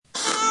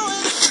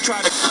try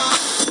to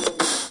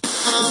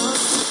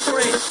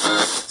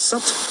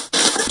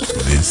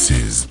This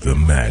is the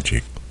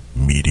Magic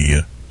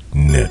Media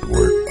Network.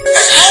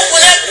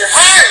 Open up your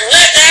heart and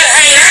let that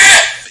hate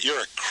out!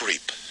 You're a creep.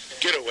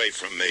 Get away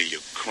from me, you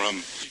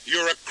crumb.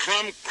 You're a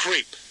crumb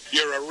creep.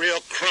 You're a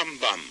real crumb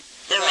bum.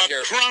 You're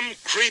a crumb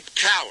creep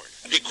coward.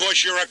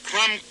 Because you're a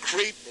crumb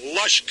creep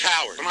lush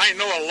coward. And I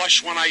know a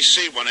lush when I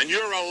see one, and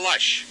you're a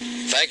lush.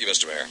 Thank you,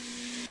 Mr. Mayor.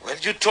 Well,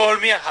 you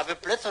told me I have a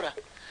plethora.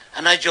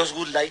 And I just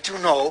would like to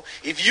know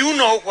if you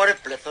know what a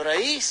plethora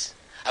is.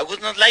 I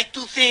would not like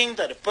to think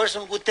that a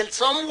person would tell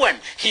someone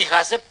he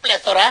has a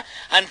plethora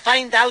and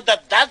find out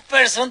that that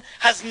person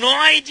has no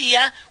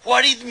idea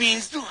what it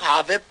means to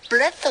have a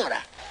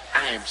plethora.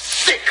 I am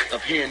sick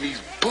of hearing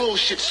these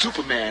bullshit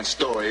Superman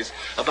stories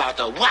about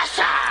the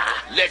Wassa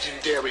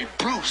legendary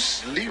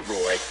Bruce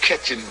Leroy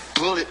catching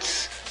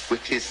bullets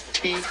with his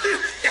teeth.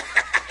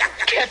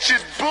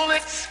 Catching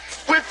bullets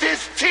with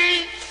his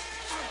teeth?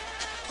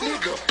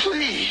 Nigga,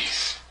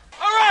 please.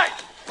 All right,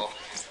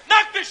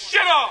 knock this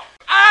shit off.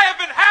 I have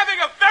been having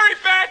a very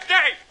bad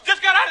day.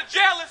 Just got out of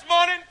jail this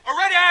morning.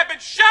 Already I have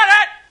been shot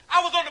at. I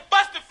was on the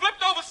bus that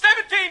flipped over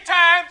 17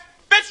 times.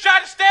 Bitch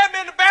tried to stab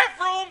me in the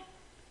bathroom.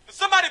 And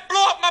somebody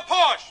blew up my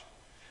Porsche.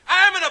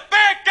 I am in a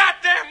bad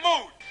goddamn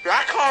mood.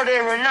 I called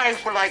every night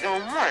for like a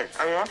month.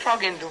 I mean, I'm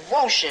talking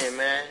devotion,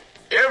 man.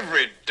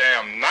 Every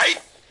damn night?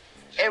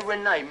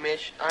 Every night,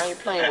 Mitch. I ain't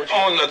playing with you.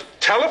 On the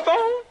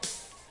telephone?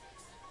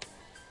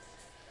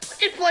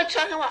 This boy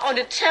talking about on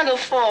the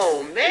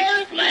telephone,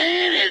 man.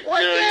 Explain it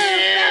What to the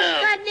hell? him.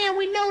 Goddamn,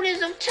 we know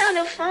there's a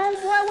telephone,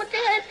 boy. What the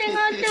hell thing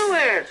I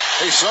doing?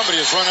 Hey, somebody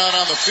has run out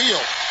on the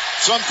field.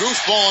 Some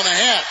goofball in a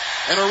hat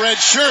and a red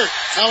shirt.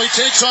 Now he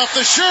takes off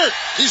the shirt.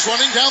 He's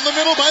running down the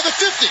middle by the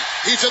 50.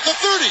 He's at the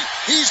 30.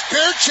 He's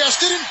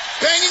bare-chested and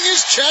banging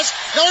his chest.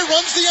 Now he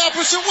runs the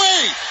opposite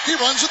way. He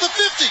runs to the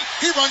 50.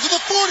 He runs to the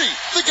 40.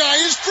 The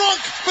guy is drunk,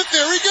 but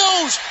there he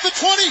goes. The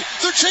 20.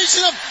 They're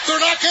chasing him.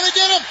 They're not going to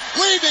get him.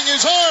 Waving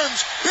his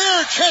arms,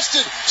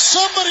 bare-chested.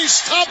 Somebody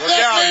stop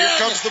that man. Here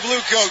comes the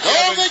blue coat.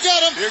 Oh, they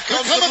got him. Here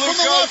comes They're coming the blue from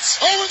the coats.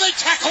 left. Oh, and they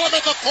tackle him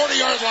at the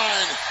 40-yard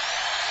line.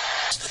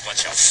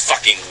 Bunch of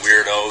fucking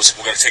weirdos.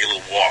 We're gonna take a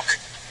little walk.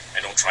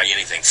 And don't try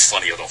anything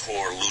funny or the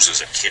whore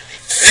loses a kidney.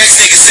 Next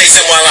nigga say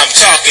something while I'm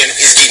talking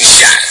is getting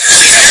shot.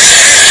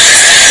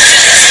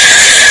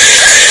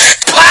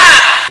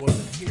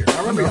 Wasn't here. I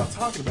remember y'all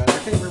talking about it. I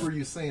can't remember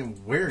you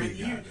saying where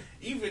you got it.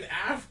 Even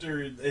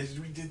after, as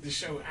we did the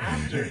show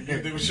after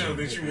the show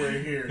that you were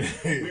here,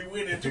 we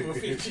went into a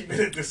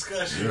 15-minute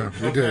discussion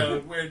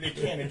about where Nick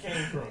Cannon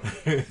came from.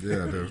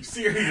 Yeah, dude. You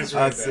serious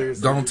right now?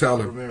 Don't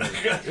tell him. No,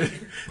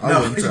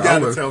 you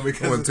gotta tell me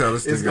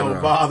because it's going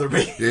to bother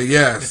me. Yeah,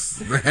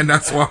 yes, and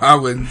that's why I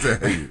wouldn't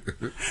tell you.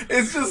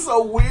 It's just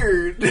so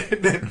weird.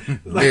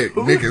 Like,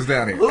 Nick is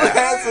down here. Who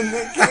has a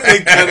Nick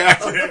Cannon cut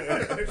out?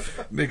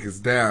 Nick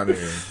is down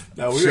here.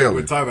 No, we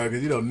were talking about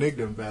because Nick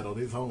done battled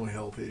his own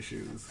health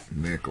issues.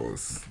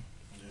 Nicholas.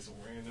 Just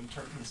wearing them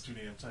turtles too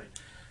damn tight.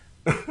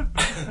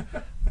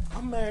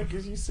 I'm mad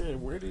because you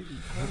said, where did he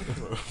come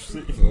from?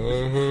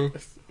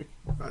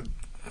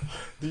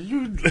 Do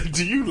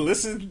you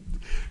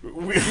listen?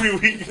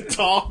 We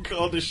talk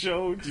on the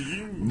show. Do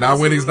you? Not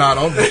when he's not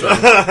on the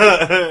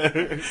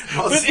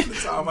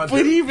show.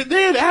 but even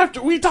then,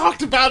 after we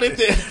talked about it,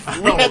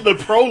 we had the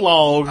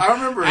prologue. I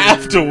remember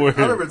afterward.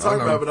 I remember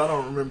talking about it, but I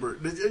don't remember.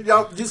 Did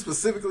y'all just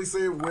specifically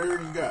say where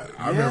you got it?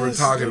 I remember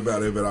talking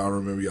about it, but I don't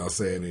remember y'all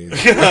saying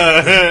anything.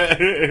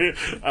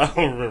 I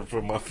don't remember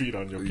putting my feet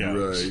on your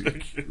couch.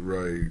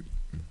 Right.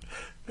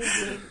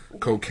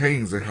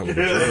 Cocaine's a hell of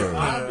a drug.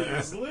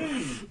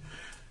 Obviously.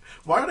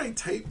 Why are they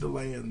tape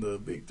delaying the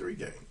Big Three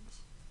games?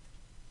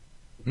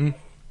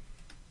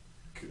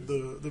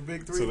 The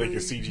Big Three. So they can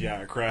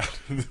CGI a crowd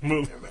in the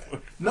movie.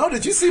 No,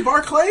 did you see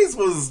Barclays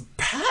was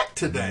packed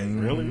today?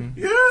 Really?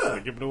 Yeah.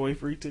 They're giving away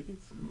free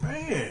tickets?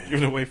 Man.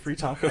 Giving away free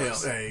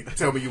tacos? Hey,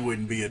 tell me you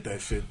wouldn't be at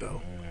that shit,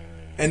 though.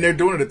 And they're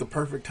doing it at the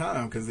perfect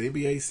time because the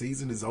NBA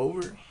season is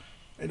over.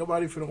 Ain't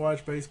nobody finna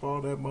watch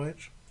baseball that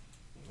much.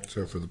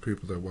 Except for the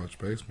people that watch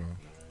baseball.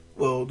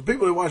 Well, the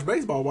people that watch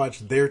baseball watch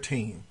their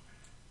team.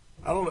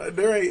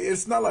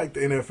 It's not like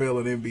the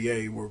NFL and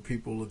NBA where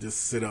people will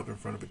just sit up in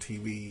front of a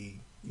TV,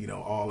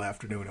 all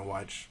afternoon and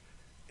watch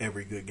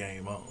every good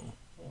game on.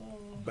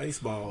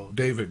 Baseball.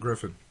 David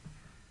Griffin.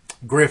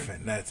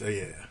 That's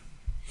yeah.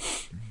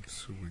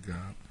 That's who we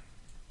got.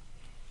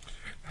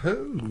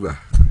 Oh,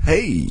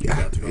 hey,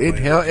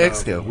 inhale,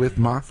 exhale with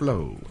my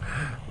flow.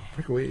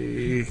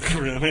 Really? We go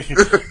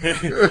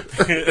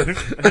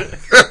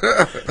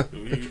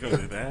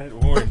to that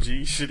Warren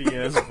G shitty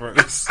ass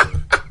verse.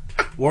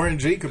 Warren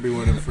G could be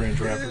one of them French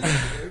rappers.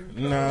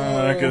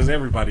 Nah, because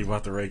everybody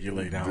about to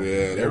regulate album.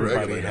 Yeah,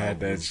 everybody had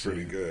that shit.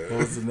 Pretty good.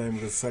 What was the name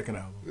of the second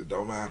album? It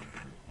don't matter.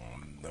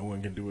 No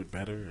one can do it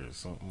better or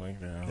something like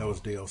that. That was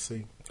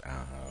DLC.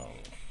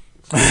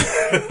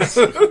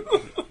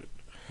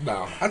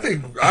 No,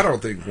 I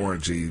don't think Warren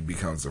G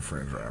becomes a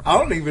French rapper. I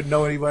don't even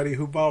know anybody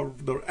who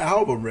bought the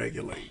album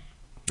Regulate.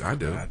 I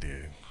do.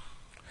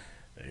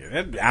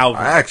 Yeah, that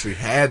album. I actually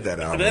had that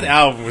album. That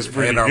album was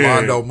pretty good. And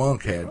Orlando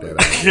Monk had that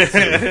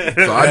album.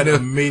 So I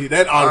knew,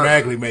 that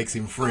automatically makes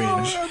him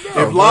fringe.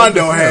 If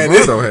Londo had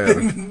it,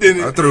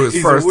 then I threw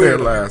his first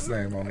and last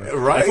name on it.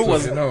 Right. If it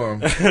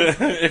wasn't,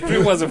 if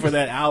it wasn't for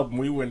that album,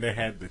 we wouldn't have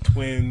had the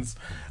Twins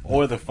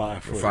or the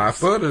 5 Footers. 5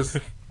 Footers.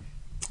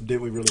 Did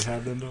we really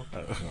have them though?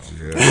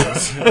 Yeah.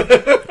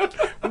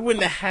 We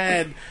wouldn't have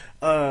had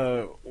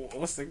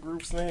what's the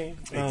group's name?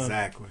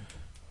 Exactly.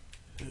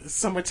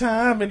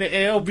 Summertime in the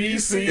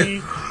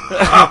LBC.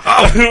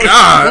 Oh,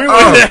 God. We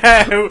wouldn't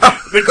have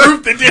the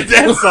group that did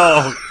that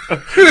song.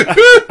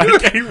 I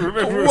can't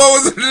remember. What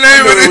was the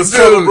name of this dude?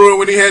 Trouble Brewing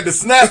when he had to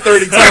snap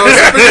 30 times.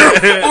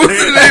 What was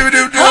the name of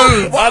them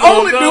dudes?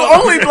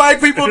 Only black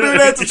people do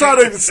that to try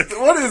to.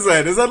 What is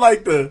that? Is that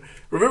like the?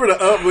 Remember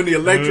when the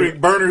electric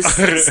burners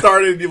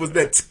started? It was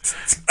that.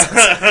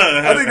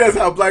 I think that's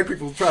how black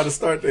people try to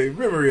start their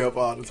memory up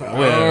all the time.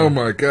 Oh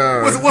my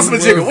God! What's the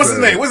jiggle? What's his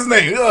name? What's his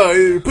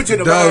name? Put you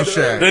in the Dove mind.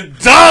 Shack. The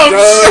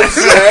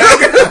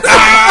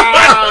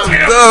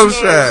Dove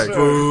Shack.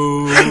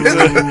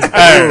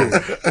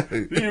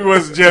 Hey, you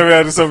wasn't jamming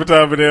out the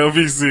Summertime in the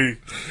LBC.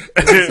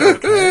 That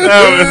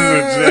was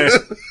a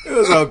jam. It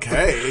was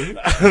okay.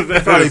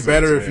 Probably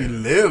better if you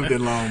lived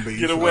in Long Beach.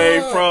 Get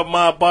away from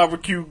my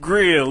barbecue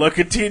grill or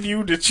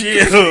continue to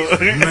chill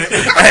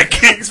at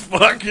King's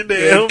Park in the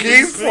LBC.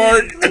 King's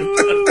Park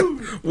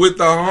with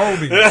the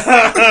homies.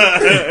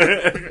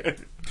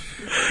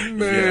 Man.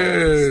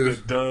 Yes,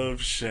 the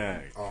Dove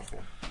Shack. Awful.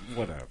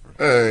 Whatever.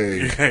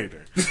 Hey. You hate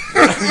her.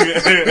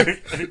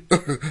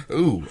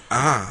 Ooh.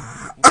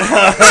 Ah.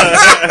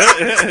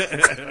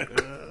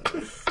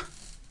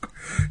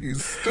 You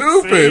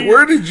stupid. See?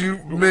 Where did you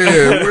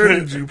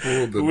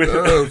pull the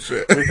Dove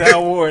Shack?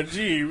 Without Warren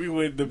G, we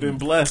wouldn't have been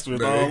blessed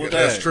with all of that.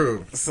 That's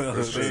true. So,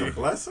 That's just a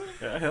blessing?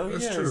 Hell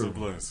That's yeah, true. it's a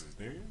blessing,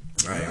 dude.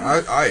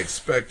 I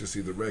expect to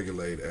see the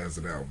Regulate as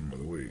an album of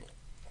the week.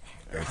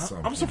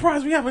 I'm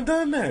surprised we haven't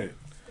done that.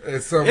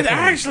 At some It point.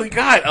 actually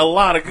got a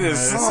lot of good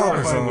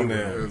songs on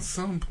there. At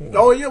some point.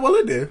 Oh yeah, well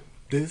it did.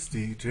 This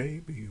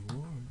DJ be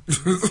Warren.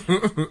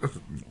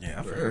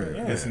 Yeah, I forgot.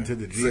 Yeah. Listen to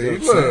the G. See,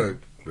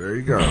 look, there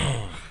you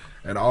go.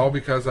 And all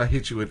because I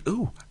hit you with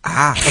ooh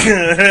ah.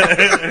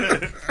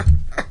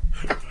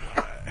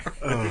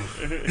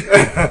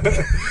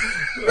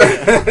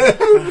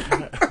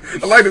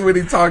 I like it when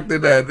he talked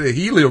in that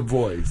helium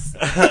voice.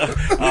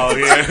 Oh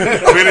yeah,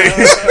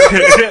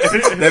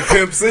 that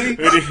Pimp C.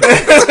 When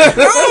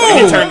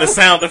he turned the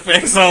sound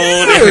effects on.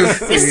 Yes,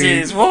 This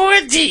is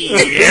Warren G.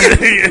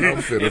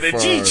 The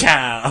G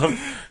child.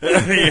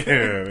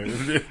 Yeah,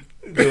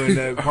 Doing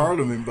that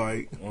Parliament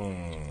bite.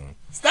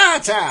 Star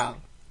Child,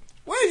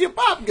 where's your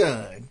pop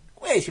gun?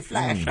 Where's your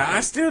flashlight?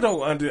 I still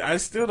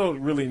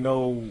don't really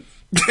know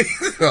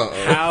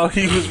how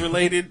he was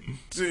related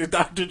to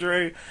Dr.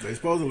 Dre. They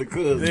supposedly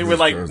could. They were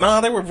like,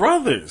 they were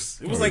brothers.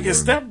 It was like his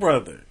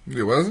stepbrother.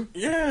 It wasn't?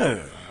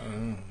 Yeah.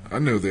 I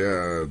knew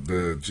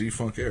the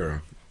G-Funk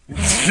era.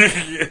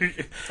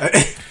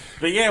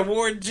 But yeah,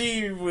 Warren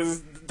G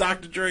was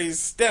Dr. Dre's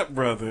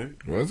stepbrother.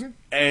 Was it?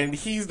 And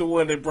he's the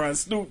one that brought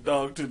Snoop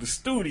Dogg to the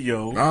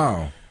studio.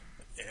 Oh.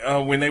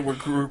 When they were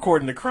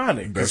recording the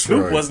Chronic. That's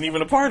Snoop right. wasn't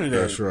even a part of that.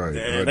 That's right.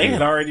 They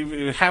had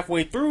already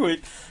halfway through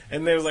it,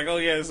 and they was like, oh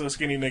yeah, it's a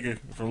skinny nigga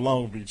from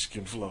Long Beach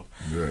can flow.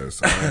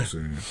 Yes, I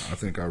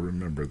think I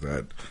remember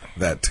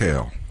that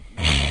tale.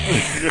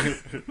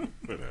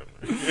 Whatever.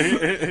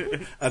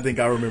 I think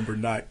I remember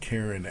not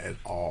caring at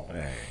all.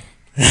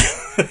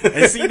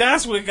 And see,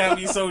 that's what got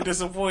me so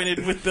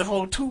disappointed with the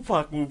whole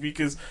Tupac movie,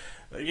 because,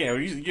 I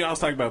was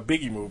talking about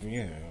Biggie movie,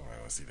 I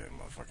don't see that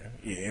motherfucker.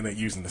 Yeah, and they're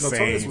using the same.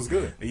 Notorious was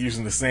good. They're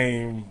using the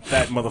same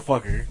fat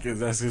motherfucker, because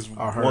that's his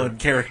one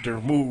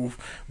character move.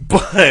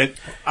 But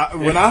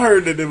when I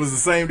heard that it was the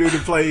same dude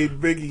that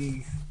played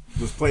Biggie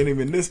was playing him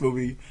in this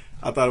movie,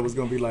 I thought it was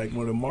going to be like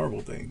one of the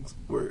Marvel things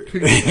where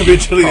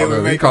eventually they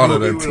would make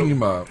it a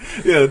team up.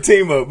 Yeah, a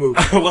team up movie.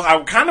 Well,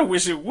 I kind of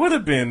wish it would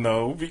have been,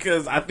 though,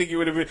 because I think it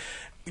would have been.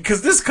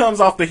 Because this comes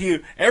off the heel.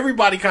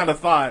 Everybody kind of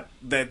thought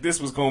that this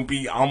was going to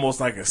be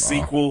almost like a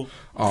sequel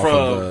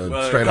from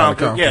Straight Compton. Outta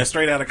Compton. Yeah,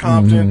 Straight Outta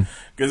Compton.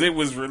 Because it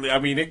was really,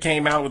 it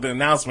came out with the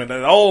announcement that,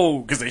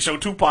 because they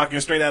showed Tupac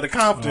in Straight Outta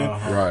Compton.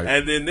 Right.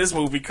 And then this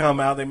movie come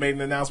out, they made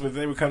an announcement that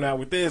they were coming out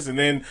with this. And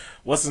then,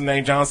 what's his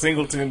name? John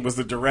Singleton was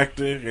the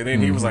director. And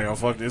then he was like, oh,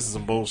 fuck, this is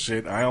some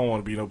bullshit. I don't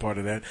want to be no part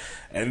of that.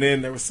 And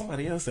then there was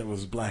somebody else that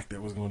was black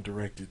that was going to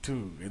direct it,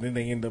 too. And then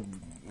they end up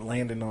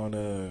landing on,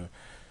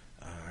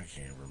 I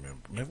can't remember.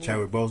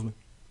 Chadwick Boseman?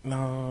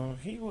 No,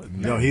 he was.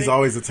 No, he's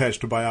always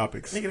attached to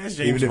biopics. Nigga, that's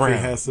James even Brown. if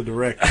he has to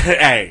direct.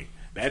 Hey,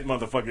 that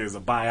motherfucker is a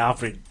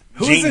biopic.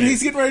 Who genius. is it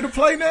he's getting ready to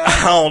play now?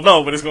 I don't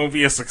know, but it's going to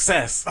be a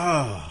success.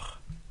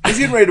 He's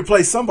getting ready to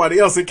play somebody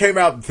else. It came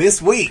out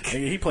this week.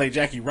 He played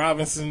Jackie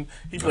Robinson.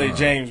 He played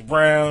James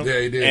Brown. Yeah,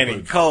 he did.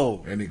 Annie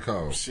Cole. Annie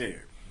Cole. Shit.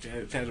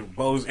 Chadwick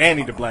Boseman.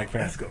 Annie the Black Panther.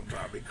 That's going to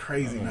drive me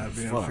crazy not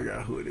being able to figure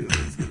out who it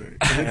is.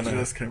 It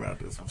just came out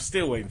this week. I'm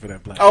still waiting for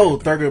that Black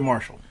Panther. Thurgood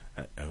Marshall.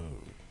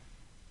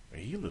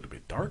 He's a little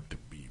bit dark to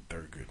be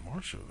Thurgood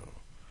Marshall,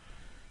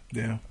 though.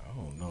 Yeah. I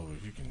don't know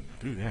if you can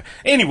do that.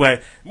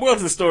 Anyway, moral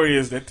of the story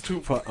is that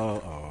Tupac.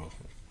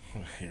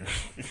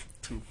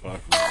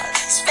 Tupac.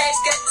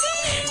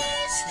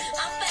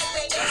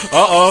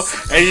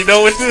 And you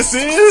know what this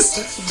is?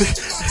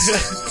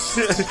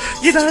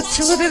 You're not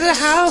chilling in the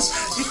house.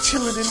 You're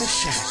chilling in the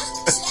shack.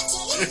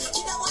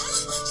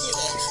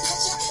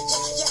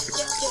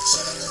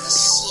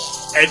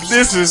 And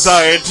this is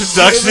our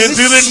introduction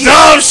to the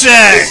Dome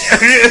Shack.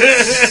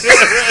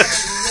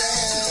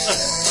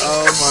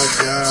 Oh my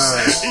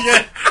god!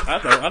 Yeah,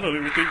 I don't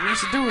even think we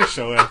should do a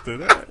show after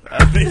that.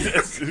 I think we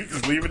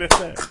just leave it at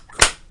that.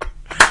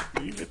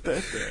 Leave it at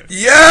that.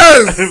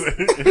 Yes,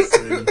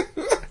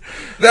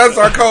 that's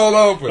our cold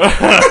open.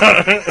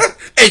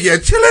 And you're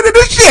chilling in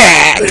the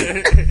shack.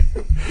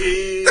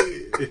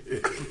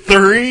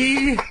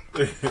 3,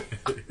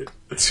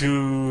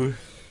 2,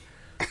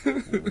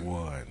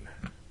 1.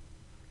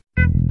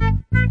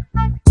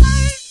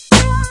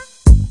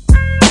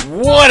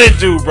 What it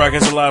do,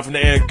 broadcasting live from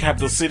the air,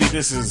 capital city.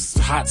 This is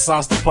Hot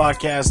Sauce the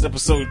Podcast,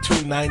 episode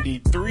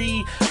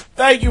 293.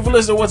 Thank you for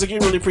listening once again.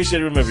 Really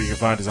appreciate it. Remember, you can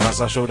find us at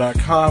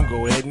hotsauceshow.com.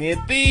 Go ahead and hit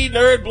the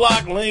Nerd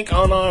Block link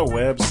on our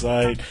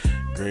website.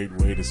 Great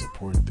way to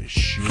support the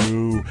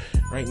show.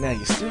 Right now,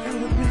 you still got a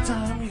little bit of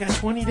time. You got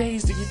 20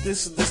 days to get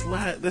this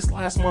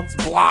last month's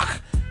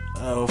block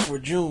for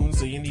June,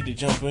 so you need to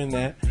jump in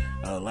that.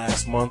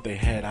 Last month, they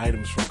had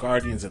items from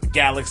Guardians of the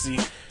Galaxy,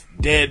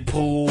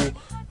 Deadpool,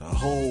 a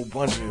whole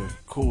bunch of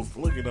cool.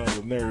 Look at all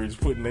the nerds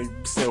putting their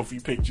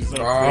selfie pictures up.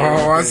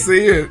 I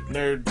see it.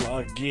 Nerd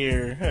Block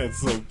gear. That's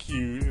so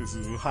cute. This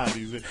is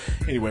hotties.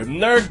 Anyway,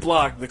 Nerd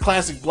Block. The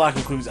classic block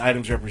includes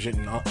items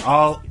representing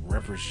all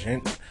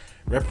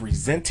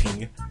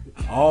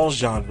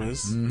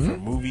genres, from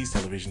movies,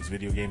 televisions,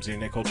 video games,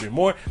 internet culture, and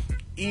more.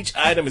 Each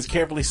item is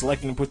carefully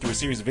selected and put through a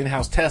series of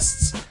in-house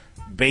tests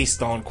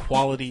based on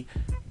quality,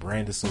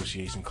 brand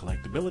association,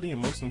 collectability,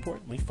 and most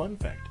importantly, fun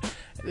fact.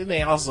 And then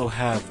they also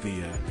have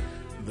the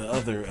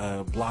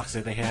other blocks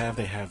that they have.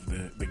 They have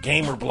the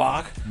gamer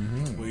block,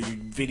 where you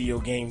video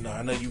game.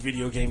 I know you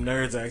video game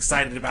nerds are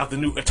excited about the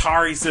new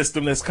Atari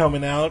system that's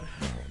coming out.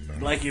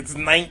 Like it's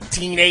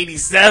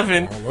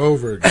 1987. All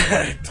over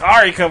again.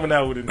 Atari coming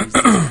out with a new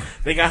system.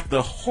 They got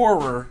the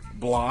horror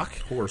block.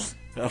 Horse.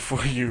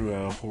 For you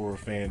horror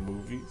fan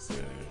movies.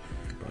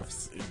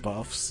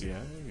 Buffs, yeah.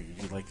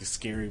 If you like the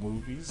scary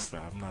movies,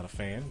 I'm not a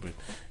fan, but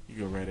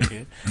you go right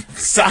ahead.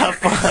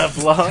 Sci-fi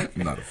block.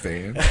 I'm not a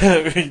fan.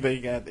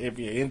 They got, if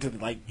you're into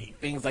like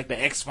things like the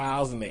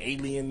X-Files and the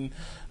Alien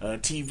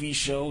TV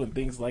show and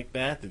things like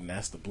that, then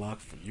that's the block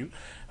for you.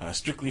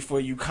 Strictly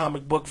for you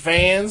comic book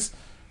fans.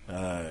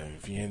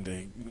 If you're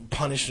into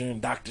Punisher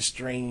and Doctor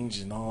Strange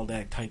and all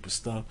that type of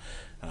stuff,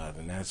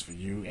 then that's for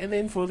you. And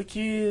then for the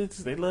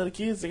kids, they love the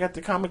kids. They got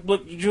the comic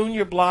book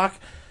junior block.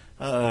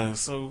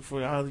 So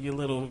for all your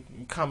little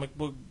comic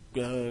book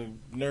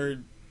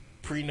nerd,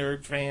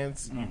 pre-nerd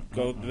fans, you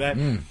go to that.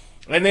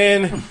 And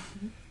then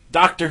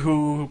Doctor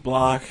Who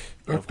block,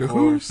 of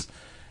course.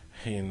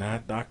 Hey,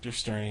 not Doctor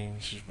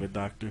Strange, but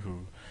Doctor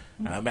Who.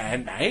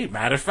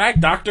 Matter of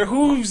fact, Doctor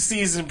Who's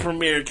season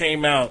premiere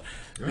came out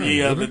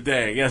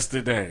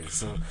yesterday.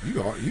 So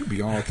you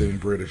be all things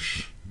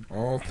British.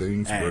 All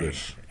things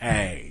British.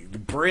 Hey, the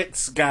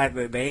Brits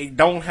they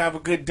don't have a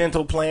good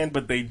dental plan,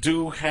 but they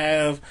do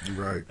have.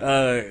 Right.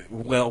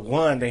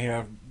 One, they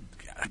have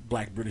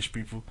black British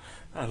people.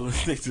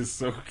 They just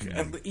so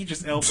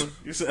Idris Elba.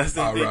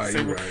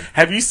 Right.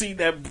 Have you seen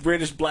that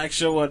British black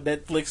show on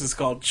Netflix? It's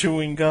called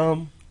Chewing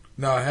Gum.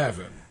 No, I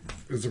haven't.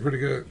 Is it pretty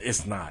good?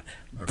 It's not,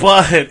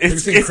 but have you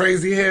seen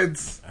Crazy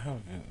Heads?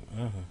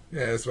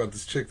 Yeah, it's about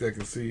this chick that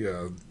can see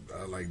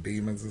like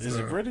demons and stuff. Is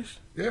it British?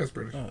 Yeah, it's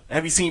British.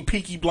 Have you seen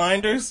Peaky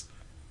Blinders?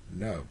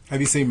 No. Have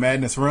you seen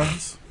Madness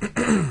Runs?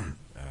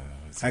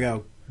 I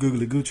got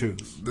googly goo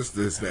choos. This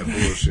that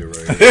bullshit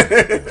right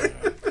here.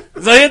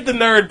 So hit the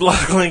Nerd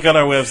Block link on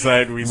our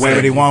website.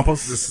 Wabbity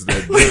Wampus. This is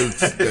that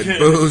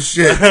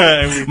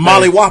bullshit.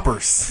 Molly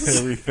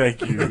Whoppers. We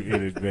thank you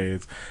in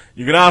advance.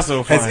 You can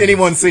also find... Has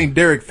anyone seen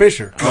Derek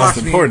Fisher? Most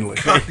importantly.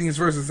 Cockneys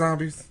versus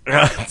Zombies?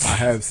 I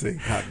have seen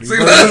Cockneys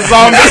versus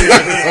Zombies.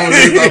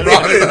 I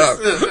brought it up.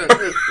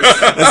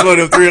 That's one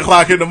of them 3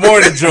 o'clock in the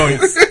morning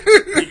joints.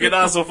 You can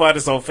also find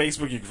us on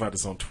Facebook. You can find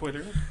us on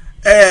Twitter.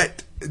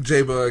 At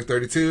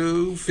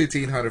JBug32,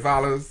 1,500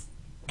 followers.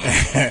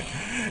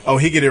 Oh,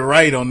 he get it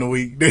right on the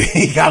week.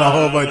 He got a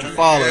whole bunch of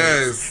followers.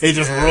 Yes, he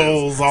just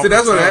rolls off. See,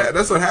 that's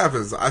what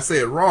happens. I say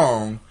it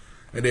wrong,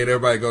 and then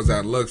everybody goes out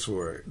and looks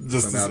for it. And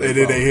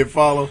then they hit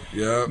follow.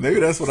 Yeah, maybe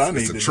that's what I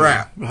need. It's a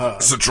trap.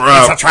 It's a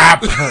trap. It's a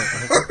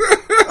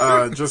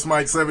trap. Just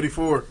Mike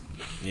 74.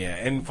 Yeah,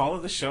 and follow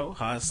the show,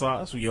 Hot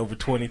Sauce. We over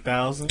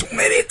 20,000.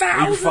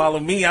 20,000. You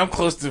follow me, I'm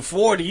close to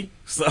 40.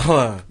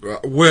 So,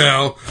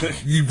 well,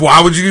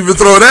 why would you even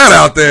throw that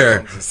out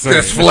there?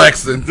 Just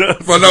flexing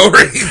for no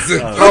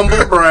reason.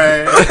 Humble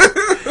brag.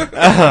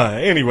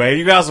 Anyway,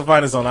 you can also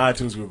find us on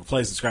iTunes, Google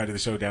Play. Subscribe to the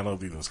show,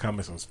 download, leave those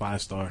comments, those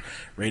 5-star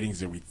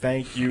ratings, and we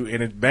thank you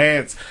in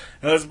advance.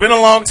 It's been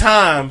a long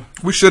time.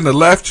 We shouldn't have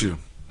left you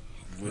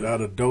without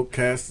a dope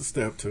cast to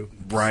step to.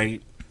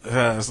 Right.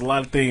 there's a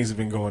lot of things have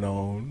been going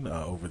on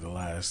over the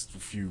last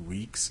few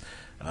weeks.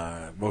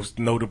 Most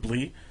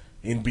notably,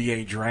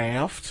 NBA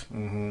draft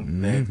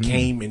that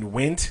came and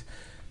went.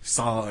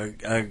 Saw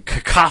a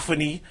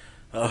cacophony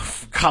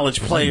of college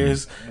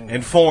players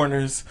and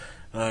foreigners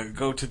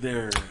go to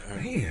their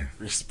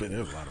respect. There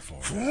was a lot of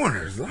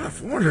foreigners. A lot of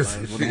foreigners.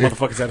 Like, the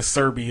motherfuckers out of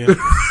Serbia.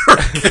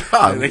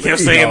 They kept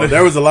saying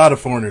there was a lot of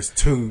foreigners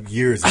 2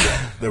 years ago.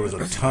 There was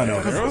a ton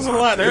of them. There was a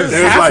lot. There was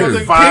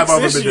like 5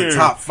 of them in year. the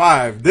top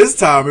 5. This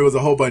time it was a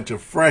whole bunch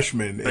of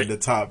freshmen in the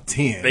top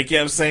 10. They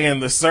kept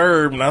saying the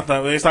Serb, and I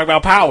thought they was talking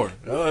about power.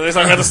 They was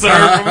talking about the Serb.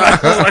 I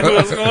was like,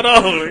 what's going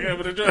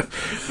on?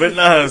 But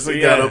no, so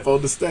he got up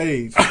on the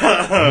stage.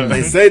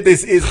 They said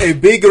this is a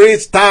big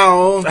rich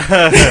town.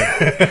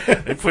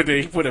 He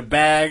put a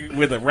bag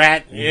with a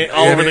rat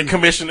all over the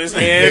commissioner's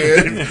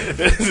head.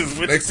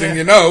 Next thing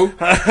you know,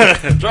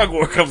 drug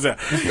war comes out.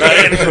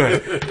 Anyway,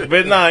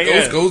 but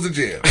goes to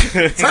jail.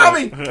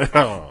 Tommy,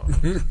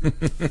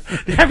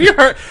 have you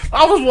heard?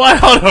 I was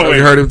wild. Have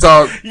you heard him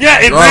talk?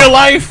 Yeah, in real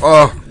life.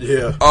 Oh,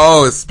 yeah.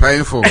 Oh, it's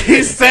painful.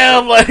 He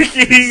sounds like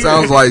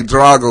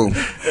Drago.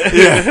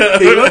 Yeah,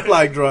 he looked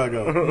like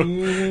Drago.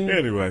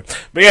 Anyway,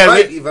 but yeah,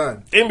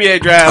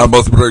 NBA draft. I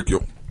must break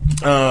you.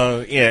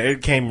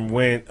 It came and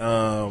went.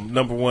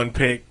 Number 1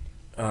 pick.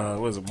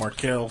 What was it?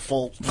 Markelle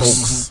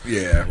Fultz.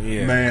 Yeah.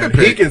 Man,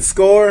 he can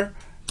score.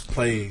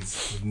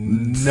 Plays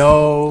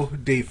no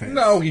defense.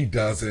 No, he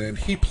doesn't.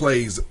 He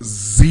plays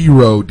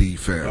 0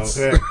 defense.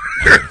 Okay.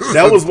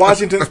 That was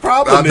Washington's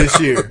problem this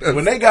year.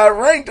 When they got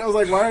ranked, I was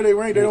like, why are they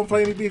ranked? They don't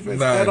play any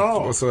defense at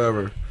all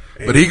whatsoever.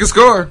 But he can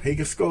score. He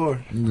can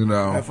score. You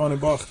know, have fun in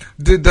Boston.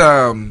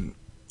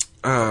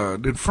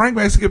 Did Frank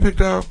Mason get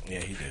picked out? Yeah,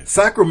 he did.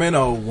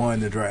 Sacramento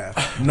won the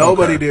draft.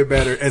 Nobody did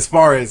better as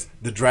far as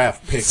the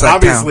draft picks. Sac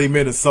Obviously,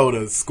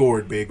 Minnesota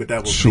scored big, but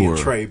that was being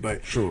trade.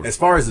 But as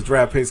far as the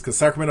draft picks, because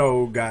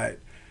Sacramento got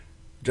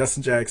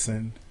Justin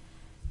Jackson,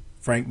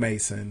 Frank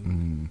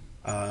Mason,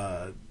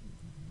 was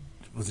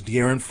it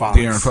De'Aaron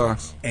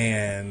Fox,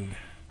 and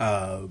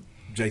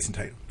Jason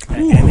Tatum.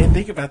 And then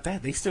think about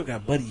that. They still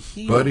got Buddy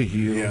Hield.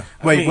 Yeah.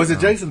 Wait, was it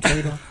Jason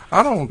Tatum?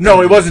 I don't.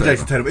 No, it wasn't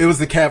Jason Tatum. It was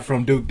the cat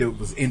from Duke that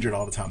was injured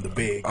all the time, the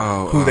big,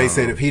 who they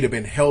said if he'd have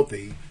been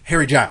healthy,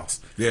 Harry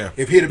Giles. Yeah.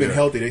 If he'd have been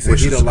healthy, they said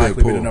he'd have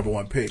likely been the number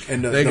 1 pick.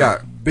 And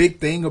the big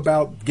thing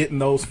about getting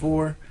those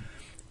 4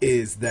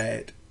 is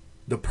that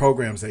the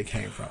programs they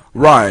came from.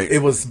 Right.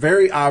 It was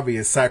very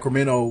obvious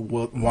Sacramento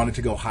wanted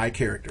to go high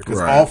character because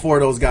all 4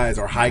 of those guys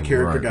are high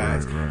character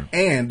guys. Right.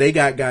 And they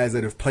got guys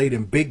that have played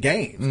in big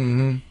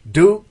games.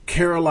 Duke,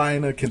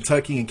 Carolina,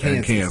 Kentucky, and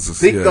Kansas.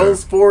 Think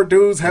those 4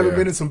 dudes haven't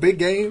been in some big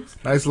games?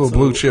 Nice little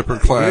blue chipper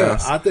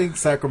class. Yeah, I think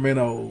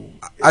Sacramento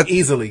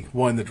easily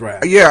won the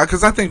draft. Yeah,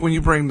 because I think when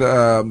you bring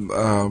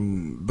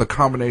the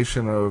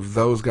combination of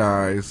those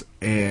guys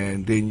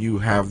and then you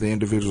have the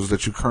individuals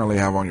that you currently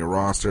have on your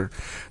roster,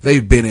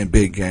 they've been in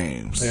big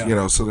games, you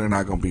know, so they're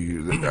not going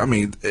to be. I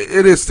mean,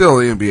 it is still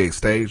the NBA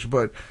stage,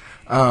 but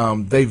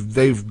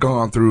they've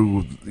gone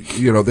through,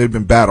 you know, they've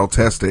been battle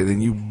tested,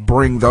 and you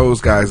bring those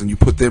guys and you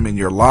put them in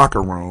your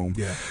locker room.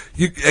 Yeah.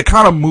 It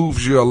kind of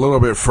moves you a little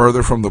bit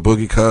further from the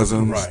Boogie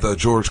Cousins, the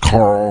George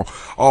Karl,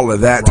 all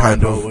of that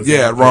Rondo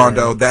type of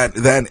Rondo,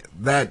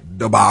 that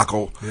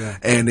debacle,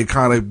 and it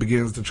kind of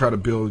begins to try to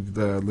build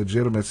the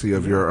legitimacy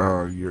of your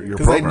program.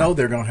 Because they know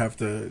they're going to have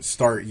to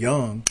start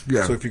young.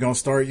 Yeah. So if you're going to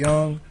start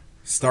young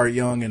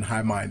and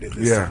high-minded.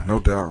 Time. No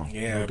doubt.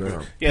 Yeah, no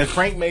doubt. Yeah.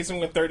 Frank Mason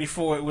with the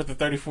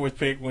 34th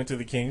pick went to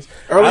the Kings.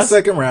 Early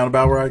second round,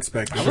 about where I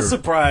expected. I was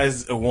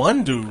surprised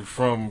one dude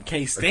from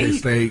K-State.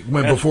 K-State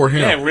went before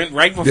him. Yeah,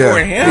 right before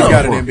him. He's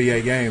got an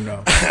NBA game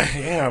though.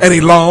 And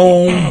he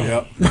long.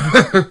 Yep.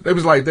 It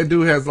was like that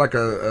dude has like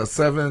a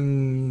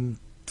 7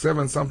 foot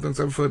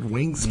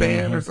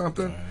wingspan or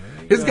something.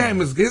 His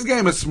game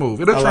is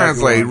smooth. It'll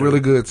translate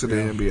really good to the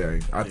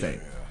NBA, I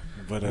think.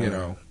 But you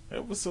know.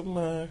 There was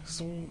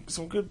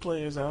some good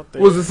players out there.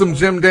 Was it some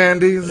Jim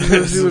Dandies,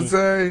 as you would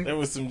say? There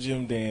was some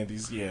Jim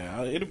Dandies,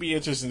 yeah. It'll be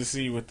interesting to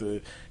see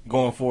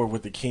going forward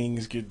what the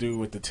Kings could do,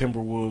 what the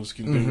Timberwolves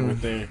can do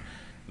with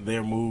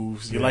their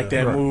moves. You like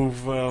that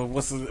move?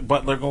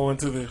 Butler going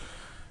to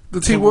the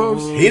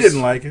T-Wolves? He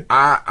didn't like it.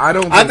 I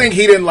don't. I think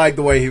he didn't like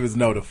the way he was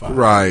notified.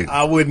 Right.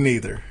 I wouldn't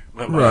either.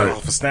 Right.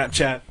 For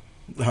Snapchat.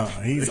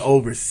 He's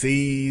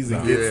overseas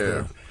and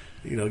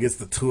gets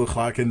the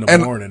 2:00 in the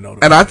morning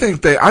notification.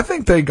 And I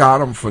think they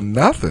got him for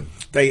nothing.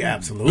 They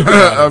absolutely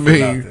got him for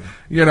nothing.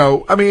 You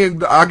know,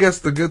 I guess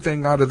the good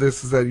thing out of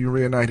this is that you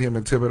reunite him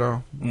and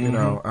Thibodeau. You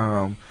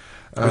know,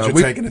 but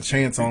you're taking a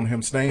chance on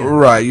him staying.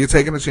 Right, you're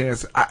taking a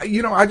chance.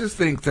 I just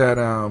think that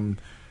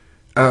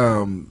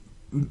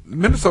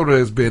Minnesota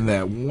has been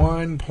that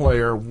one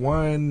player,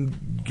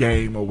 one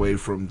game away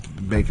from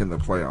making the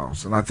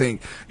playoffs. And I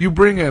think you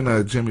bring in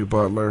a Jimmy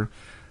Butler,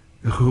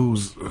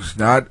 who's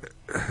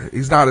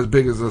he's not as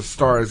big as a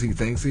star as he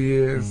thinks he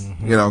is.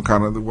 You know,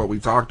 kind of what we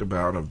talked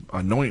about of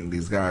anointing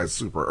these guys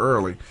super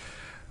early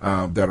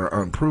that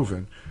are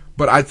unproven.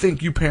 But I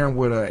think you pair him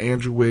with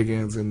Andrew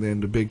Wiggins and then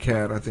the big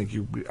cat. I think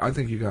you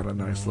got a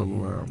nice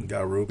little.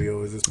 Got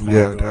Rubio as his point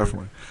yeah, guard.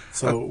 definitely.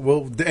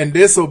 So and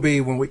this will be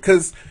when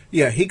because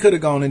he could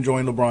have gone and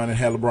joined LeBron and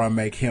had LeBron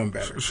make him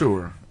better.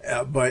 Sure.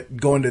 But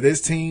going to this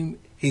team,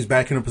 he's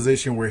back in a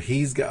position where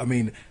he's got. I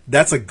mean,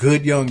 that's a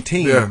good young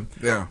team.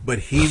 Yeah. But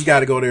he's got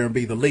to go there and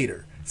be the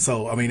leader.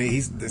 So I mean,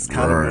 it's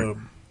kind of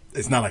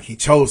it's not like he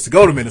chose to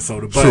go to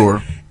Minnesota,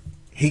 but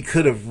he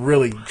could have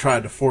really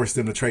tried to force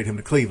them to trade him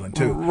to Cleveland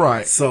too.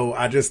 Right. So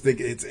I just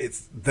think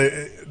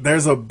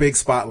there's a big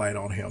spotlight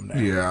on him now.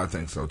 Yeah, I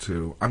think so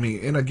too. I mean,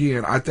 and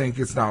again, I think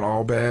it's not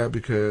all bad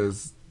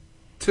because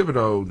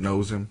Thibodeau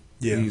knows him.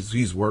 Yeah.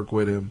 He's worked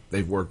with him.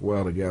 They've worked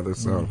well together.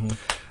 So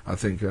I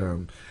think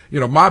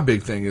my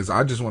big thing is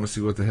I just want to see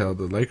what the hell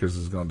the Lakers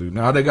is going to do.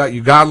 Now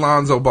you got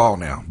Lonzo Ball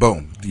now.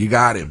 Boom, you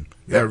got him.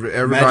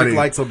 Everybody Magic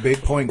likes a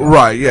big point guard.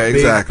 Right, yeah, big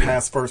exactly.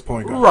 Pass first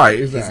point guard. Right,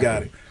 exactly. He's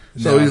got it.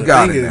 So now, he's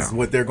got it The thing now. is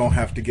what they're going to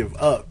have to give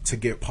up to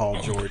get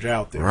Paul George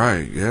out there.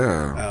 Right,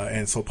 yeah.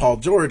 And so Paul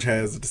George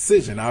has a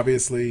decision,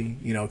 obviously,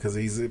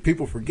 because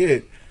people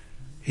forget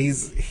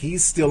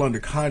he's still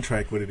under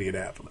contract with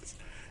Indianapolis.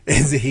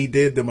 And he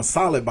did them a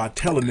solid by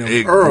telling them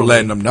early.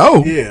 Letting them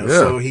know. Yeah,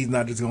 so he's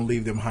not just going to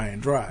leave them high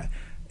and dry.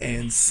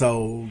 And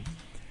so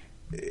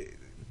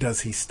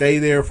does he stay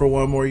there for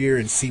one more year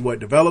and see what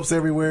develops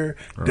everywhere?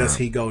 Right. Does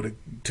he go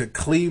to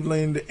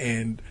Cleveland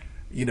and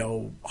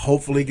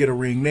hopefully get a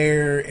ring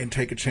there and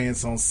take a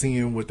chance on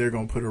seeing what they're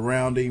going to put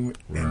around him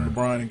and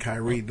LeBron and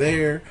Kyrie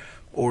there?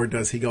 Or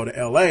does he go to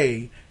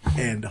L.A.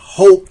 and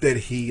hope that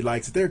he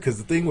likes it there? Because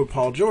the thing with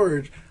Paul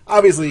George,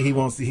 obviously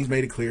he's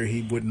made it clear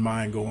he wouldn't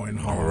mind going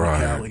home to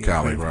Cali and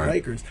playing for the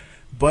Lakers.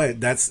 But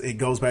it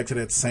goes back to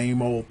that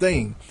same old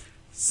thing.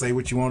 Say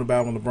what you want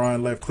about when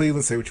LeBron left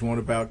Cleveland. Say what you want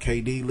about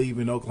KD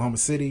leaving Oklahoma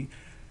City.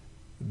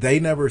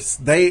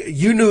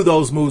 You knew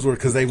those moves were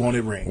because they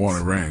wanted rings.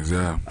 Wanted rings,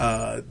 yeah.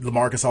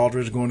 LaMarcus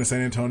Aldridge going to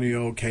San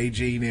Antonio,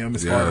 KG and them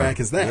as far back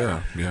as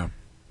that. Yeah.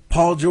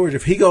 Paul George,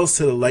 if he goes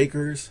to the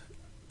Lakers,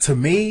 to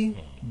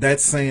me,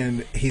 that's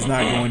saying he's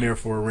not going there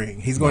for a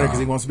ring. He's going there because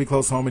he wants to be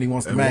close home and he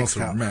wants to max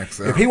out.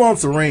 If he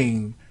wants a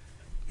ring,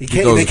 they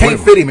can't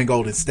fit him in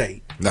Golden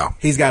State. No.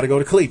 He's got to go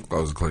to Cleveland.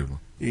 Goes to Cleveland.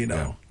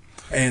 Yeah.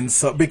 And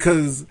so,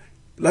 because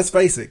let's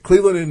face it,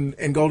 Cleveland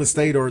and Golden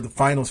State are the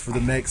finals for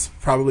the next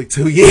probably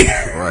 2 years.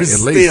 Right, at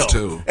least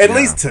two. At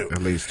least two.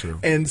 At least two.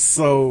 And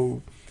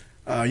so,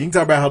 you can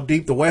talk about how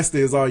deep the West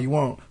is all you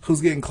want.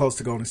 Who's getting close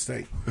to Golden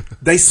State?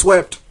 They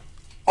swept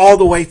all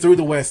the way through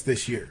the West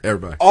this year.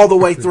 Everybody. All the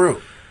way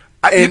through.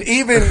 And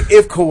even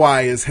if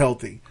Kawhi is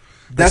healthy,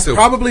 that's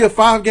probably a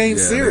 5-game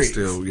series.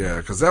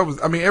 Because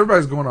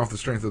everybody's going off the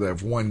strength of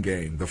that one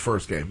game, the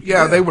first game.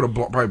 Yeah, they would have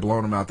probably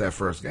blown them out that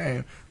first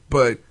game,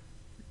 but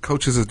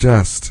coaches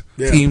adjust,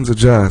 teams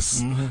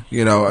adjust.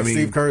 Mm-hmm.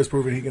 Steve Kerr has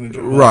proven he can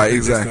adjust. Right,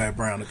 exactly.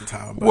 Brown at the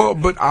time. Well,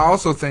 but I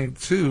also think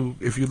too,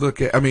 if you look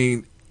at,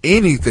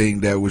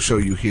 anything that would show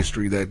you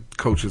history that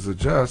coaches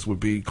adjust would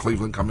be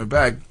Cleveland coming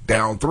back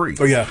down 3.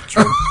 Oh yeah,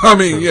 true.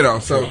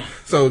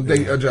 So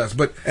they adjust.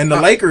 But the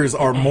Lakers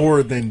are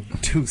more than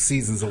 2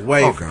 seasons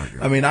away. Okay.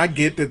 I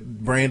get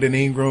that Brandon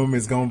Ingram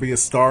is going to be a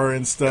star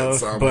and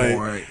stuff,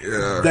 but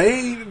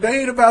they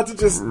ain't about to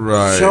just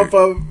jump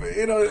up.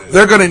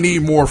 They're going to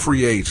need more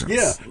free agents.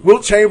 Yeah,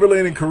 Wilt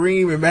Chamberlain and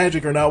Kareem and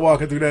Magic are not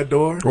walking through that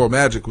door. Well,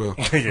 Magic will.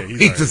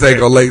 He just ain't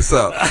gonna lace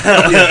up. He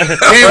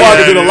ain't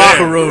walking through the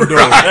locker room door.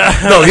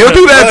 No, he'll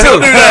do that too.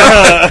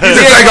 He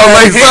just ain't gonna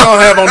lace up. He don't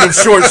have on them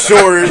short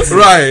shorts.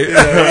 Right.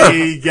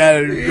 He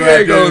gotta go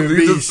out there and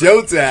be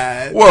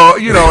showtime. Well,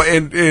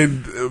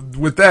 and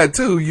with that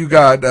too, you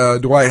got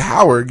Dwight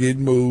Howard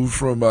getting moved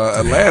from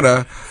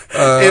Atlanta.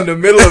 In the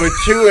middle of a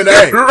Q&A.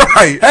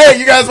 Right. Hey,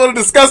 you guys want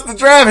to discuss the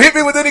draft? Hit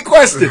me with any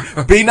question.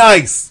 Be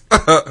nice.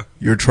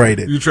 You're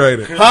traded. You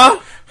traded. Huh?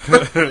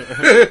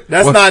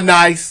 That's not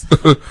nice.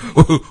 Who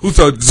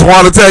told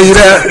Zwan to tell you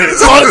that?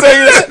 Zwan to tell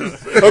you that?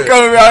 I'm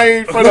coming out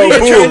here for no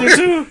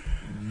bull.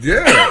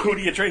 Yeah. Who do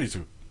you get traded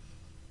to?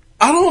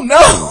 I don't know.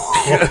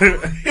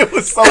 It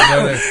was so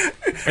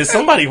Is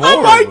somebody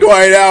horrible? I like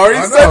Dwight Howard.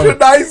 He's such a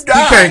nice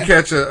guy. He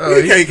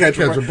can't catch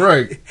a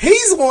break.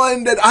 He's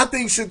one that I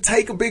think should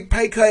take a big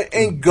pay cut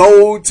and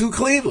go to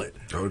Cleveland.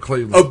 Go to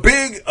Cleveland.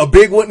 A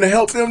big wouldn't have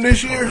helped them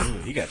this year.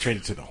 He got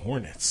traded to the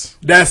Hornets.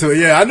 That's what.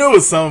 Yeah, I knew it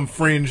was some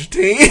fringe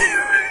team.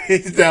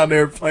 He's down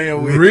there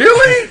playing with.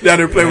 Really? Down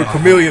there playing with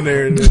Chameleon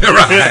there.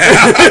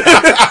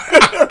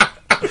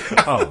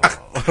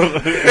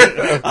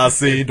 I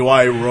see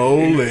Dwight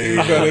rolling. You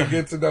gotta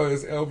get to know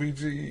his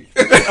LBG.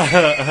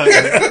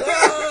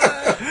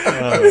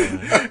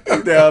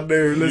 Down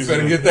there, you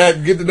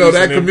better get to know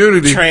that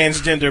community.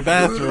 Transgender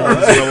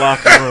bathrooms in the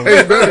locker room.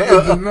 Hey, better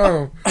get to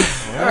know.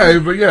 Hey,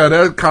 but yeah,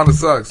 that kind of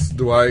sucks,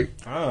 Dwight.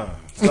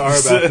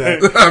 Sorry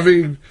about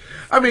that.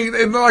 I mean,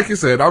 and like you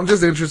said, I'm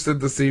just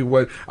interested to see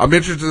what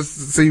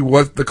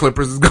the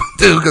Clippers is going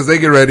to do because they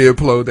get ready to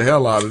implode the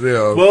hell out of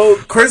them. Well,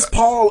 Chris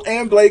Paul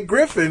and Blake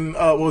Griffin,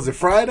 was it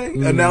Friday,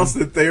 announced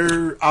that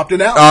they're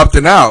opting out.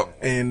 Opting out.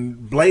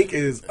 And Blake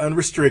is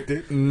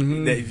unrestricted.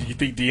 Mm-hmm. You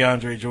think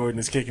DeAndre Jordan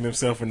is kicking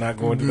himself and not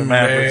going to the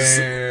Mavericks?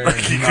 Like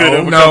he could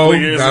have a couple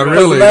years not ago?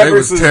 really. They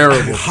was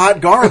terrible.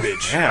 Hot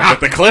garbage. Yeah, but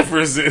the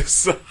Clippers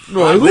is...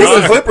 Well, at least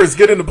the Clippers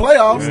get in the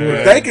playoffs.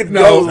 Yeah. They could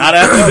go... Not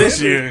after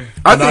this year.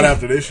 Not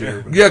after this year.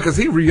 Yeah, because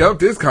he re-upped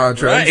his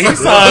contract. Right, he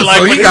signed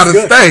so he got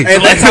to stay.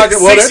 And they're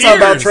talking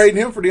about trading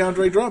him for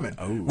DeAndre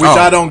Drummond, which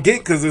I don't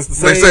get because it's the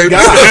same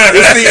guy.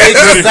 It's the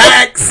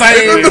exact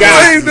same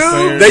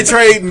guy. They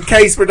trade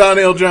Case for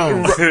Donnell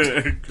Jones.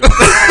 They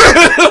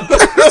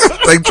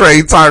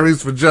trade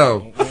Tyrese for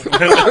Joe.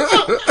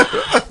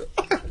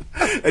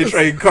 They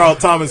trade Carl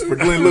Thomas for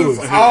Glenn Lewis.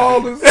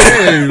 All the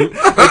same.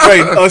 They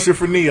trade Usher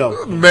for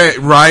Neo. Man,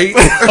 right?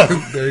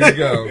 There you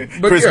go.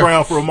 But Chris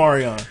Brown for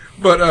Omarion.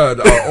 But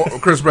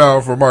Chris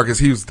Brown for Marcus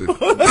Houston. It's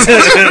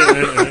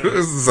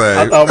the same.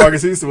 I thought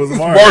Marcus Houston was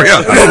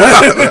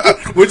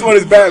Omarion. Which one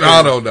is Batman?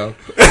 I don't know.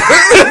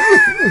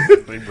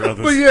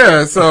 But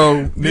yeah,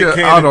 so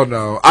I don't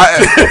know.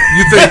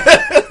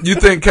 You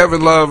think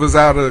Kevin Love is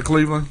out of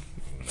Cleveland?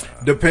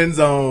 Depends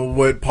on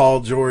what Paul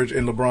George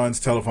and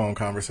LeBron's telephone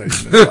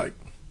conversation is like.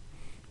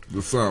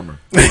 The summer.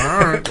 All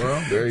right.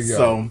 Well, there you go.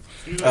 So,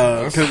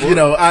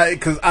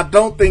 because I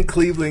don't think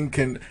Cleveland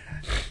can.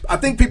 I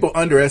think people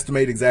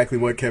underestimate exactly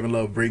what Kevin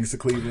Love brings to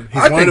Cleveland.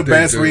 He's one of the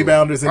best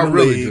rebounders in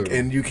the league,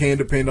 and you can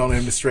depend on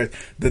him to stretch.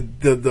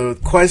 The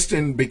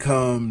question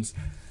becomes,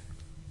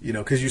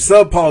 because you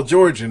sub Paul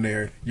George in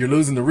there, you're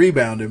losing the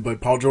rebounding,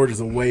 but Paul George is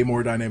a way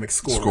more dynamic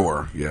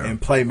scorer and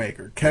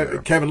playmaker.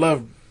 Kevin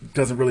Love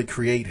doesn't really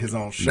create his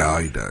own shot. No,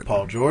 he doesn't.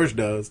 Paul George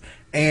does,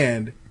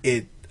 and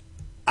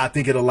I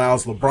think it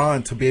allows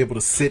LeBron to be able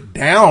to sit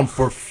down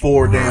for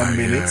 4 damn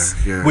minutes,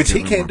 which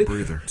he can't do.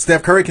 Breather.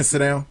 Steph Curry can sit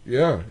down.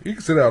 Yeah, he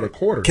can sit out a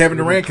quarter. Kevin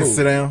Durant can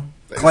sit down.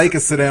 Clay can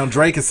sit down.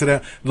 Drake can sit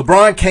down.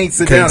 LeBron can't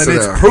sit down, and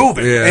it's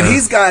proven. Yeah. And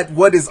he's got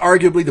what is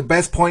arguably the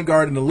best point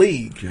guard in the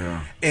league.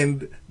 Yeah.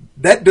 And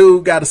that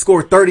dude got to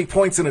score 30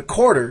 points in a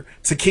quarter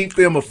to keep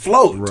them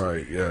afloat.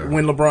 Right, yeah.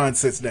 When LeBron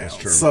sits down. That's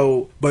true.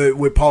 So, but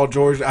with Paul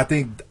George, I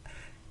think,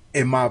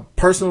 in my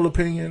personal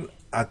opinion,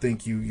 I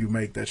think you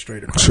make that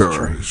straight across the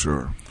trade.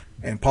 Sure.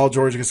 And Paul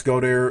George gets to go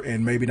there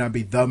and maybe not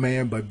be the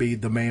man, but be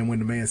the man when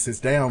the man sits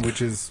down,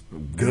 which is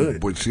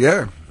good.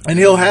 And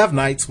he'll have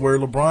nights where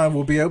LeBron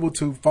will be able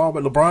to fall,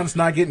 but LeBron's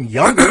not getting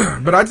younger.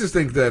 But I just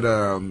think that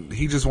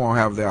he just won't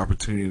have the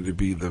opportunity to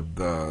be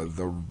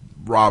the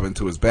Robin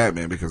to his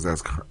Batman because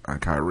that's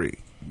Kyrie.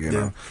 You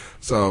know,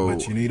 so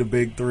but you need a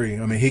big three.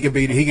 I mean, he can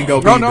go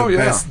be the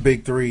best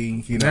big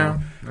three.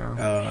 Then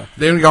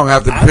we're gonna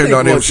have to depend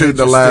on him shooting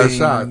the last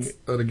shots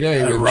of the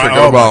game. Right?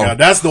 Oh my God,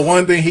 that's the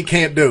one thing he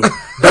can't do.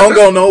 Don't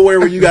go nowhere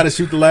where you got to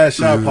shoot the last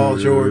shot, Paul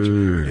George.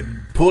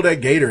 Pull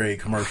that Gatorade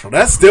commercial.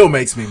 That still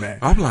makes me mad.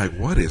 I'm like,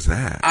 what is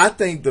that? I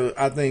think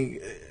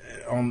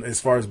as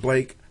far as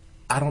Blake,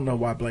 I don't know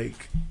why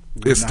Blake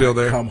is still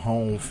there. Come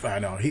home. I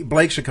know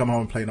Blake should come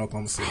home and play in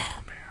Oklahoma City.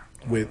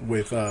 With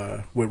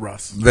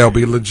Russ. They'll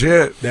be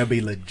legit.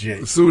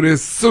 As soon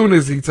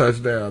as he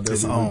touched down,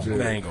 it's on.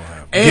 That ain't gonna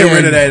happen. Get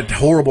rid of that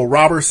horrible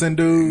Robertson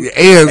dude.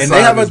 And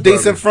they have a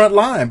decent front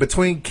line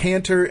between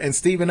Cantor and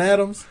Steven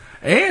Adams.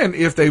 And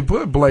if they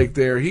put Blake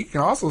there, he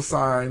can also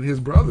sign his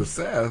brother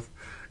Seth.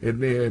 And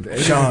then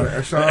Sean.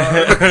 I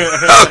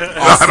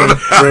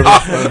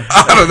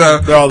don't know.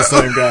 They're all the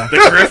same guy.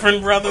 The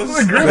Griffin brothers.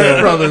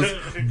 Brothers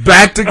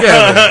back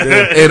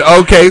together in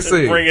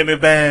OKC. Bringing the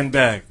band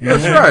back.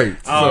 That's right.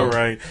 All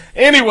right.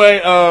 Anyway,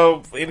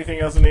 anything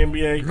else in the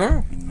NBA?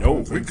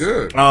 No. We're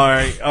good. All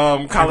right.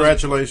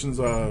 Congratulations,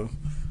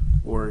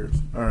 Warriors.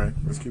 All right.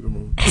 Let's keep it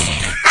moving.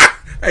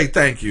 Hey,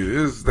 thank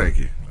you. Thank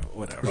you.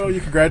 Whatever. Well,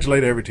 you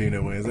congratulate every team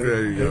that wins.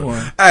 There you go.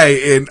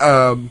 Hey,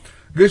 and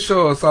good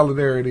show of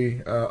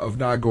solidarity of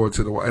not going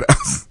to the White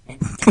House.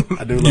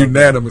 I do love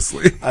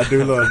unanimously. That. I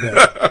do love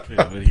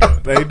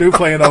that. They do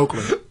play in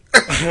Oakland.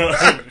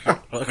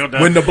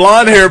 When the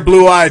blonde-haired,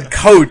 blue-eyed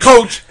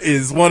coach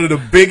is one of the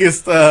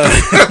biggest. No,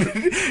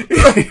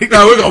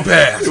 we're gonna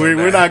pass.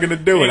 We're not gonna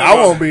do it. I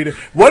won't be there.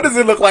 What does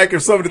it look like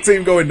if some of the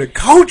team go into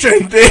coach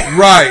ain't there?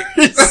 Right.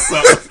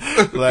 So,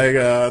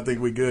 I think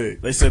we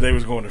good. They said they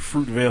was going to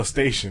Fruitvale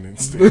Station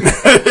instead. We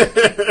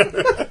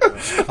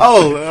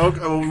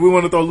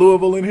want to throw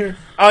Louisville in here?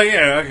 Oh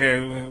yeah,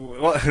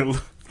 okay.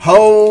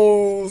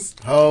 Hoes.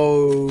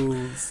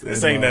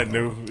 This ain't that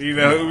new.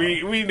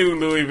 We knew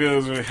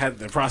Louisville had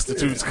the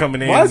prostitutes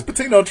coming in. Why is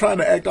Patino trying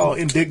to act all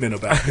indignant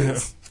about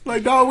this?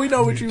 Like, dog, we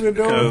know what you've been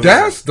doing.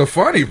 That's the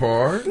funny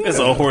part. It's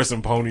a horse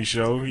and pony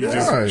show. He's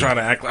just trying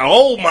to act like,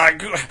 oh my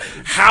God,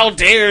 how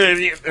dare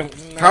you?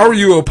 How are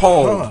you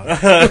appalled?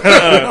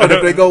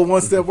 If they go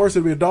one step worse,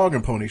 it'd be a dog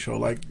and pony show,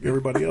 like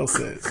everybody else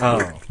says. Oh,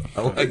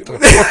 I like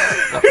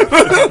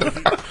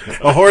that.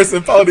 A horse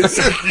and pony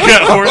show.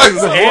 Yeah,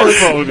 horses and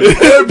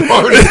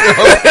ponies.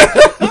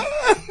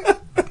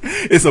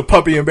 It's a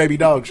puppy and baby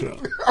dog show.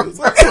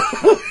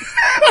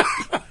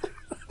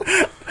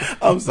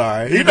 I'm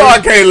sorry. You know I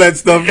can't let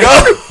stuff go.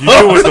 You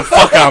knew what the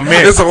fuck I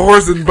meant. It's a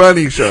horse and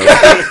bunny show.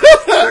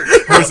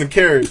 Horse and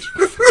carriage.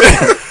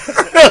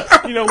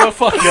 You know what?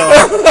 Fuck y'all.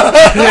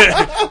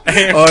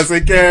 Horse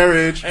and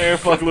carriage. And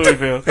fuck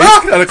Louisville. He's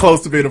kind of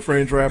close to being a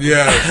fringe rapper.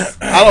 Yes.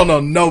 I don't know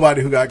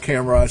nobody who got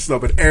Cameron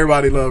stuff, but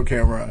everybody loved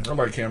Cameron. I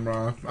like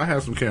Cameron. I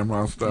have some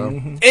Cameron stuff.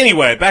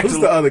 Anyway, back Who's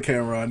to the other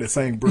Cameron that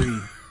sang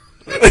Breathe?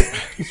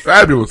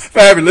 Fabulous.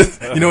 Fabulous.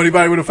 You know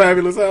anybody with a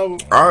Fabulous album?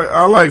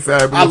 I like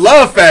Fabulous. I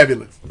love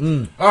Fabulous.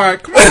 All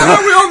right, come on. Now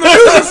we on the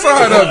music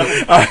side of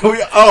it.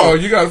 All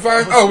right, you got to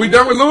find. Oh, we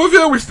done with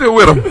Louisville? We still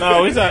with them?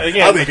 No, we talking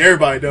again. I think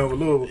everybody done with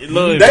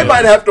Louisville. They They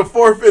might have to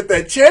forfeit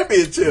that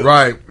championship.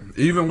 Right.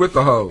 Even with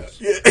the hoes.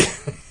 Yeah.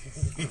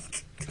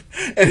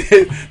 And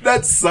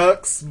that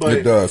sucks, but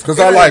It does. Because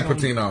I like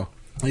Patino.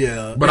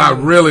 Yeah. But I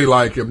really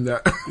like him. Yeah.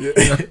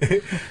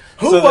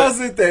 Who was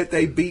it that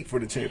they beat for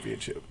the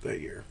championship that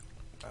year?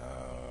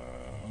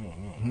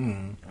 I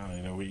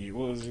don't know.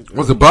 What was it?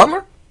 Was it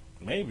Butler?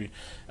 Maybe.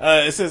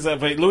 It says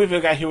but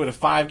Louisville got hit with a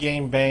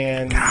 5-game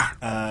ban,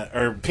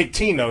 or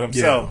Pitino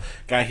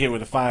himself got hit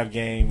with a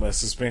 5-game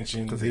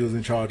suspension because he was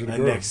in charge of the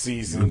girl next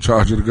season. In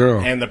charge of the girl,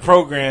 and the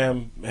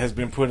program has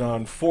been put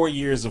on 4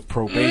 years of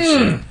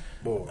probation,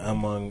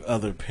 among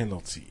other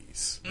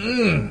penalties.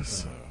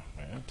 So,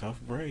 man, tough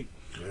break.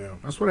 Yeah,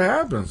 that's what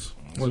happens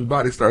when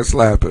body starts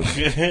slapping.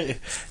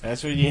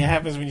 That's what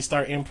happens when you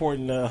start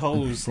importing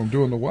hoes from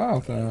doing the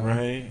wild thing,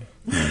 right?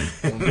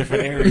 From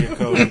different area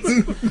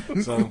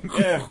codes. So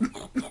yeah.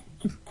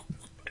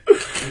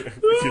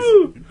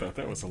 You thought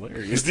that was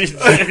hilarious. Did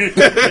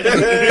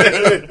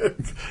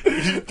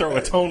you throw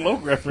a Tone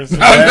Loc reference?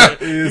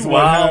 That is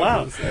wild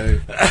out.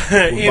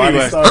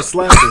 Anyway, start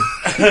slapping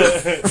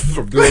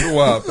from doing the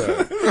wild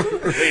thing.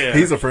 Yeah.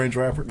 He's a French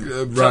rapper,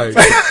 right?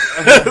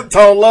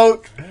 Tone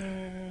Loc.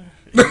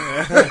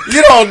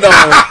 You don't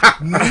know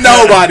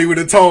nobody with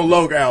a Tone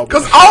Loc album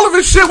because all of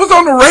his shit was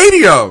on the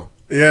radio.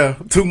 Yeah,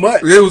 too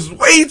much. It was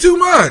way too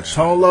much.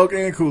 Tone Loc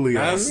and Coolio.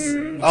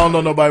 I don't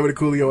know nobody with a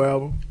Coolio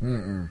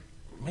album.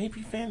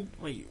 Maybe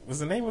wait, was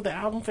the name of the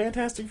album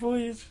Fantastic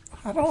Voyage?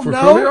 I don't For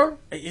know. Coolio?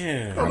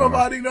 Yeah, don't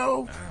nobody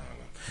know.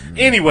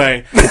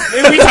 Anyway,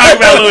 then we talk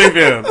about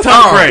Louisville.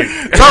 Tough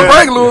break. Tough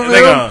break,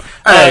 Louisville.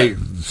 Hey,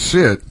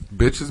 shit,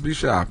 bitches be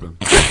shopping.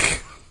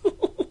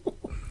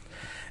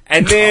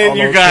 And then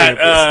you got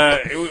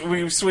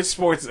we switch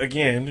sports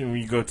again, and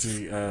we go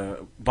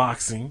to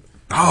boxing.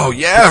 Oh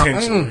yeah,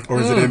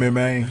 or is it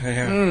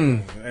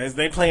MMA? As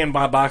they playing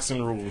by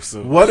boxing rules.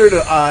 So. What are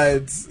the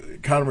odds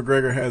Conor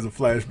McGregor has a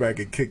flashback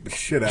and kick the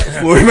shit out of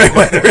Floyd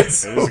Mayweather?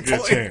 There's a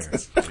good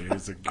chance.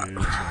 There's a good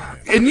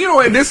chance. And you know,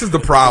 and this is the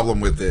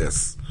problem with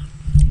this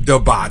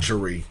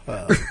debauchery.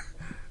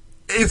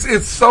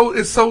 It's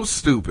so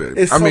stupid.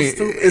 It's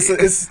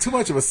it's too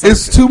much of a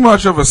circus. It's too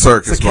much of a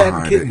circus it's a cat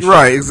behind and it. show.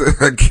 Right, it's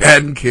a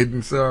cat and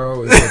kitten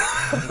show.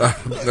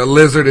 It's a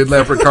lizard and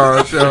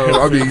leprechaun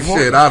show. I mean,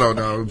 shit, I don't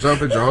know.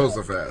 Jumping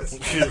Jehoshaphat.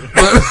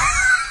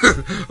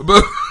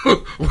 But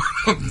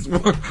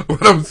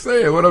what I'm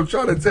saying, what I'm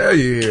trying to tell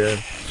you here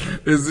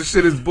is this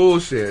shit is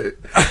bullshit.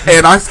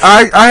 And I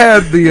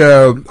had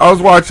I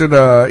was watching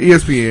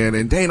ESPN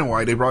and Dana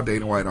White. They brought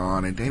Dana White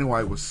on, and Dana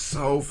White was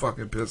so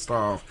fucking pissed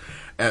off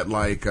at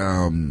like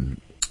some,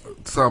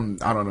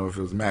 I don't know if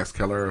it was Max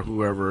Keller or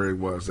whoever it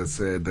was that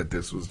said that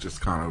this was just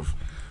kind of.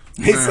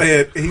 He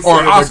said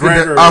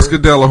Oscar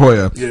De La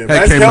Hoya. Yeah,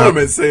 Max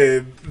Kellerman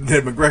said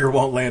that McGregor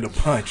won't land a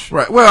punch.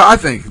 Right. Well, I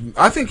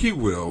think he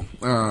will.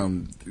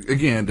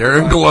 Again, they're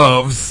in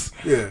gloves.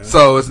 Yeah.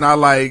 So it's not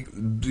like,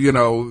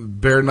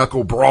 bare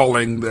knuckle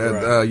brawling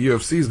that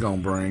UFC's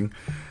gonna bring.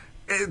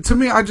 To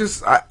me,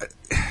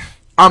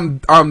 I'm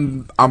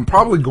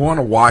probably going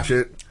to watch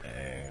it.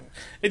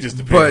 It just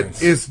depends.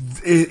 But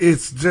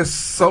it's just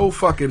so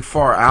fucking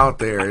far out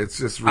there. It's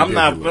just ridiculous.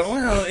 I'm not.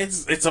 Well,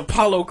 it's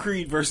Apollo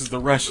Creed versus the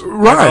Russian.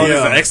 Right.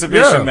 It's an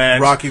exhibition match.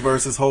 Rocky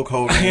versus Hulk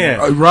Hogan.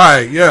 Yeah.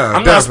 Right. Yeah.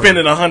 I'm not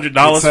spending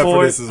 $100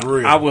 for it. This is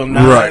real. I will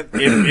not. Right.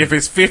 If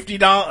it's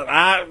 $50,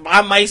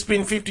 I might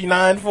spend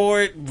 $59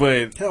 for it.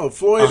 But hell,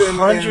 Floyd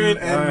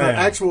 $100 and the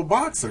actual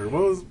boxer.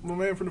 What was my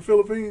man from the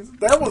Philippines?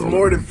 That was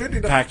more than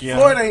 $50.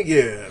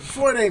 Pacquiao.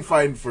 Floyd ain't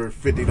fighting for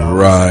 $50.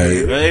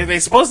 Right.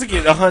 They're supposed to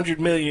get $100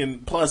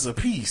 million plus a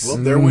piece. Well,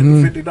 they're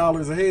winning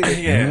 $50 a head.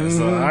 Yeah,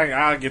 so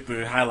I'll get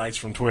the highlights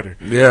from Twitter.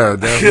 Yeah,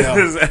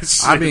 definitely.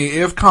 I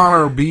mean, if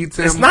Conor beats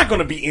him, it's not going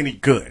to be any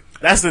good.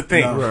 That's the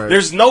thing. No, right.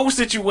 There's no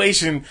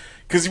situation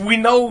because we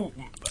know.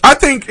 I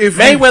think if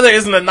Mayweather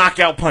isn't a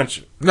knockout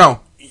puncher.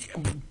 No,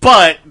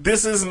 but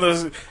this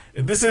isn't.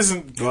 This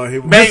isn't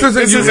Conor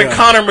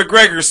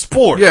McGregor's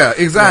sport. Yeah,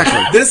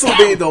 exactly. This will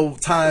be the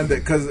time that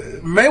because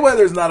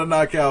Mayweather's not a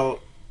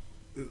knockout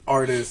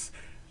artist.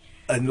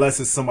 unless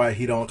it's somebody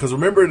he don't. Because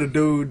remember the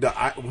dude,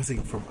 was he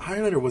from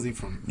Ireland or was he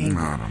from England?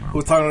 I don't know. Who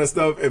was talking all that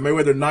stuff, and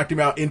Mayweather knocked him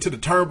out into the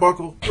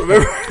turnbuckle.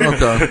 Remember?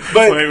 Okay.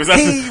 But Wait, was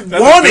he that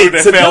the wanted dude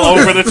that to fell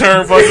do over the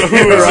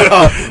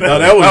turnbuckle? No,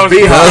 that was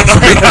Beehive.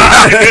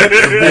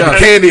 Yeah.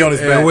 Candy on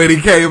his back. And when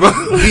he came up,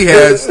 he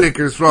had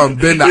stickers from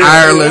been to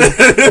Ireland,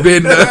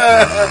 been to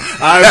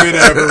I've been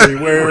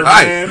everywhere,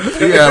 man.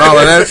 He had all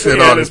of that shit He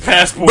had on his it.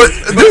 passport.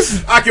 But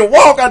this, I can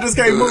walk, I just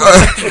can't move.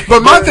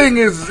 but my thing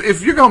is,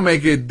 if you're gonna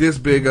make it this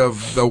big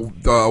of the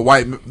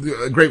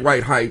great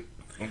white hype,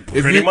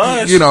 if Pretty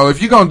much. you know,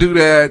 if you're gonna do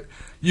that,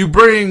 you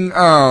bring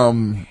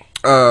Ronda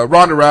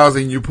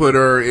Rousey and you put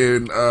her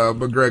in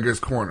McGregor's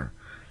corner.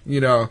 You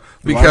know,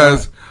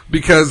 because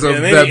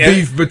of that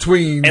beef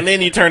between, and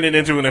then you turn it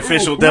into an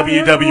official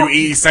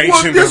WWE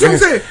sanctioned. Well, that's what I'm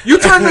saying. You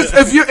turn this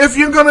if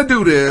you're gonna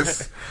do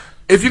this.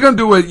 If you're going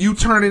to do it, you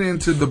turn it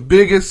into the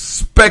biggest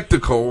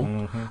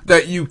spectacle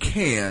that you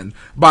can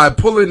by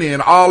pulling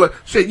in all the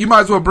shit. You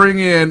might as well bring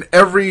in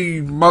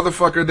every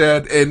motherfucker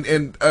that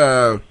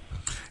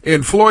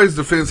in Floyd's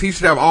defense, he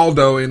should have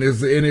Aldo in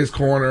his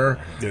corner.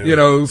 Yeah. You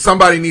know,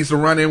 somebody needs to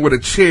run in with a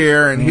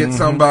chair and hit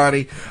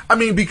somebody. I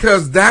mean,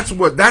 because that's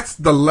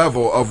the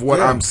level of what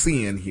I'm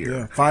seeing here.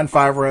 Yeah. Find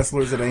 5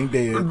 wrestlers that ain't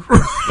dead.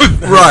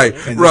 Right,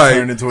 and right.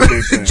 Turn it into a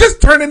big thing.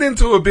 Just turn it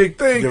into a big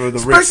thing. Give her the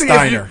Rick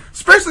Steiner.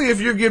 Especially if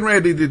you're getting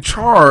ready to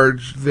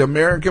charge the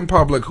American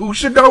public, who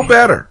should know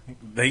better.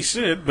 They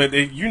should, but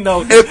should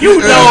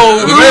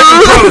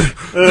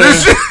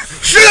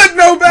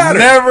know better.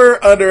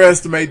 Never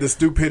underestimate the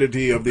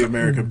stupidity of the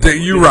American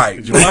public. You're right.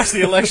 Did you watch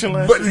the election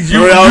last year?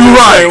 You're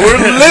right. We're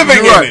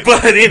living in it.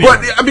 But anyway.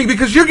 But I mean,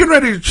 because you're getting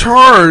ready to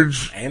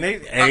charge, and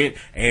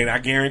I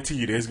guarantee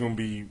you, there's going to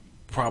be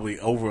probably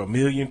over 1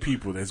 million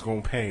people that's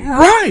going to pay.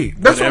 Right.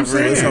 That's what I'm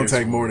saying. It's going to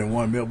take more than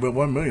 1 million, but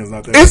 1 million is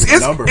not that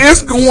number.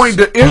 It's going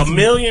to 1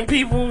 million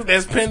people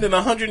that's spending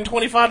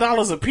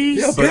 $125 a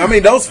piece. Yeah, but I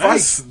mean, those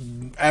fights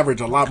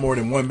average a lot more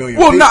than 1 million.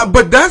 Well, not,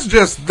 but that's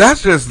just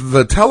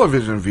the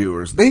television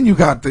viewers. Then you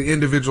got the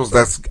individuals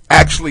that's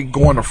actually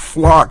going to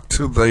flock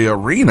to the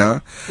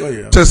arena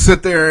to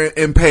sit there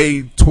and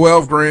pay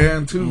 $12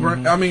 grand, $2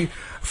 grand. I mean,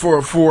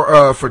 for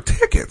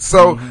tickets.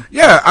 So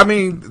yeah, I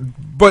mean,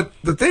 but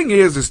the thing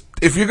is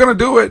if you're gonna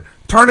do it,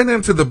 turn it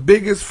into the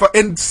biggest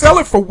and sell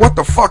it for what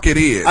the fuck it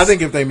is. I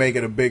think if they make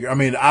it a bigger, I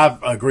mean, I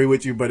agree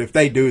with you, but if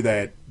they do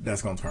that,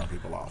 that's going to turn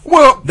people off.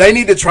 Well, they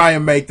need to try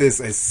and make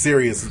this as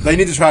serious. They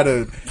need to try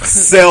to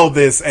sell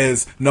this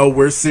as, no,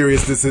 we're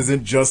serious. This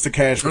isn't just a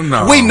cash.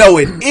 No. We know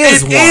it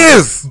is. It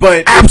is.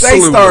 But absolutely.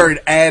 if they start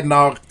adding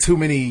all too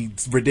many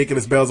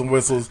ridiculous bells and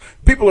whistles,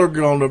 people are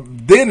going to,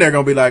 then they're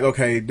going to be like,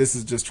 okay, this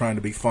is just trying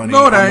to be funny.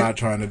 No, I'm not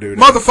trying to do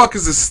that.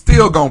 Motherfuckers is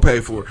still going to pay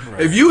for it.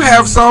 Right. If you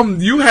have some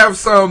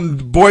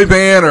boy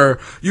band or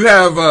you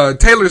have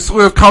Taylor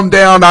Swift come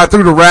down out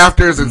through the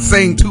rafters and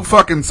sing 2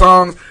 fucking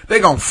songs,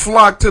 they're going to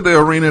flock to the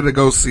arena to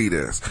go see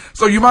this.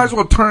 So you might as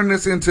well turn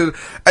this into,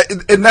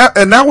 and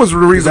that was the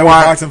reason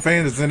why boxing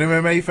fans and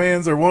MMA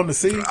fans are wanting to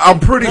see. I'm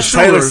pretty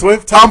sure Taylor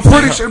Swift. I'm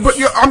pretty sure, but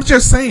I'm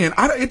just saying,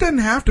 it doesn't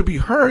have to be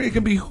her. It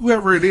can be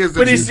whoever it is.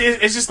 But it's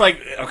just like,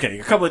 okay,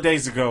 a couple of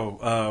days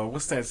ago,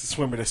 what's that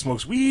swimmer that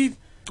smokes weed?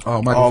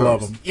 Oh, Michael all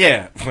Phelps. of them.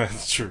 Yeah,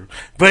 that's true.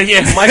 But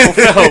yeah, Michael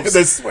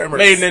Phelps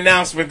made an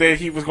announcement that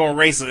he was going to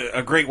race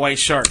a great white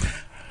shark.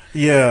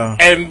 Yeah,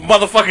 and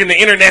motherfucking the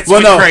internet's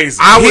went crazy.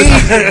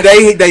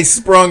 They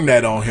sprung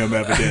that on him.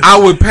 Evidently, I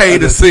would pay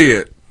to see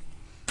it.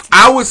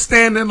 I would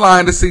stand in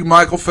line to see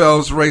Michael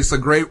Phelps race a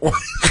great white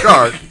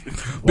shark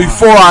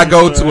before I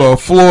go to a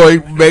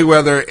Floyd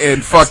Mayweather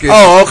and fucking.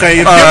 Oh, okay.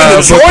 If given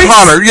the choice,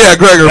 Conor,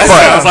 Gregor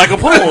fight. Sounds like a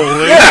poll.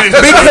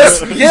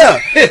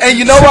 And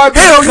you know why?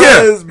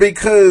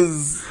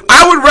 Because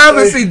I would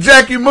rather see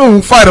Jackie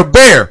Moon fight a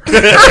bear.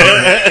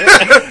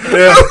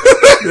 yeah.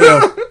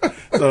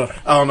 So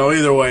I don't know.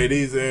 Either way,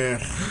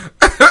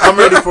 I'm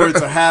ready for it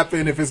to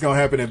happen. If it's gonna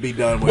happen, and be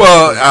done with.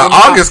 Well,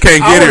 August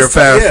can't get here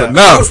fast enough.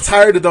 I was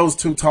tired of those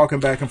two talking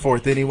back and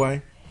forth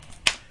anyway,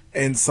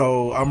 and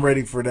so I'm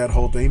ready for that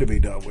whole thing to be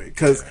done with.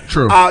 Because,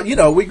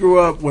 we grew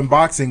up when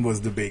boxing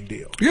was the big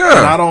deal. Yeah,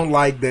 and I don't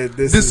like that.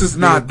 This is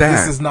not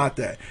that. This is not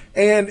that.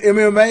 And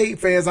MMA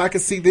fans, I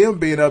can see them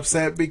being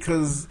upset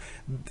because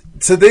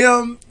to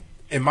them,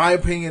 in my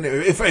opinion,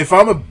 if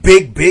I'm a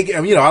big,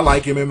 I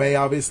like MMA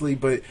obviously,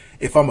 but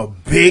if I'm a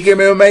big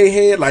MMA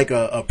head, like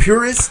a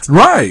purist,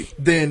 right,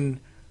 then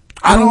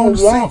I don't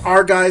want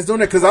our guys doing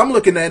that because I'm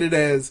looking at it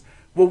as,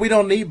 well, we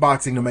don't need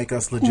boxing to make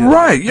us legit.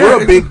 Right, yeah.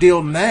 We're a big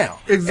deal now.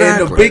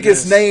 Exactly. And the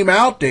biggest name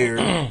out there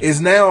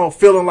is now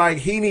feeling like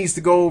he needs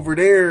to go over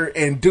there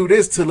and do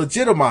this to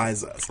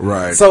legitimize us.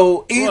 Right.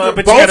 So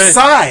both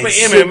sides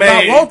should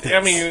not want this.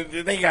 I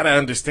mean, they got to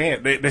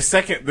understand.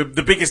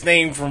 The biggest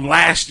name from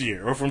last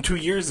year or from 2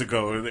 years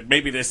ago,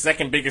 maybe the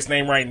second biggest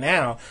name right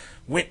now,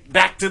 went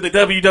back to the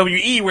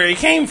WWE where he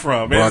came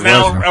from and is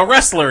now a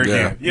wrestler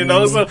again. You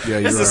know, so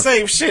it's the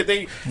same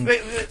shit.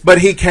 But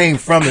he came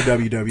from the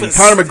WWE.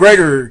 Conor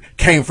McGregor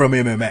came from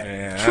MMA.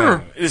 Yeah,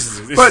 sure. This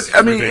but is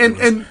I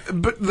mean,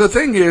 but the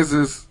thing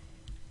is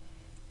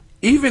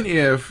even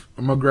if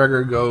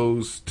McGregor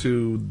goes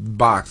to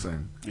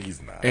boxing,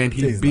 he's not, and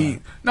he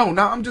beat. No,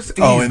 I'm just.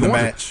 In the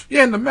match.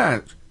 Yeah, in the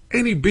match,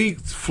 and he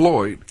beats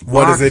Floyd.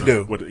 What does it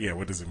do? What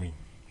does it mean?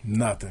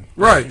 Nothing.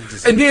 Right.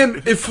 And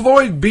then if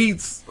Floyd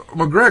beats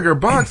McGregor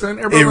boxing,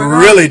 it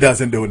really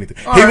doesn't do anything.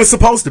 He was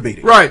supposed to beat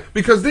it. Right.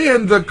 Because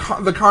then the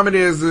comment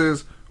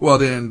is well,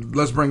 then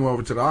let's bring him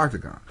over to the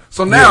octagon.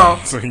 So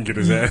now, so he can get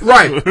his ass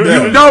right.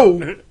 You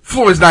know,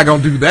 Floyd's not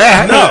gonna do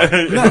that.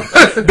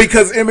 No,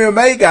 because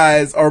MMA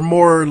guys are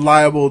more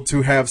liable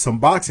to have some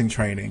boxing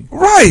training,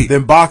 right,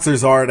 than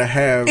boxers are to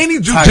have any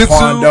jiu-jitsu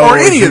or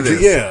any of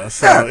this. Yeah,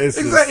 so it's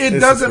exactly. It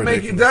doesn't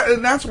make it,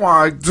 and that's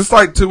why, just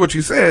like to what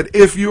you said,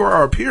 if you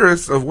are a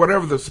purist of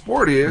whatever the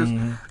sport is,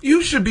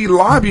 you should be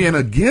lobbying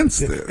against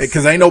this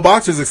because ain't no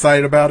boxers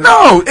excited about it.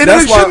 No,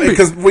 that's why.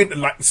 Because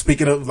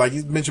speaking of, like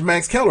you mentioned,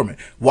 Max Kellerman.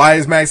 Why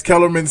is Max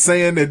Kellerman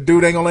saying that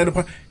dude ain't gonna land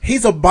a?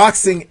 He's a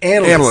boxing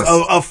analyst.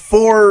 Of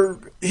four.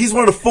 He's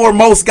one of the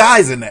foremost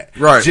guys in that.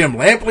 Right. Jim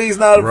Lampley's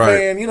not a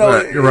fan. You know.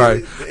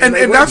 Right. And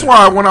that's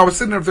why when I was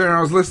sitting up there and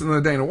I was listening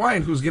to Dana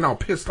White, who's getting all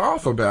pissed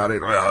off about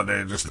it. Well,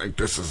 they just think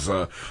this is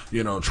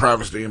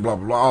travesty and blah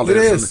blah blah. All it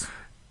this.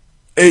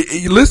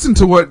 You listen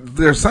to what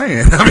they're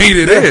saying. I mean,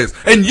 it is,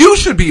 and you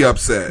should be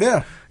upset.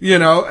 Yeah. You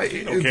know,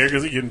 he don't care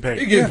because he's getting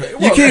paid.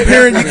 Well, you keep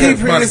hearing.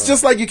 It's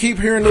just like you keep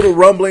hearing little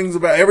rumblings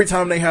about every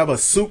time they have a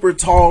super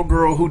tall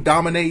girl who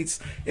dominates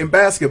in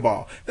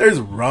basketball. There's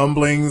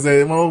rumblings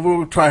that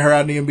we'll try her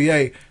out in the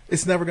NBA.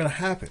 It's never going to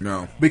happen.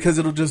 No, because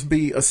it'll just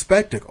be a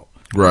spectacle.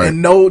 Right.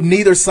 And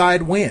neither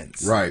side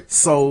wins. Right.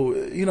 So,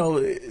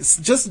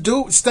 just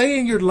stay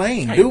in your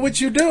lane. Do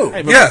what you do.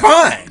 Hey,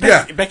 fine.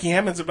 Becky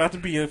Hammond's about to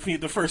be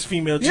the first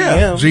female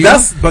GM.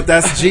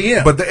 That's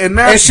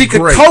GM. And she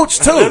could coach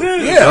too.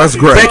 Yeah. That's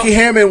great. Becky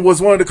Hammond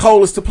was one of the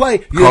coldest to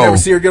play. You never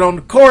see her get on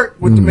the court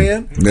with the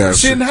men. Yeah,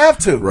 she didn't have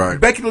to. Right.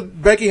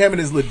 Becky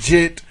Hammond is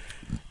legit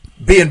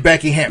being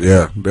Becky Hammond.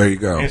 Yeah, there you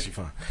go. And she's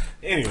fine.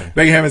 Anyway.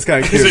 Becky Hammond's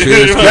kind of cute.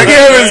 Becky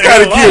Hammond's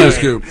kind of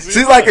cute.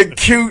 She's like a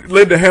cute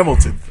Linda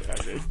Hamilton.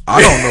 I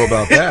don't know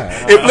about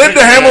that. If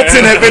Linda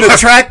Hamilton had been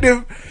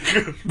attractive,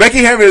 Becky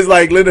Hammond is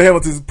like Linda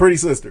Hamilton's pretty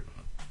sister.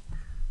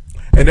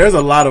 And there's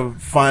a lot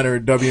of finer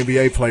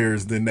WNBA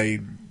players than they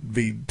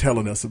be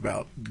telling us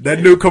about. That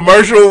new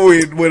commercial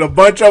with a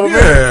bunch of them.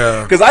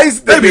 Yeah. Because I used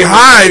to think they be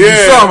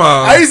hiding some.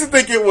 I used to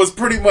think it was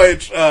pretty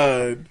much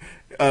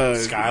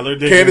Skylar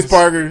Diggins, Candace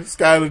Parker,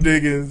 Skylar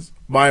Diggins,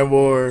 Maya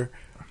Moore,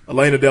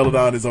 Elena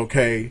Deladon is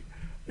okay.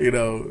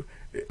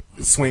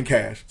 Swing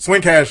Cash.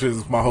 Swing Cash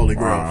is my holy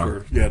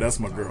grail. That's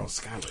my girl.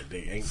 Skylar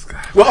Diggins.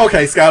 Well,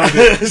 okay, Skylar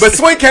Diggins. But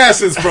Swing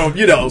Cash is from,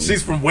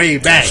 she's from way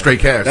back. Straight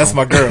Cash. That's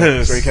my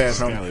girl. Straight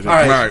Cash. All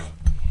right.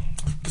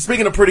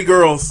 Speaking of pretty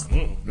girls.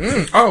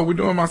 Oh, we're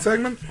doing my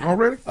segment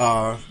already?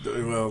 Well,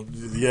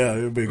 yeah,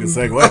 it would be a good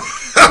segue.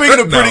 Speaking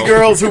of pretty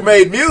girls who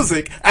made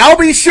music, I'll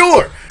be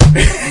sure.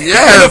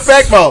 Yes. In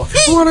effect mode.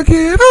 Wanna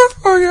get up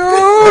for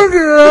your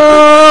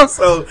girl.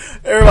 So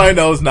everybody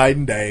knows Night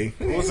and Day.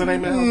 What's the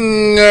name of it?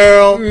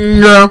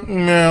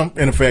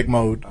 In effect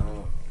mode.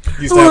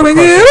 Used to have a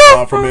crush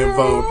on from In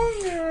Vogue.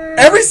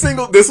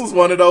 This was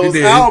one of those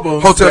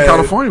albums. Hotel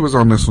California was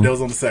on this one. That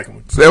was on the second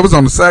one. That was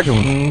on the second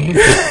one.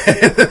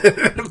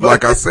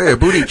 Like I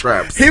said, booty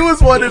traps. He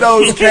was one of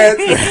those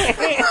cats.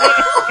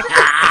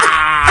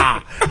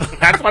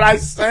 That's what I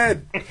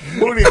said.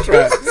 Booty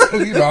traps.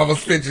 You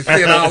almost spit your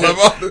shit all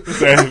over.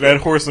 that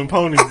horse and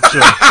pony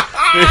show.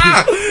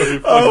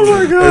 Oh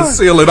my god. That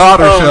Seal and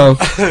Otter show.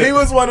 He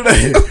was one of the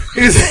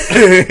he's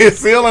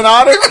Seal and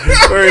Otter.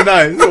 Very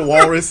nice. He's a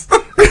walrus.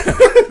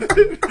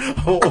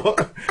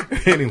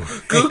 Anyway.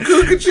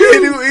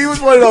 He was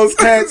one of those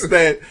cats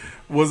that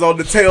was on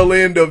the tail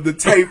end of the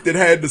tape that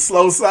had the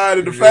slow side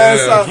and the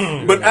fast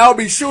side. But I'll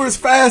be sure his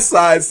fast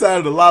side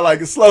sounded a lot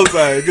like a slow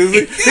side because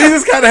he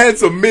just kind of had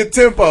some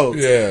mid-tempo.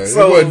 Yeah,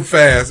 so, it wasn't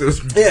fast. It was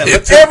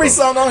but every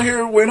song on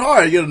here went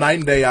hard. Night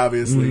and Day,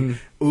 obviously.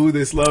 Ooh,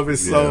 This Love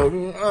Is So...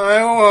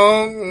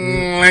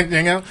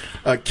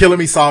 Killing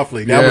Me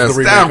Softly. That was the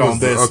remake on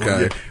this one.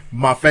 Yeah.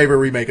 My favorite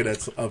remake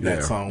of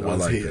that song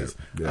was his.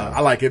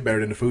 I like it better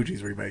than the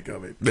Fugees remake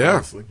of it. Yeah,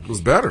 honestly. it was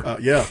better.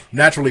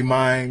 Naturally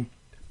Mine,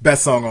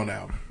 best song on the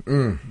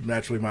album.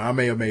 Naturally Mine. I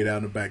may have made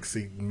out in the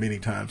backseat many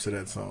times to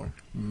that song.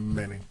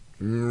 Many.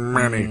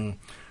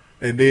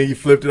 And then you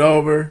flipped it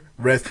over.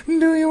 Do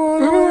you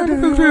want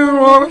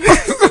to?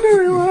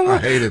 I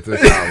hated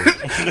this album.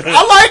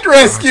 I liked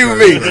Rescue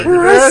Me.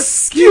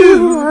 Rescue.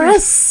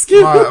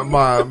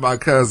 My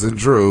cousin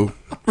Drew.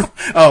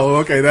 Oh,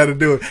 okay, that'll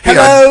do it.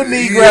 Hello,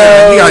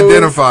 Negro. He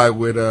identified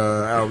with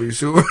Albie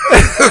Shore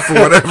for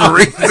whatever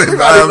reason.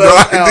 I have no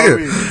idea.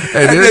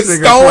 And this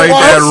nigga played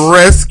that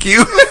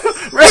Rescue.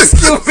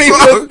 Rescue Me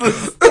with the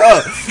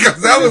stuff.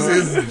 Because that was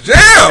his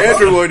jam.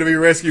 Andrew wanted to be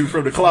rescued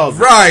from the closet.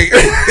 Right.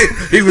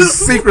 He was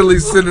secretly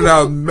sending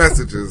out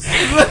messages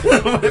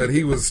that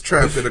he was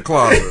trapped in a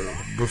closet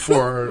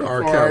before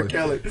R.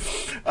 Kelly.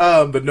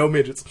 But no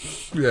midgets.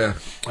 Yeah.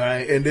 All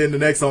right, and then the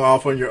next song,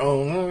 Off on Your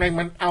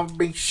Own. I'll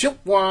be sure.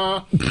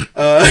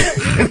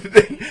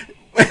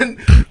 And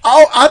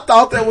I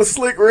thought that was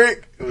Slick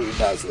Rick.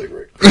 Not Slick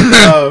Rick.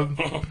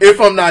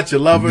 If I'm Not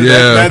Your Lover,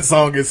 that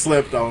song gets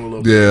slept on a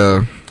little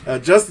bit. Yeah.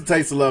 Just the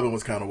Taste of Loving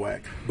was kind of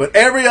whack. But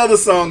every other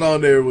song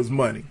on there was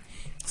money.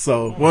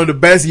 So, one of the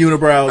best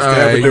unibrows to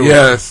ever do it.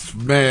 Yes,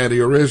 man, the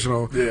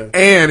original. Yeah.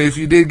 And if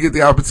you did get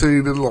the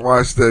opportunity to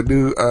watch the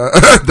new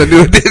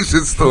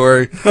edition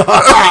story, you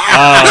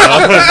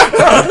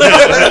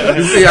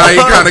see how he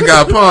kind of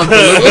got punked a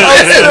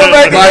little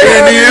bit by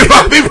Indian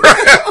Bobby Brown.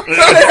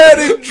 They had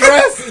him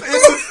dressed in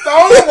the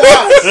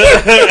Stonewash.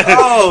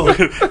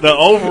 The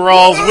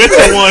overalls with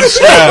the one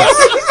strap.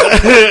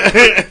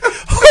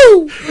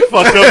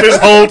 Fucked up his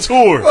whole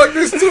tour. Fuck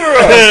this tour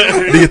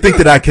up. Do you think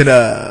that I can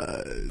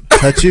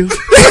touch you?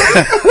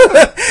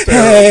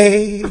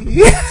 Hey.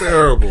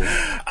 Terrible.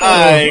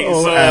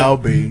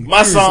 Albie.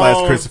 My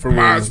song, Christopher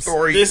Williams.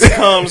 Story. This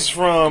comes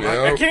from,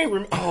 I can't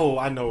remember. Oh,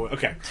 I know it.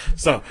 Okay.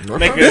 So,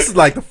 this is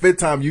like the 5th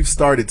time you've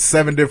started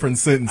 7 different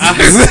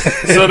sentences.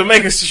 So to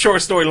make a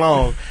short story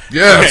long.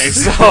 Yes. Okay,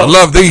 so, I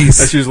love these.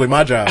 That's usually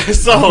my job.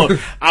 So,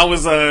 I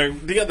was,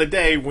 the other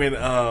day when,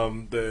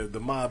 the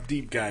Mobb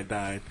Deep guy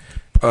died.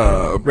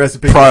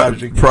 Recipe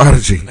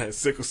Prodigy.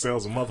 Sickle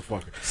cell's a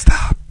motherfucker.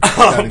 Stop.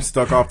 Got him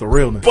stuck off the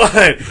realness.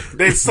 But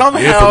they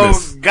somehow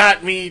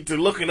got me to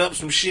looking up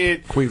some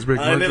shit. Queensbridge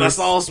and then I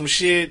saw some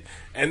shit.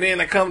 And then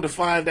I come to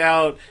find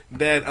out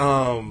that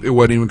it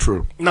wasn't even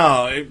true.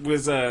 No, it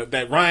was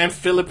that Ryan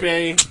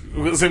Philippe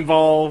was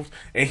involved,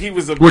 and he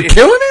was We're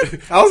killing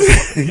it.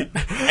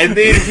 And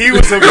then he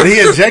was he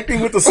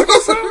injecting with the sickle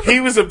cell. He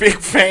was a big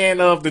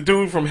fan of the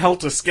dude from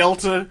Helter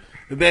Skelter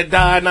that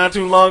died not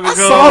too long ago. I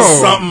saw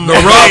something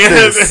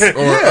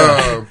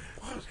about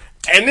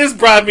and this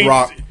brought me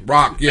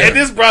Rock, yeah. And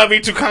this brought me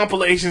to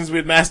compilations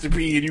with Master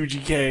P and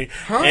UGK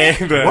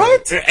and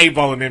what?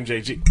 8-Ball and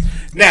MJG.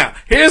 Now,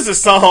 here's a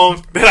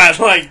song that I'd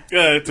like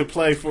to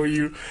play for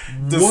you.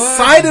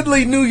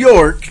 Decidedly New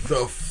York.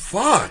 The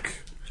fuck?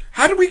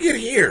 How did we get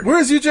here?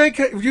 Where's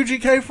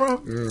UGK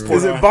from?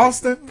 Is it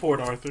Boston? Port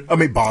Arthur. I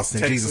mean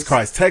Boston. Texas. Jesus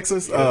Christ.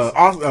 Texas.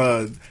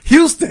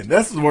 Houston.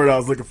 That's the word I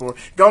was looking for.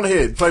 Go on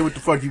ahead. Play what the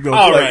fuck you gonna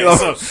play. All right.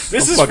 So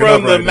this is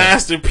from the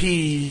Master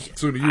P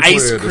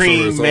Ice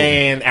Cream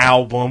Man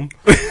album.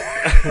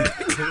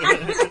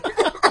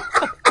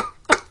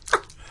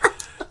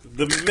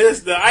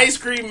 The Ice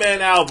Cream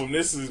Man album.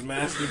 This is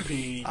Master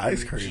P.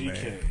 Ice Cream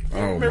Man.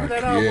 Oh, remember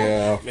that album?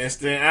 Yeah.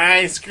 Mr.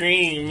 Ice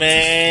Cream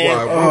Man.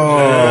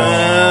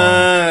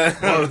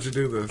 Why would you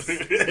do this?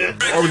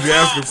 Why would you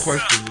ask him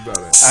questions about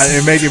it? I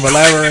didn't make him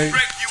elaborate.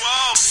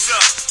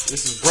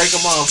 This is Break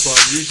 'Em Off from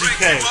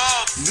UGK.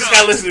 You just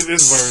gotta listen to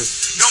this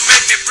verse. Don't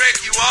make me break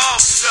you off,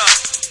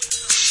 stuff.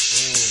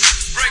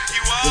 Break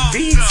you off. The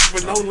beats for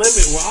No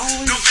Limit were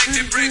always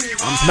pretty good.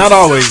 Not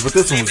always, but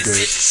this one was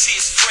good.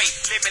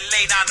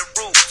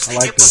 I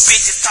like this.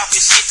 Bitches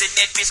talking shit, then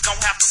that bitch gon'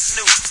 have to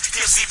snoop.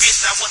 Tipsy bitch,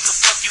 now what the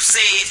fuck you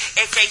said?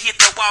 AK hit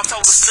the wall,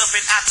 told her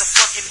stuffing out the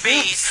fucking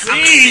bed. I'm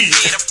in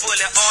a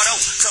fully auto.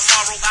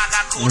 Tomorrow I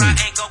got caught, I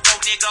ain't gon' go,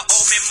 nigga.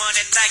 Owe me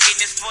money,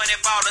 thinking it's funny.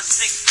 Bought a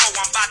 6-4,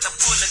 I'm about to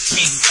pull a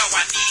kick. Yo,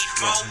 I need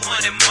more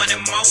money, money,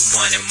 more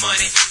money,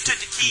 money.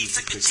 Took the keys,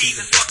 took the cheese,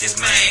 and fuck this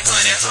man,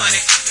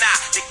 honey. Nah,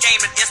 the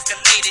game has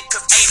escalated,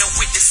 cause ain't no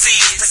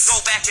witnesses. To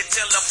go back and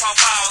tell the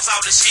paws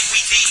all the shit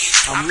we did.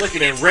 I'm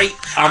looking at rape.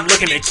 I'm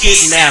looking at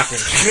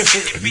kidnapping.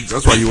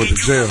 That's why you went to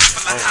jail.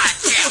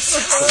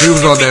 He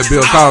was on that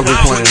Bill Cosby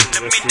plan.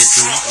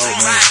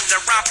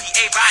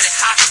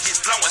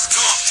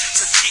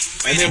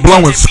 And then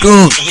blowing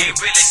skunk.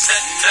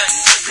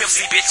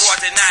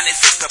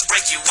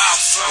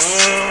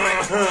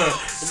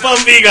 Bun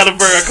B got a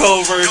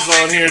cold verse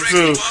on here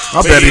too.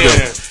 I bet he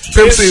does.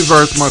 Pimp C's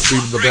verse must be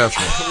the best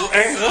one.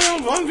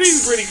 Bun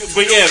B's pretty good,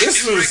 but yeah,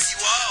 this was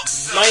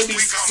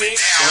 96.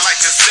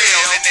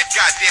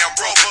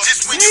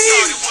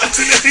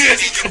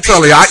 I'm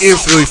telling you, I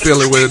instantly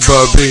feel it when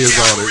Bun B is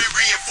on it.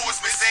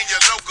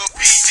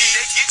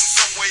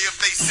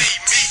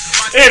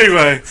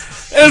 Anyway,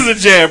 this is a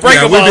jam. Break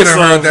 'Em Off. We've been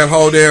heard that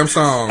whole damn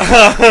song.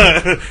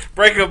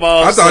 Break 'Em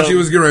Off. I thought you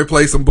was getting ready to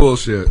play some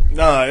bullshit.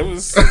 Nah, it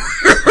was.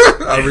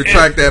 I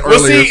retract that well,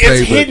 earlier see,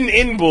 statement. it's hidden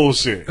in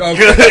bullshit. Okay.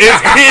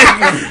 It's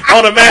hidden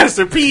on a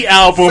Master P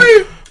album,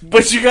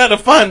 but you got to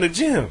find the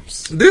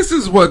gems. This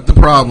is what the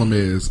problem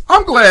is.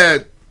 I'm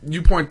glad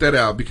you point that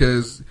out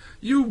because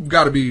you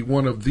got to be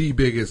one of the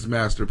biggest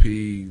Master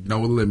P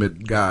No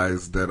Limit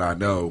guys that I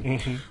know.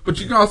 Mm-hmm. But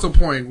you can also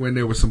point when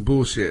there was some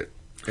bullshit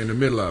in the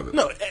middle of it.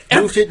 No,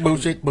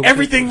 bullshit.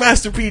 Everything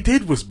Master P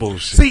did was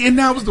bullshit. See, and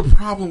that was the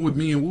problem with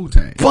me and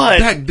Wu-Tang. But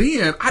back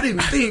then, I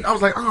didn't think. I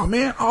was like, oh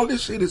man, all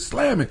this shit is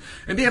slamming.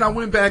 And then I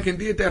went back and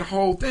did that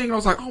whole thing. I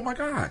was like, oh my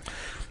God.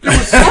 There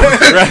was so much.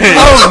 Right.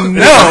 Oh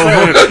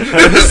no!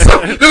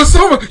 there was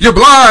so much. You're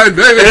blind,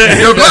 baby.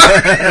 You're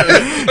blind.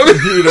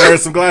 You need to wear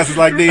some glasses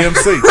like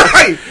DMC.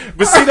 Right.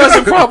 But see, that's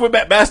the problem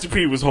with Master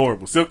P was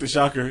horrible. Silk the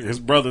Shocker, his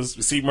brothers,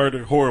 C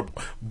Murder, horrible.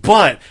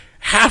 But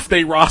half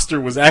their roster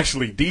was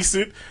actually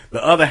decent.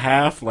 The other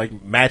half,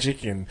 like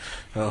Magic and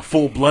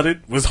Full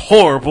Blooded, was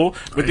horrible.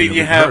 But then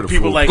you have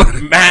people like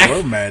Mac. I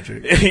love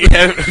Magic.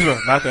 No,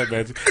 not that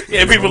Magic.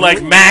 Yeah, people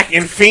like Mac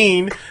and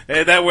Fiend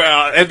that were,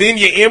 and then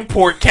you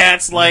import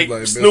cats like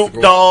Snoop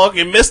Dogg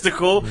and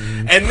Mystical,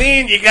 and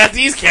then you got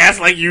these cats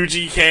like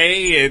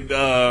UGK and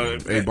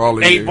 8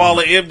 Ball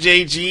of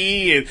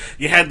MJG, and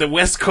you had the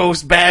West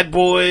Coast Bad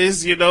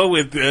Boys, you know,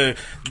 with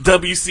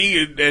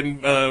WC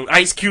and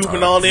Ice Cube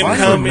and all them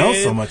coming. I don't know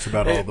so much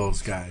about all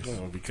those guys.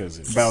 Because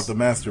it's about the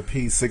Master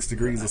P, 6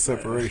 Degrees of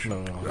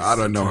Separation. I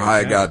don't know how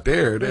I got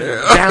there.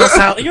 Down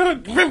South, you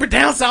know, remember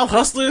Down South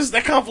Hustlers,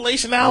 that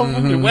compilation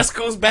album, the West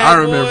Coast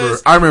Bad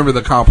Boys? I remember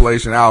the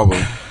compilation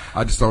album.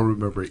 I just don't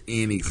remember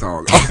any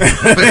song.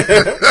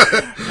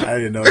 I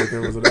didn't know that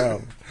there was an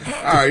album.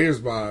 All right,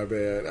 here's mine,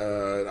 man.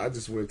 I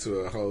just went to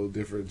a whole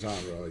different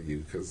genre on you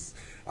because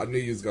I knew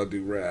you was gonna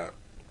do rap.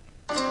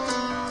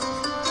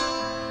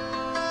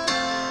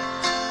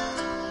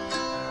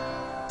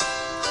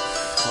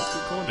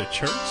 Going to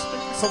church?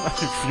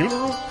 Somebody's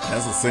funeral?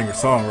 That's a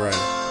singer-songwriter.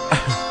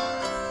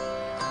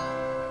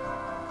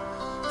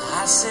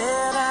 I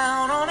set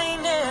out on a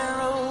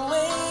narrow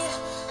way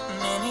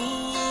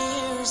many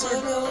years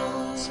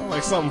ago. Sounds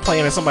like something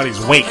playing at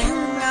somebody's wake.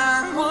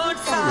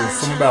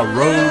 Something about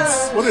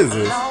roads. What is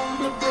this? But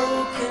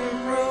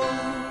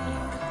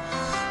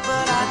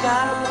I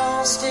got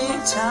lost a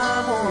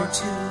time or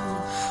two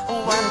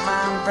while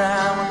my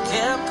brow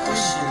kept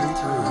pushing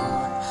through.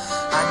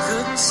 I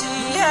couldn't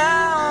see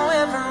how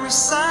every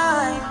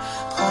sign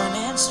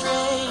pointed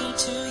straight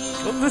to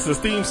you. Wasn't this a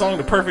theme song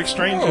to Perfect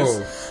Strangers?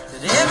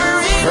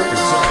 Perfect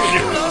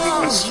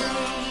Strangers.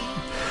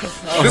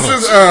 This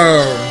is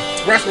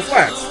Rascal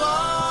Flatts.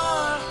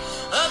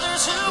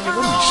 Let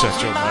me shut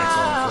your mics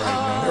off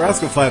right now.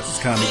 Rascal Flatts is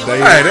kind of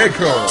dated. Hey, they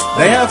cool.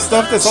 They have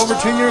stuff that's over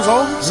 10 years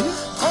old?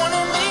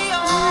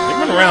 They've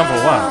been around for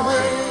a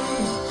while.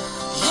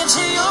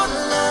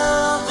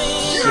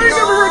 You ain't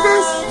never heard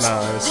this? Nah,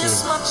 that's true.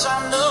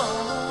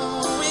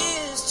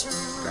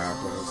 God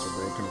bless the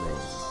broken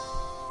road.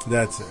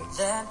 That's it.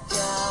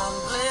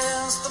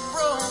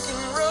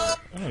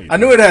 I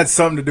knew it had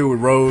something to do with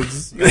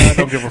roads. I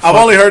don't give a fuck. I've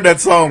only heard that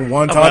song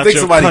one time. I think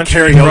somebody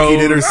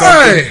karaoke'd it or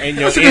something. Hey,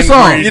 that's a good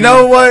song. You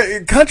know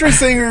what? Country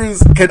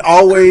singers can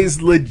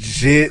always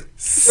legit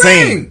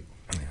sing.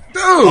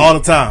 Dude. All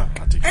the time.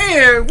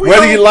 And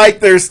whether you like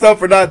their stuff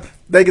or not,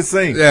 they can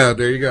sing. Yeah,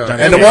 there you go.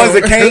 And the ones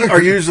that can't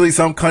are usually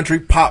some country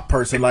pop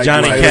person like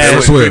Johnny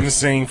Cash couldn't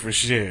sing for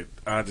shit.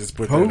 I just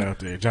put that out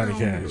there. Johnny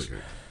Cash.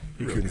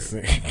 He couldn't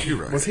sing. You're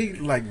right. Was he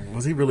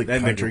really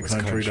that country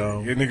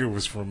though? That nigga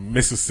was from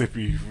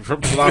Mississippi. A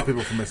lot of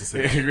people from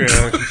Mississippi.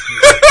 Yeah.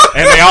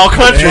 And they all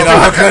country. Name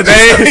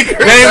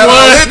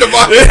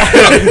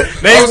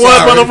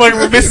one motherfucker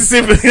from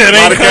Mississippi. A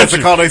lot of cats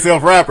that call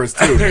themselves rappers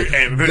too.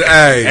 And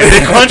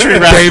they country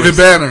rappers. David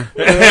Banner.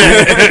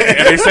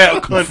 And they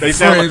sound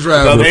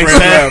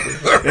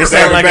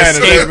like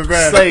escaped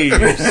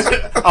slaves.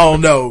 Oh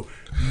no.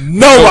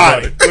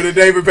 Nobody with a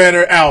David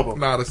Banner album.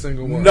 Not a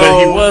single one. No, but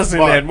he was in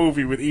that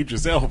movie with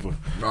Idris Elba.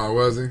 Oh,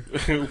 was he?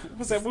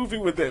 What's that movie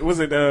with that? Was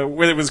it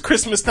when it was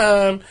Christmas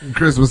time?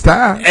 Christmas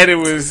time, and it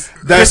was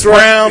Chris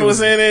Brown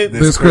was in it.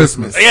 This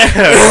Christmas. Yeah,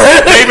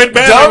 David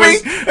Banner.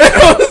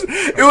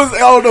 It was.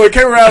 Oh no, it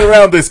came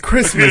around this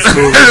Christmas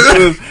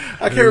movie.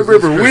 I can't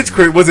remember which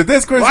Christmas. Was it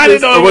this Christmas? Well, I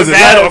didn't know it was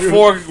that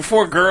or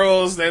four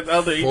girls. That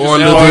other Four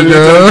little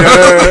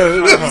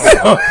girls.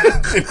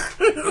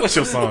 What's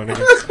your song,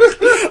 nigga?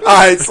 All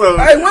right, so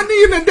hey, wasn't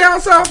he in the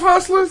Down South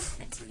Hustlers?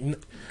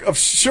 I'm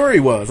sure he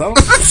was. I don't.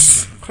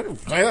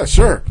 Yeah,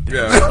 sure.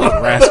 Yeah,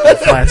 Rascal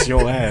Flatts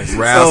your ass.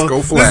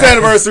 Rascal Flatts. This is the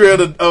anniversary of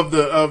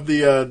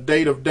the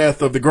date of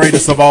death of the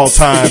greatest of all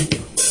time.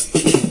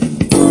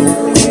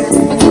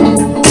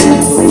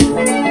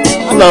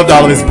 I loved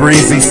all of this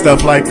breezy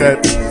stuff like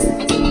that.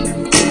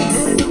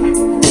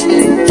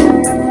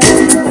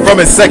 From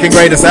his second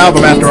greatest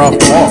album after Off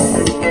the Wall.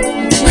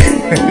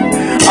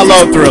 I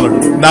love Thriller.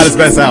 Not his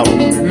best album.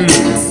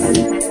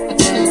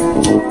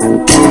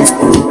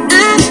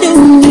 I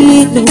don't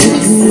need no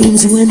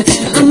dreams when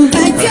I'm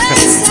by your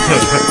side.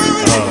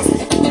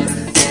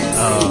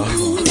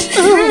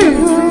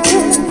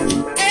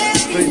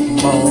 Every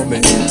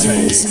moment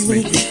takes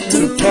me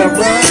to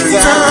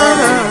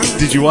paradise.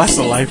 Did you watch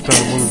the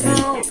Lifetime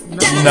movie?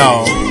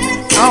 No.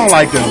 I don't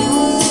like them.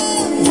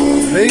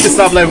 They need to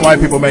stop letting white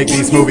people make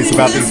these movies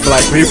about these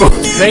black people.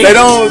 They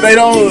don't.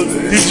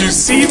 Did you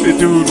see the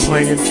dude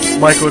playing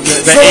Michael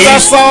Jackson?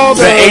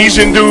 The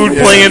Asian dude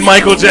playing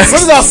Michael Jackson.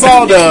 As soon as I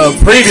saw the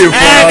preview for it,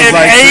 I was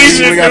like,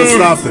 we gotta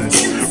stop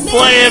this.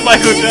 Playing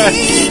Michael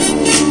Jackson.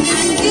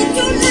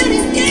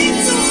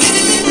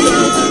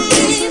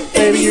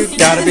 Baby, you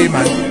gotta be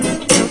mine.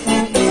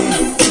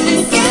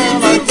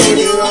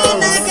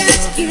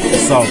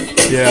 So,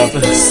 yeah.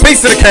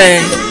 Peace to the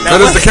king.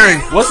 That is the king.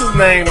 What's his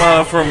name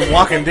from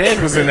Walking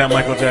Dead was in that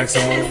Michael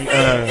Jackson movie?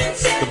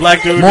 The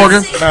black dude.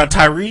 Morgan?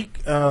 Tyreek.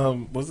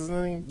 What's his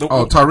name?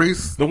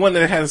 Tyrese. The one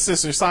that had his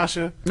sister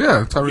Sasha.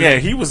 Yeah, Tyrese. Yeah,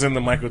 he was in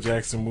the Michael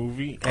Jackson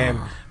movie, and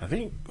I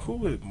think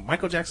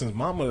Michael Jackson's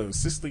mama,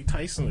 Cicely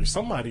Tyson, or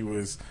somebody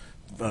was.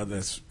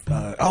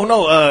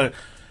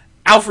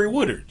 Alfred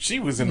Woodard. She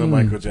was in the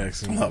Michael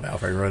Jackson movie. I love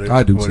Alfred Woodard.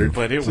 I do too.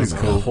 But it was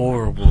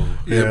horrible.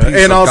 Yeah,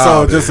 and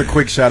also just a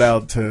quick shout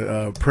out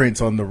to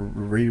Prince on the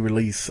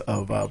re-release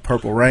of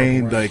Purple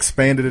Rain, the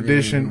expanded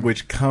edition,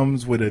 which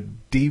comes with a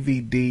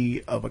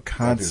DVD of a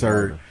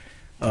concert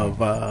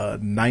of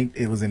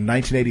it was in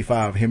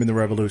 1985. Him and the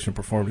Revolution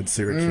performed in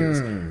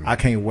Syracuse. I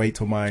can't wait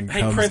till mine comes.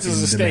 Hey,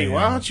 Prince's estate. Demand.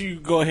 Why don't you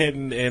go ahead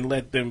and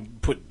let them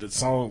put the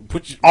song,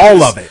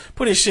 all of it,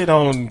 put his shit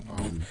on,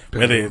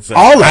 whether it's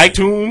all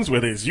iTunes,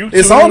 whether it's YouTube.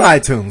 It's on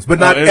iTunes, but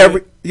not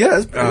every.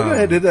 Yeah,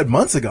 I did that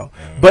months ago,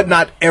 but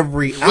not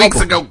every weeks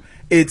ago.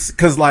 It's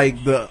because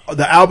like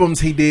the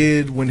albums he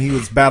did when he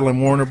was battling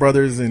Warner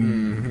Brothers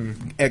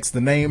and X the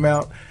name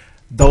out.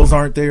 Those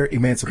aren't there.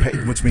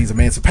 Which means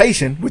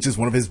Emancipation, which is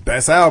one of his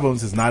best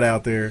albums, is not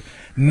out there.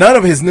 None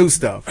of his new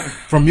stuff,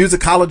 from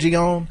Musicology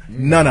on,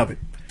 none of it.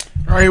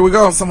 All right, here we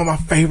go. Some of my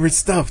favorite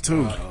stuff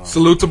too.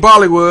 Salute to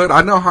Bollywood.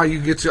 I know how you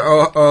get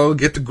your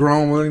get the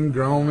grooming,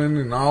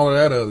 and all of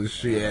that other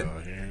shit.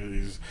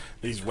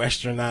 These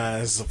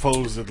westernized,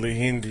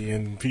 supposedly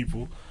Indian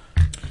people.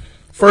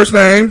 First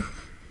name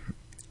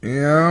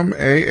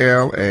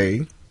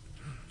Malika.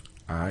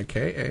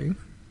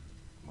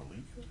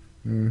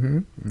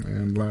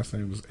 And last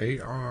name was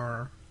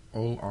Arora.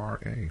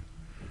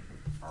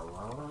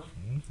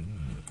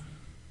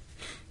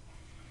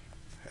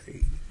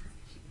 Hey,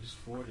 she's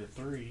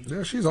 43.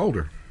 Yeah, she's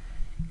older.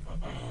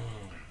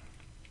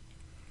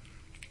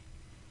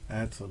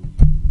 That's a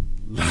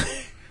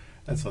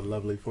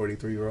lovely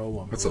 43-year-old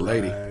woman. That's a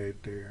lady right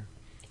there.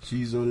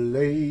 She's a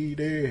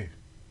lady.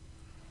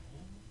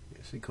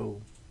 Yeah, she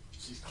cool.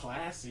 She's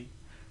classy.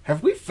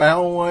 Have we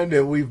found one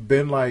that we've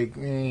been like?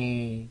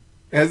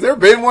 Has there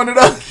been one of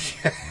those?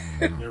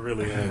 There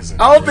really hasn't.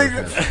 I don't think.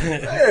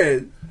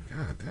 Man,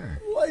 God dang.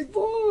 Like,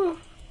 boy.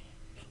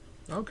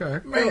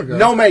 Okay. Man,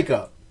 no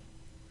makeup.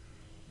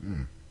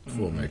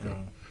 Full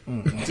makeup.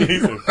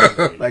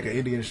 Like an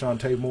Indian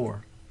Shantae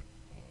Moore.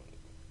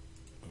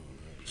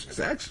 She's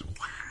actually.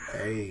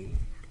 Hey.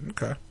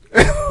 Okay.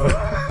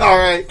 All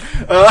right.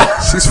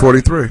 She's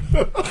 43.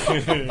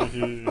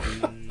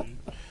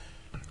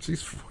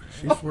 She's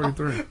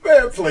 43.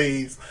 Man,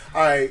 please.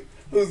 All right.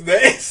 Who's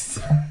next?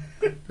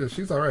 Yeah,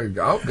 she's already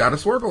got a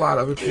swirgle out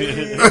of it.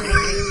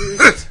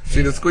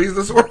 She just squeezed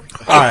the swirgle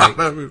out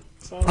of it.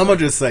 I'm gonna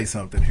just say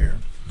something here.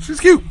 She's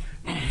cute.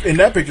 In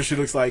that picture, she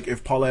looks like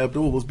if Paula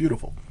Abdul was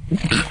beautiful.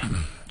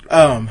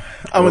 I'm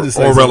gonna just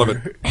say or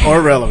relevant. Or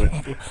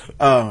relevant.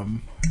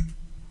 And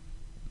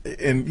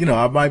you know,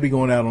 I might be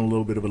going out on a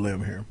little bit of a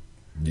limb here.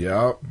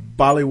 Yep.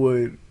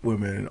 Bollywood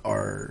women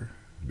are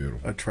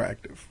beautiful,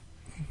 attractive.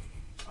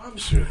 I'm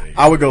sure they.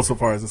 I would go so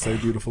far as to say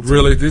beautiful. Too.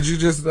 Really? Did you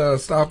just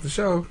stop the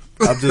show?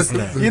 I'm just,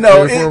 I've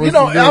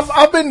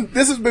been.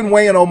 This has been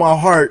weighing on my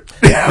heart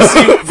for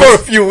a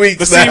few weeks.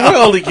 But see, we're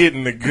only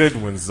getting the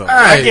good ones though. Hey,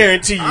 I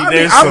guarantee you,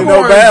 there's some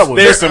bad ones.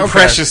 There's some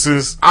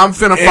preciouses. I'm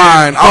finna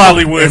find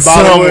Bollywood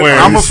somewhere.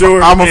 I'm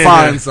gonna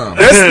find some.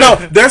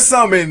 There's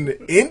some in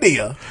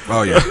India.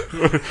 Oh yeah,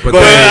 but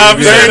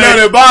I'm saying that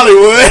in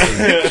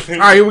Bollywood. All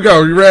right, here we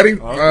go. You ready?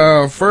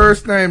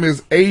 First name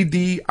is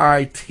Aditi.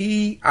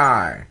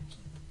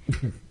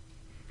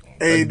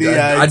 A-D-I-T-I.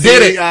 I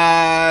did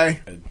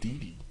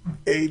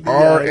it.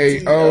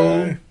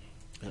 R-A-O.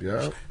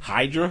 Yeah.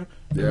 Hydra?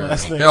 Yeah.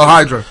 Hell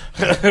Hydra.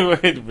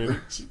 Wait a minute.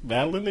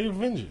 Battling the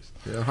Avengers.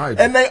 Yeah,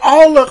 Hydra. And they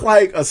all look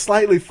like a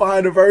slightly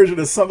finer version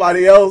of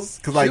somebody else.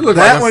 Cause like she looked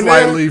that like a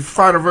slightly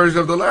finer version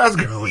of the last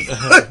girl. Look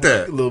at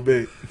that. A little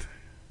bit.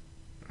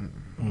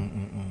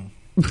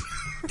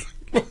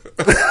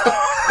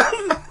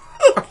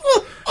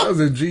 That was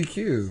a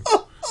GQ.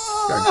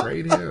 Got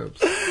great hips.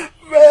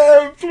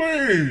 Man,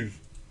 please.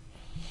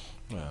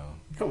 Well,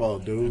 come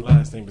on, dude. Her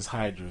last name is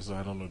Hydra, so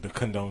I don't know the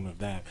condone of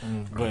that.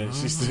 But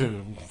she's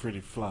still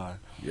pretty fly.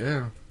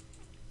 Yeah.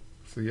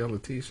 It's a yellow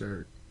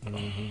T-shirt.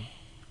 You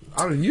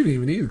didn't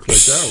even need to click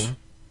that one.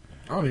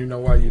 I don't even know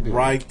why you did.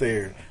 Right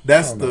there.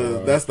 That's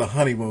the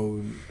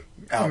honeymoon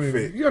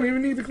outfit. You don't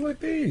even need to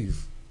click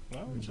these.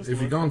 No, if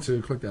you're going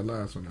to click that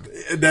last one.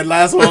 That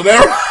last one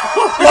there.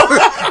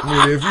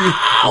 I mean, if you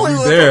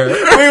there,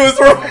 we was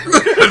wrong.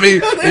 I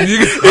mean, if you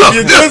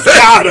just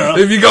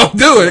gotta, if you gonna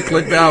do it,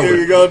 click that one. If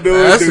you gonna do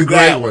it, that's do a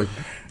great one.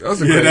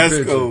 That's a great that's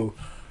picture. Cool.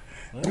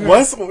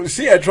 Once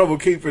she had trouble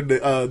keeping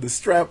the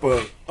strap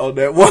up on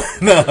that one.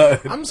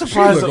 I'm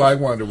surprised. She looked like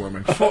Wonder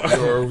Woman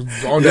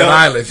on that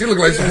island. She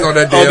looked like she was on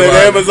that damn on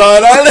that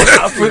Amazon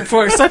island.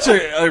 For such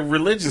a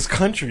religious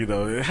country,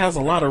 though, it has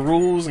a lot of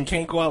rules and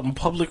can't go out in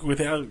public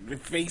without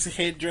face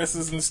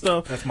headdresses and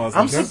stuff. That's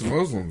Muslim. That's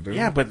Muslim, dude.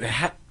 Yeah, but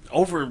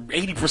over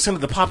 80%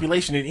 of the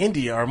population in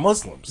India are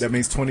Muslims. That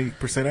means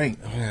 20% ain't.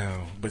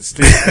 Yeah, but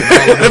still.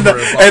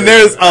 And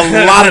there's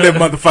a lot of them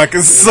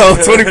motherfuckers, so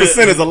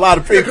 20% is a lot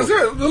of people. Because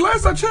the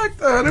last I checked,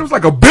 there was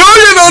like 1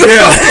 billion on it.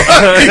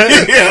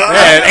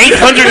 Yeah,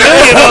 800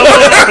 million.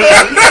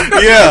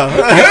 Yeah.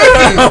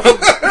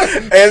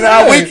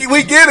 And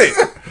we get it.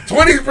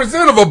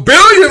 20% of 1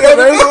 billion.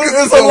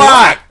 It's a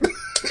lot.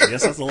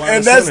 Yes, that's a lot.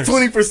 And that's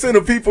 20%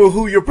 of people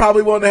who you're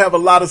probably wanting to have a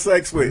lot of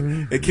sex with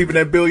and keeping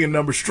that billion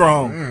number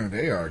strong.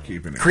 They are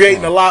keeping it creating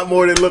strong. A lot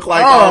more that look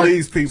like all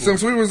these people.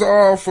 Since we was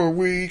off for a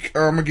week,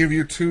 I'm gonna give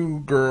you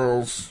 2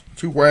 girls,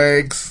 2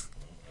 wags.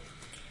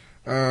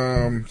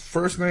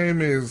 First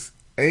name is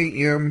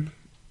Amelia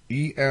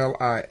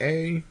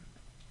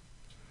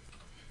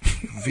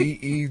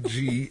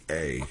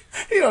Vega.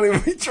 He don't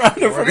even be trying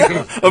to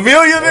pronounce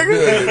Amelia,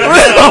 nigga.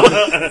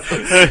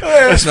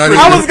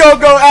 I was gonna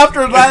go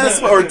after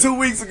last or 2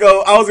 weeks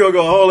ago. I was gonna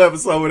go a whole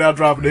episode without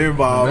dropping the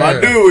N-bomb. I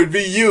knew it would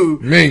be you.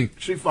 Me.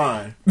 She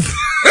fine.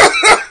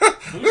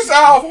 This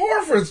Al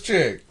Horford's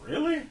chick.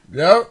 Really?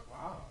 Yep.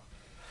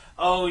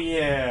 Oh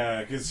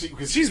yeah, because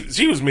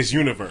she was Miss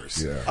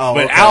Universe. Yeah.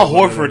 But Al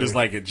Horford is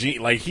like a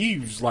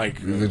he's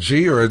like a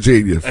G or a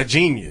genius. A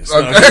genius.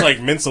 He's like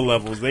mental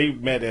levels. They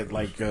met at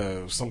like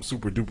some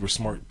super duper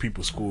smart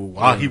people school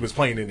while he was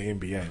playing in the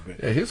NBA. But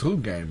yeah, his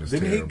hoop game is.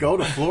 Didn't terrible. he go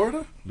to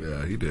Florida?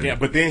 Yeah, he did. Yeah,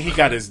 but then he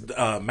got his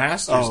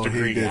master's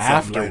degree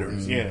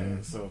afterwards. Later.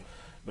 Yeah, so.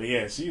 But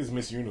yeah, she was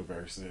Miss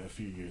Universe a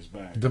few years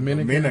back.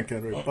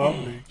 Dominican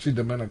Republic. She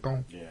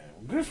Dominican. Yeah,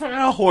 good for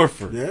Al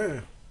Horford. Yeah.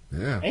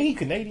 Yeah. Ain't he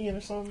Canadian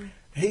or something?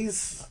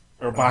 He's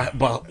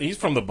he's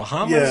from the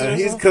Bahamas. Yeah,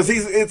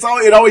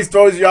 it always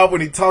throws you off when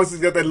he talks.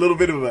 He's got that little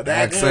bit of an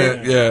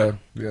accent. Yeah.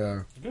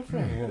 Good for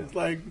him. It's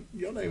like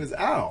your name is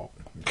Al.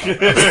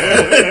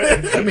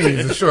 That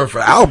means it's short for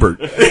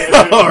Albert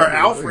or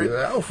Alfred.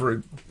 Yeah,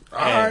 Alfred. All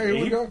right,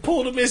 here we go.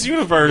 Pulled a Miss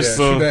Universe, Yeah,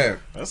 so she bad.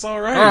 that's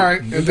all right. All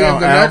right, and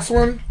then the next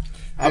one.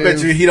 I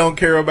bet you he don't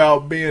care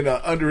about being an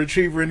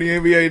underachiever in the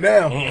NBA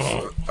now.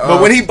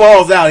 But when he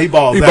balls out, he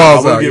balls out. He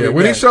balls out. Yeah.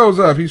 When he shows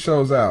up, he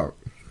shows out.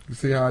 You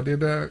see how I did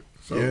that?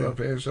 Shows up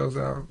and shows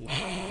out.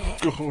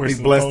 He's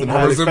blessed and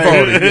highly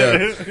favored.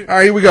 Yeah. All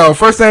right, here we go.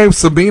 First name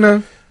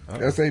Sabina.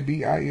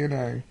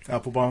 Sabina.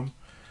 Applebaum.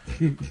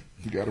 You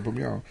got to put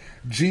me on.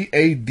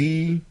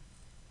 Gadecki.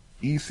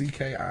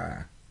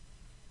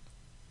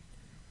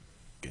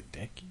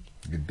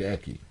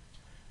 Gadecki.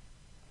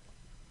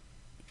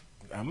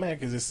 I'm mad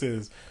because it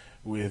says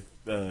with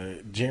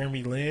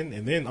Jeremy Lin,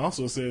 and then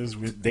also says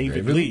with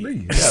David Lee.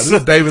 Yeah, this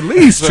is David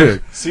Lee's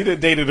chick. See, that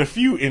dated a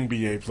few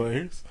NBA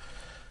players.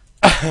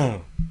 Yeah,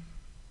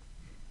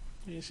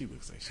 she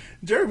looks like she.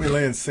 Jeremy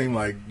Lin seemed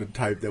like the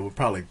type that would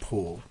probably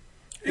pull.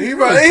 He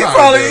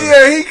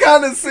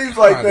kind of seems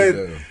like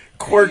that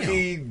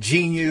quirky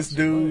genius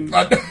dude.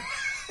 I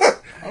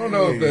don't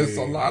know if there's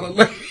a lot of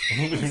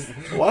legs.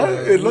 Why?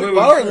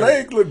 Her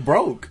leg look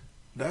broke.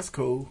 That's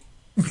cool.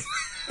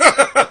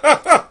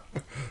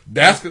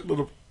 That's good.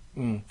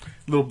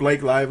 Little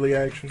Blake Lively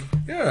action.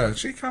 Yeah,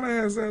 she kind of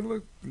has that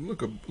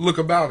look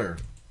about her.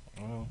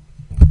 Well,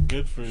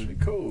 good for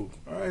cool.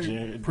 All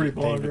right, pretty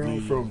blonde girl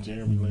from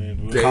Jeremy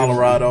Lin,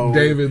 Colorado.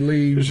 David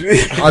Lee.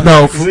 I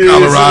know from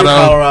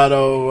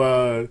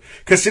Colorado.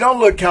 Because she don't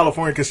look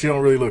California. Because she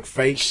don't really look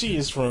fake. She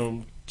is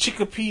from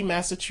Chicopee,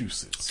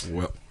 Massachusetts.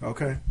 Well,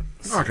 okay.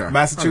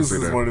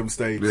 Massachusetts is one of them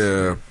states.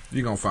 Yeah,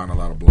 you're gonna find a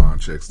lot of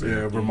blonde chicks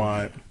there. Yeah,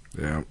 Vermont.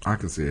 Yeah, I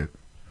can see it.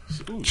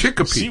 Ooh,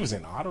 Chicopee. She was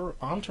in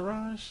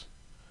Entourage.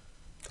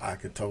 I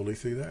could totally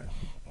see that.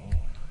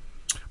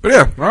 But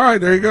yeah, all right,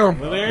 there you go.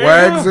 Well, there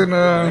Wags you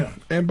go.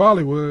 and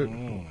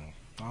Bollywood.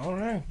 All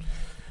right.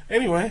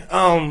 Anyway,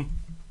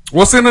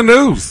 what's in the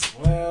news?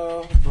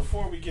 Well,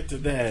 before we get to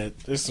that,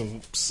 there's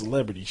some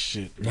celebrity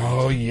shit.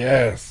 Oh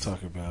yes, to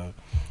talk about.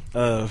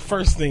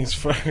 First things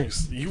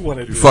first, you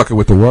wanted to fucking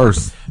with the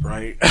worst,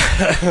 right?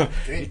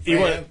 You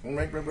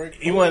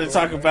wanted to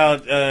talk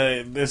about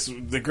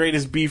the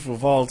greatest beef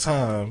of all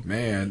time,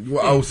 man.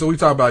 Oh, so we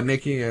talk about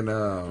Nicki and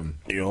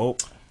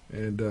Yup.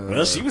 And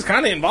well, she was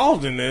kind of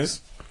involved in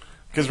this.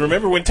 Because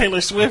remember when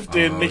Taylor Swift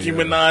and Nicki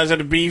Minaj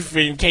had a beef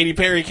and Katy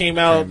Perry came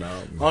out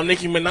on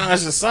Nicki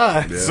Minaj's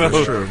side. Yeah, so.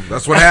 That's true.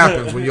 That's what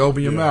happens when you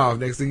open your mouth.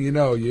 Next thing you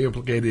know, you're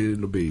implicated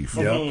in the beef.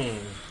 Yep.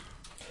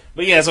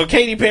 But yeah, so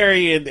Katy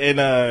Perry and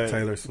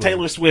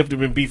Taylor Swift have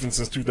been beefing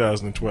since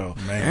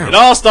 2012. Man. It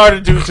all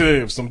started due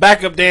to some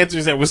backup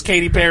dancers that was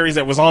Katy Perry's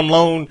that was on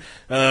loan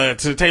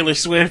to Taylor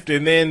Swift,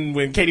 and then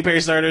when Katy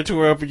Perry started her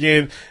tour up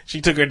again,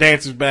 she took her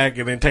dancers back,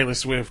 and then Taylor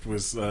Swift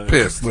was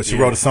pissed. But she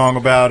wrote a song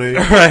about it.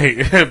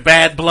 Right.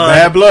 Bad Blood.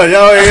 Bad Blood.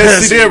 Oh, yeah,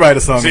 she did write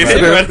a song she about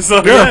did it. write a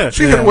song,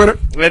 She hit it with it.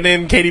 And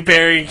then Katy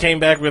Perry came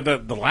back with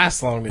the last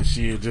song that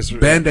she had just...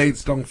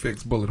 Band-Aids don't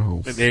fix bullet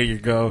holes. There you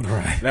go.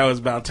 Right. That was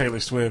about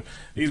Taylor Swift.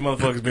 These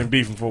motherfuckers been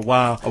beefing for a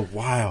while.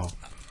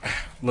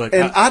 Look,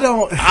 and I've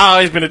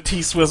always been a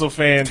T-Swizzle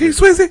fan.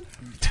 T-Swizzy?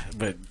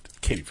 But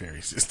Katy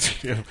Perry's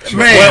sister.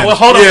 Man, well,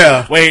 hold on.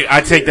 Yeah. Wait,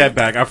 I take that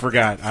back. I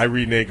forgot. I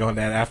renege on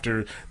that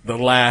after the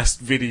last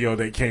video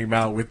that came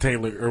out with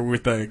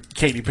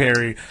Katy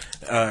Perry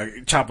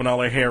chopping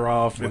all her hair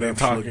off and then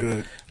talking.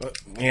 Good.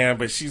 Yeah,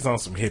 but she's on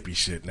some hippie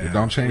shit now.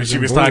 Don't change. She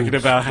was talking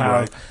about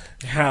how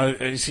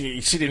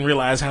she didn't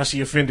realize how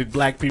she offended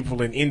black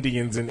people and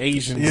Indians and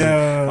Asians.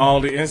 Yeah, and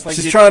all the. It's like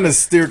she's trying to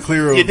steer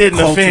clear of. You didn't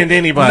culture. offend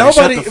anybody.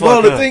 Nobody. Shut the fuck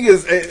well, the up. thing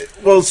is,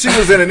 she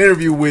was in an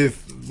interview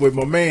with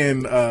my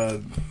man.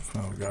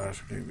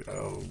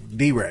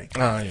 D-Ray.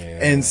 Oh yeah.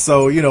 And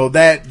so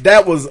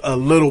that was a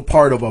little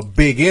part of a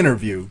big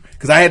interview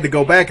because I had to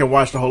go back and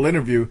watch the whole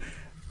interview.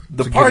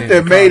 The part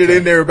that made it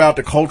in there about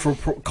the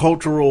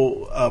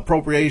cultural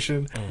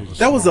appropriation,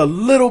 that was a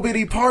little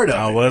bitty part of it.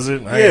 Oh, was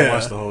it? I didn't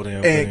watch the whole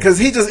damn thing. Because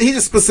he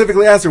just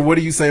specifically asked her, what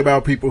do you say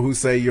about people who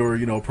say you're,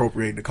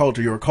 appropriating the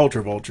culture, you're a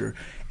culture vulture?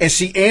 And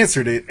she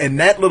answered it, and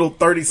that little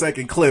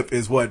 30-second clip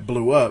is what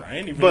blew up. I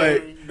ain't even know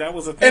that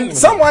was a thing. And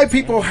some white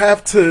people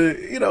have to,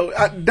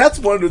 that's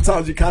one of the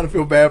times you kind of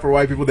feel bad for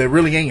white people that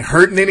really ain't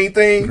hurting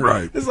anything.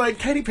 Right. It's like,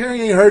 Katy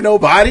Perry ain't hurt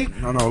nobody.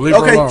 No, leave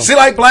her alone. She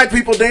like black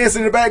people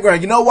dancing in the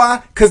background. You know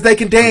why? Because they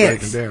can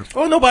dance.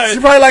 Oh, nobody. She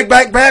probably like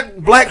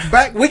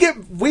black.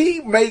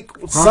 We make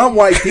some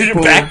white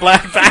people black.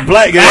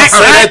 Yeah, I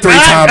say that 3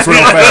 times real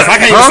fast. I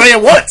can't even say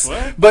it once.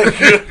 What? But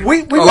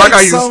we I like how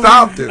you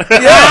stopped it.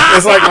 Yeah,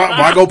 it's like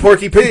why go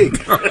Porky Pig?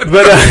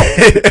 But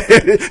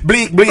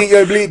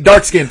bleed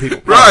dark skinned people.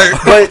 Right.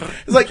 But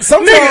it's like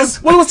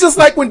sometimes. Well, it was just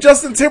like when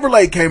Justin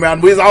Timberlake came out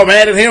and we was all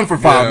mad at him for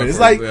 5 minutes. It's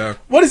like,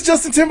 what is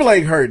Justin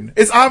Timberlake hurting?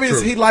 It's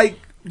obvious he liked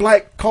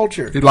black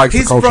culture. He likes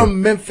the culture. He's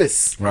from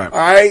Memphis. Right. All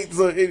right.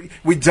 So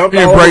we jumped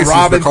all over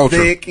Robin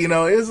Thicke.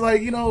 It's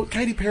like,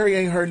 Katy Perry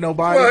ain't hurt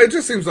nobody. Well, it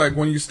just seems like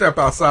when you step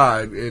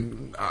outside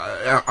and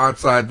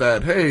outside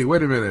that, hey,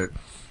 wait a minute,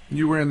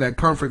 you were in that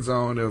comfort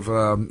zone of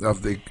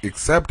the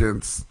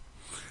acceptance.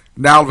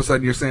 Now all of a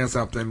sudden you're saying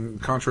something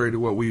contrary to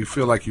what we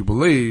feel like you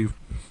believe.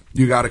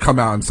 You got to come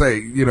out and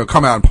say,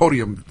 come out and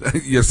podium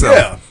yourself.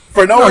 Yeah.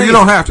 For no reason. You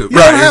don't have to. You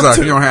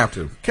don't have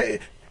to. Okay.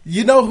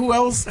 You know who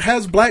else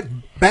has black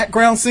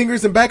background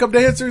singers and backup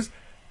dancers?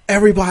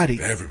 Everybody.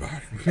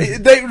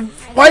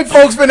 White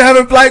folks been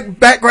having black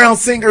background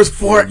singers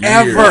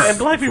forever. And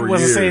black people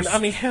wasn't saying. I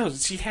mean, hell,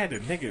 she had a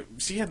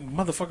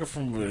motherfucker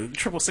from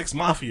 666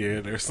 Mafia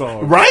in her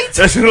song, right?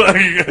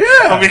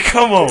 I mean,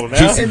 come on, now.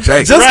 Just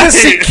because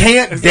she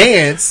can't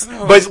dance,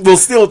 but will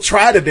still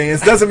try to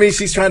dance, doesn't mean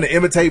she's trying to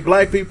imitate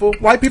black people.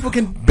 White people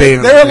can.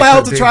 They're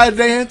allowed to try to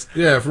dance.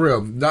 Yeah, for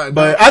real. And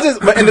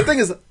the thing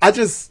is, I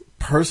just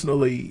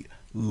personally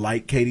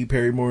like Katy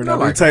Perry more than I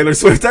like Taylor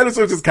Swift. Taylor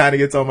Swift just kind of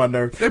gets on my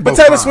nerves. But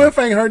Taylor Swift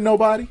ain't hurting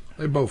nobody.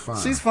 They both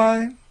fine. She's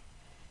fine.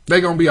 They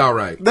gonna be all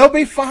right. They'll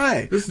be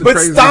fine. But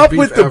stop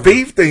with the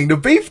beef thing. The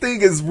beef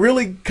thing is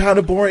really kind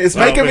of boring. It's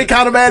making me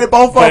kind of mad at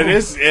both of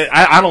them.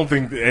 I don't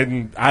think,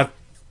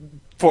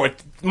 for a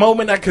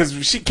moment, because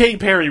Katy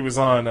Perry was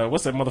on,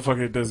 what's that motherfucker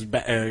that does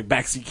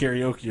backseat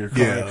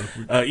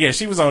karaoke?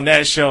 She was on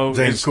that show.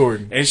 James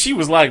Corden. And she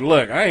was like,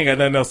 look, I ain't got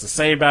nothing else to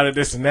say about it,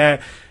 this and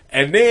that.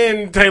 And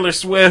then Taylor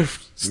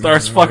Swift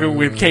starts fucking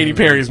with Katy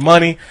Perry's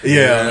money.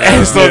 Yeah.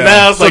 And so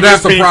now it's like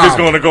this beef is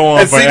going to go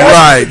on forever.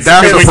 Right.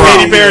 That's when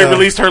Katy Perry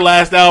released her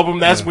last album,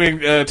 that's when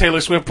Taylor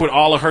Swift put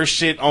all of her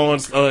shit on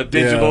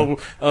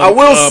digital I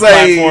will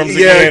say, platforms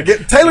again.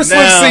 Taylor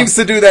Swift seems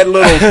to do that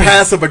little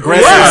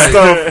passive-aggressive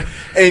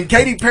stuff. And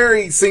Katy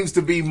Perry seems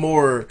to be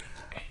more...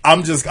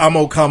 I'm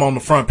gonna come on the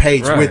front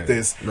page with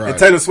this. Right. And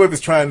Taylor Swift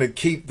is trying to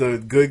keep the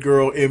good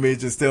girl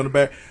image and stay on the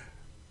back.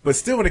 But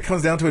still, when it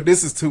comes down to it,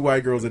 this is 2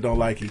 white girls that don't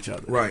like each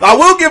other. Right. I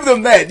will give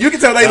them that. You can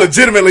tell they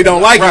legitimately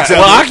don't like each other.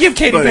 Well, I'll give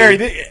Katy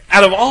Perry,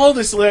 out of all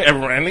this,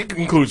 and it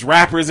includes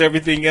rappers,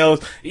 everything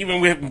else,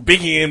 even with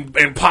Biggie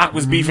and Pac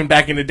was beefing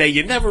back in the day,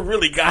 you never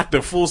really got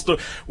the full story.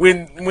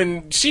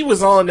 When she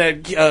was on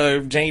that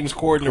James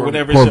Corden or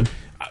whatever,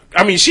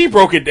 I mean, she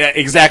broke it down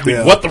exactly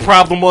what the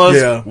problem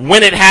was,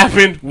 when it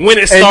happened, when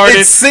it started.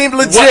 And it seemed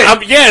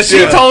legit.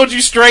 She told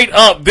you straight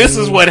up, this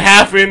is what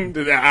happened.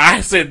 I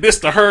said this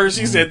to her,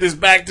 she said this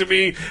back to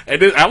me.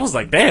 And I was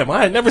like, damn,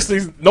 I had never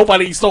seen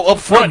nobody so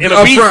upfront in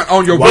a beef.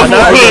 On your Why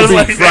not?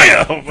 Like,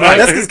 damn,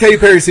 that's because Katy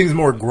Perry seems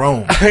more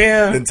grown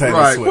than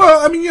Taylor Swift.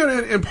 Well, I mean,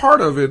 and part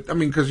of it, I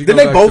mean, because didn't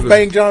they both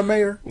bang John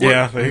Mayer?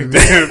 Yeah, they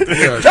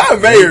did.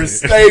 John Mayer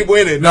stayed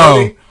winning.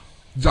 No.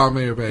 John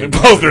Mayer, baby.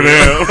 Both of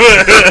them.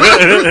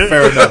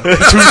 Fair enough.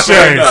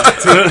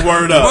 Touche.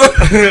 Word up.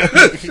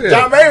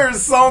 John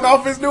Mayer's song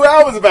off his new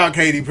album is about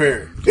Katy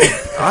Perry.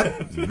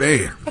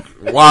 Man,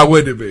 why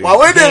wouldn't it be? Why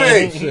wouldn't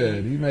it be?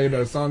 Shit, he made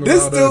a song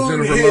about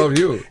Jennifer Love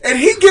Hewitt. And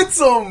he gets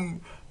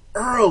them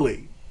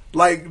early.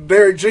 Like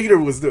Derek Jeter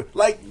was doing.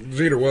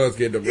 Jeter was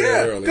getting them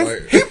very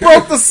early. He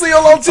broke the seal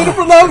on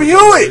Jennifer Love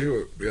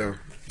Hewitt. Yeah.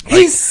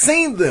 He's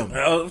seen them.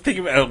 Think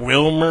about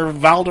Wilmer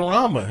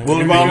Valderrama.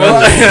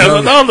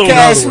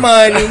 Cash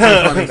money.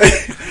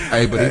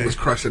 Hey, but he was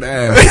crushing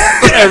ass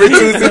every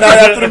Tuesday night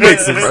after the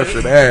mixes.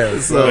 Crushing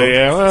ass.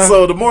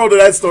 So the moral to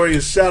that story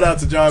is shout out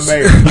to John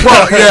Mayer.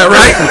 Well, yeah,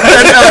 right.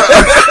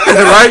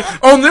 Right?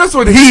 On this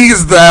one,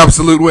 he's the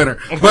absolute winner.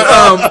 But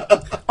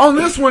on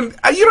this one,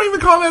 you don't even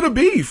call that a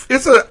beef.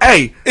 It's a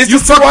hey. It's you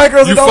just two white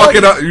girls. You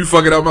fucking up. You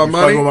fucking up my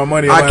money. Fucking my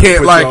money. I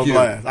can't like you.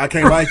 I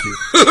can't like you.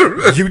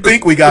 You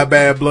think we got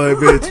bad blood,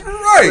 bitch?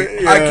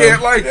 Right. Yeah. I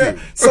can't like you.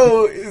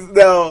 So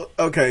now,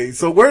 okay.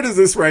 So where does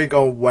this rank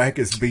on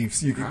wackest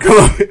beefs you can come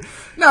up with?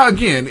 Now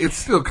again, it's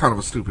still kind of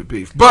a stupid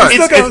beef, but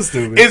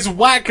it's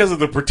whack because of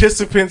the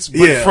participants, but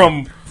Yeah.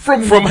 from the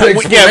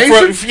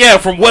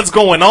from what's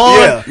going on.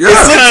 Yeah.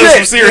 It's kind of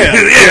some serious.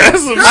 Yeah.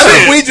 That's some I think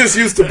shit. we just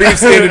used to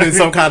beef ended in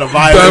some kind of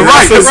violence.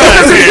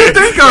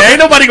 Ain't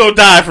nobody gonna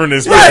die from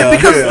this, right?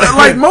 Because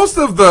like most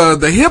of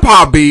the hip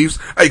hop beefs,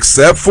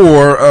 except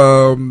for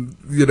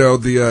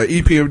the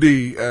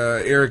EPMD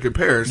Eric and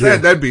Parrish,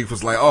 that beef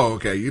was like, oh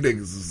okay, you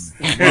niggas is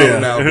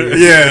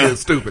being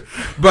stupid,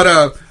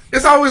 but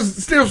it's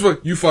always stems for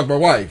you fuck my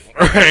wife,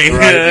 right? You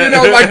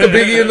know, like the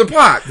Biggie and the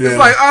Pac. It's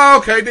like, oh,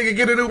 okay, nigga,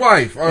 get a new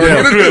wife, or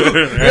get a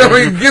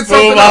new, get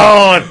something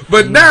on.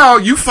 But now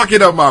you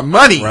fucking up my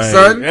money,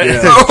 son.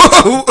 Yeah.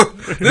 So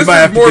this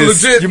is more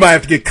legit. You might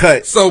have to get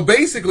cut. So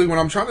basically, what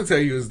I'm trying to tell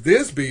you is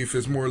this beef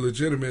is more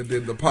legitimate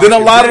than the Pac. Than a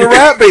lot of the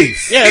rap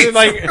beefs. Yeah, it's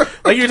like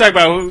you were talking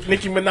about who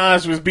Nicki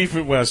Minaj was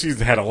beefing. Well,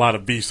 she's had a lot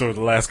of beefs over the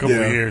last couple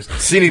of years.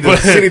 She need to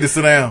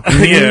sit down.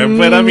 Yeah,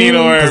 but I mean,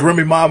 or because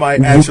Remy Ma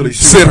might actually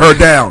sit her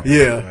down.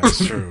 Yeah,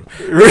 that's true.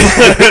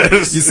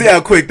 You see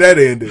how quick that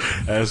ended.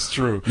 That's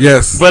true.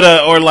 Yes, but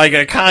or like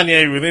a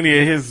Kanye with any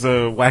of his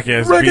whack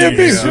ass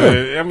beefs.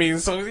 I mean,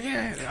 so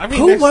yeah. I mean,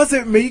 who was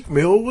it? Meek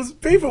Mill was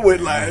beefing with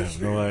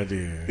last year. I have no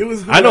idea. It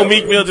was. I know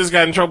Meek Mill just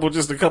got in trouble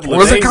just a couple of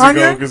days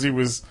ago because he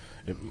was.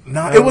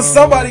 No, it was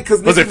somebody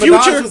because Nicki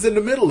Minaj Future was in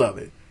the middle of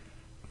it.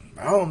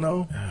 I don't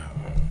know.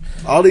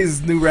 All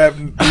these new rap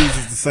dudes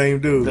is the same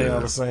dude. They all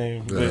the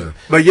same.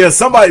 But yeah,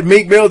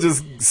 Meek Mill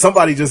just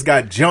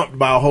got jumped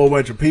by a whole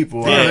bunch of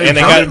people. Yeah, and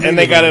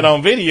they got it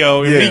on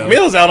video. And Meek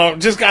Mill's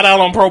just got out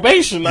on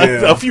probation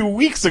a few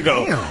weeks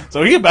ago. Damn.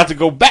 So he about to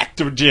go back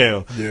to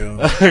jail.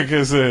 Yeah.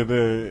 Because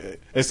it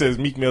says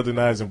Meek Mill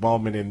denies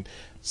involvement in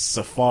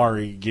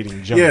Safari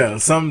getting jumped. Yeah,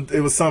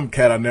 it was some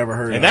cat I never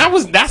heard and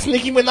of. That's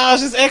Nicki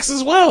Minaj's ex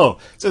as well.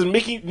 It says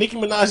Nicki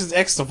Minaj's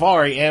ex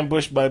Safari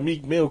ambushed by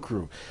Meek Mill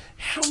crew.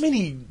 How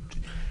many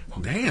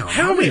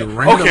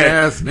random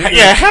ass niggas?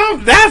 Yeah,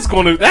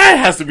 that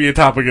has to be a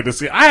topic of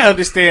discussion. I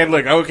understand,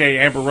 look, okay,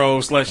 Amber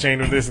Rose, slut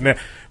shame, and this and that,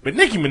 but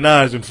Nicki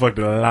Minaj done fucked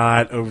a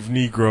lot of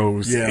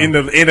Negroes in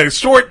a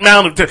short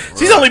amount of time.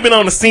 She's only been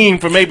on the scene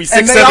for maybe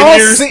 6-7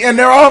 years. And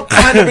they're all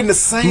kind of in the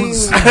same.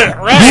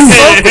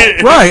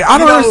 Right, I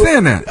don't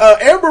understand that.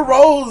 Amber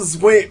Rose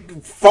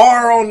went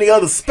far on the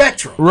other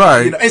spectrum.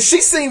 Right. And she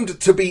seemed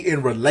to be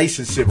in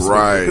relationships.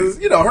 Right. Because,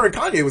 her and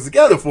Kanye was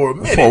together for a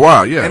minute. For a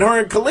while, yeah. And her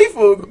and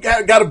Khalifa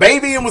got a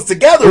baby and was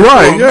together for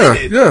a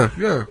minute.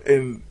 Yeah.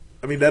 And,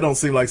 I mean, that don't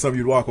seem like something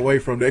you'd walk away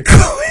from that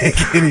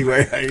quick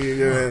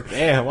anyway.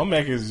 Damn, my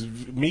man is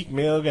Meek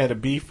Mill got a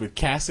beef with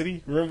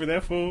Cassidy. Remember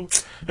that fool?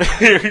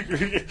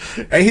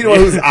 Ain't he the one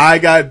whose eye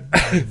got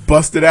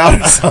busted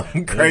out or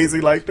something crazy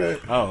like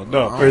that? Oh,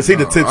 no. Or is he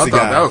the tipsy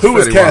guy? Who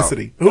was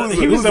Cassidy?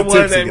 He was the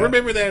one that,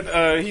 remember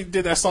that he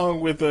did that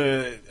song with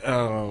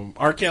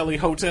R. Kelly,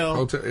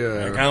 Hotel?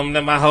 Yeah. Come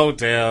to my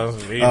hotel.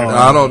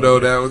 I don't know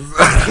that was.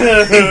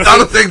 I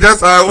don't think that's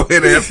how it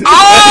went. That's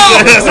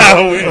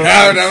how it went.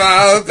 Come to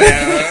my hotel.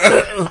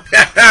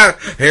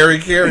 Harry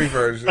Carey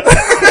version. Won't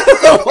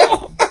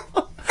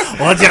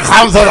you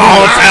come to the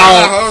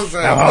hotel?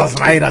 The house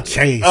made of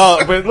cheese.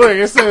 Oh, but look,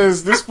 it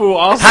says this fool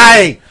also.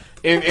 Hey!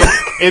 In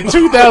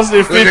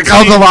 2015. It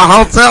comes to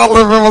my hotel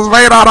if it was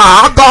made out of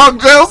hot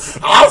dog juice.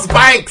 House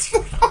Banks.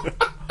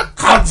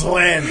 Come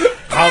swim.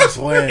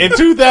 In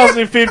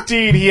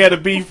 2015, he had a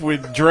beef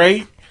with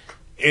Drake.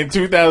 In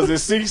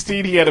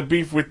 2016, he had a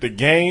beef with The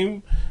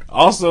Game.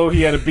 Also,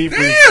 he had a beef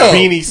with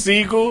Beanie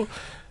Siegel.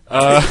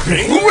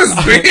 Who's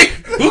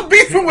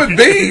beefing with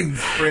Beans?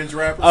 Fringe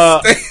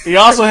rappers. He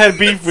also had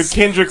beef with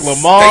Kendrick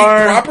Lamar.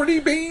 State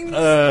property Beans?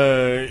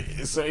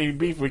 So he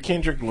beefed with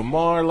Kendrick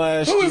Lamar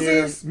last year. Who is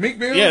this? Meek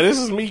Mill? Yeah, this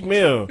is Meek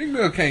Mill. Meek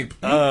Mill can't.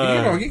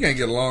 He can't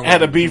get along.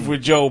 Had a beef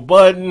with Joe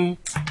Budden.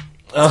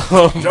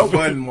 Joe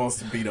Budden wants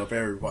to beat up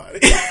everybody.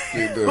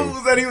 Who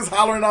was that? He was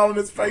hollering all in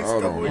his face.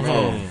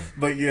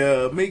 But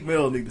yeah, Meek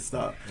Mill need to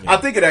stop. Yeah. I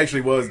think it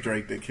actually was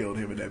Drake that killed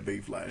him in that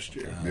beef last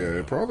year. Yeah,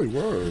 it probably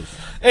was.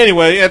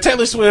 Anyway,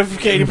 Taylor Swift,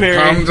 Katy Perry.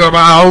 Come to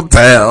my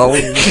hotel.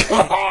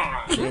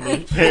 What do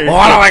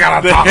I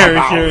gotta talk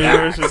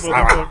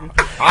about?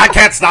 I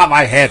can't stop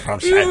my head from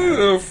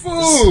saying.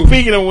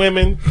 Speaking of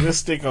women, let's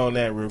stick on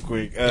that real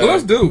quick.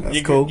 Let's do.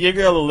 That's cool. Your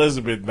girl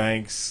Elizabeth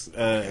Banks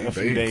a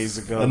few days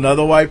ago.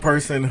 Another white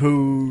person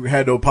who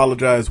had to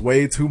apologize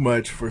way too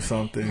much for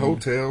something.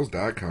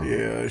 Hotels.com.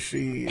 Yeah,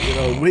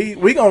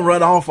 we gonna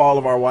run off all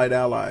of our white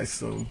allies.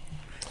 So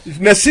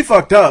now she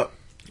fucked up.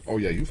 Oh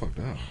yeah, you fucked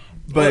up.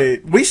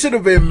 But we should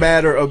have been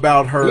madder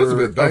about her.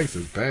 Elizabeth Banks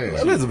is bad.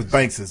 Elizabeth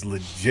Banks is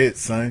legit,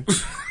 son.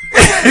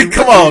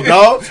 Come on,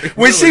 dog.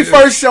 When she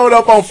first showed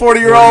up on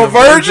 40-Year-Old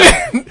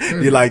Virgin,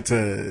 you like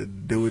to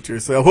do it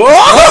yourself.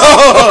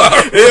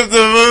 If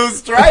the mood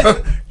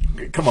strikes,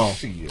 Come on. All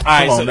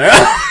right,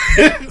 now.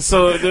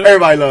 So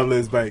everybody loves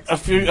Liz Banks.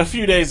 A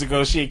few days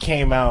ago, she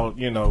came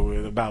out,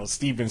 about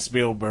Steven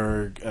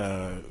Spielberg.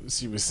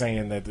 She was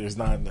saying that there's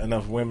not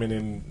enough women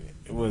in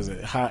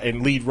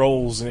lead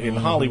roles in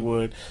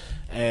Hollywood,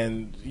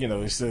 and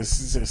it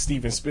says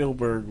Steven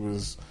Spielberg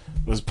was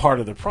part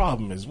of the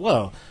problem as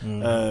well.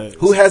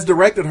 Who has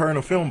directed her in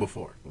a film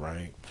before?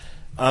 Right.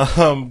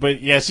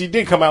 But yeah, she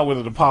did come out with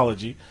an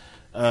apology.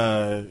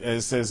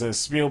 It says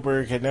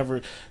Spielberg had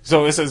never.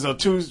 So it says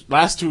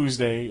last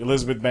Tuesday,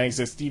 Elizabeth Banks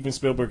said Steven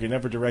Spielberg had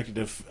never directed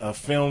a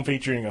film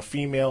featuring a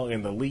female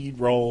in the lead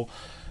role.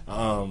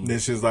 Then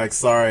she's like,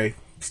 "Sorry,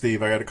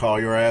 Steve, I got to call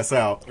your ass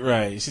out."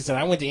 Right. She said,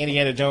 "I went to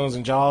Indiana Jones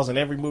and Jaws and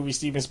every movie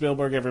Steven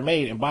Spielberg ever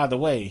made. And by the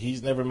way,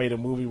 he's never made a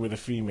movie with a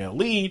female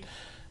lead."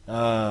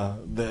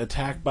 The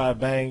attack by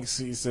Banks,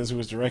 he says,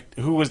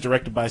 who was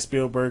directed by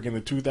Spielberg in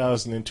the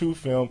 2002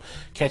 film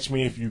Catch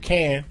Me If You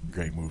Can,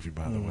 great movie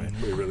by the way,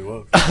 it really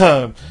was,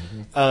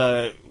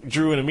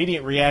 drew an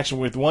immediate reaction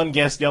with one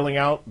guest yelling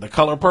out, "The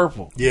color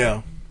purple."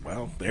 Yeah.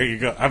 Well, there you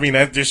go. I mean,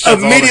 that just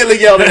shuts immediately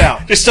yelled it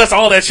out. Just shuts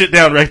all that shit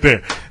down right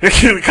there.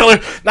 The color.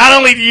 Not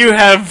only do you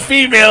have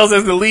females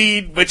as the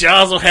lead, but you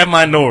also have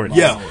minorities.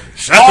 Yeah,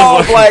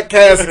 all black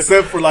cast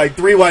except for like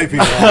 3 white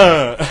people.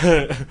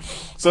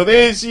 So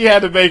then she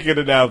had to make an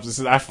announcement.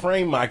 Says, "I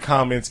framed my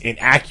comments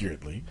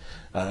inaccurately."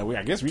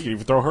 I guess we could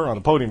even throw her on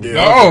the podium.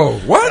 Yeah.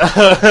 Oh, what?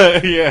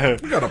 Yeah.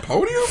 You got a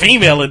podium?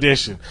 Female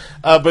edition.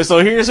 But so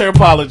here's her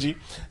apology.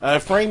 I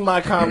framed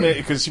my comment,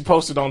 because she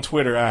posted on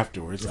Twitter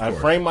afterwards. I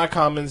framed my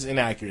comments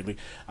inaccurately.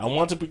 I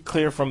want to be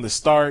clear from the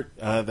start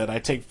that I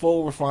take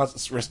full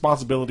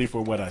responsibility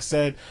for what I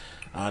said.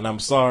 And I'm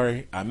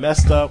sorry. I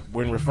messed up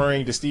when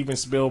referring to Steven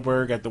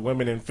Spielberg at the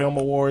Women in Film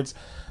Awards.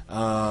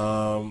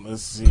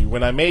 Let's see.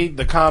 When I made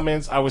the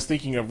comments, I was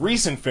thinking of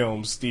recent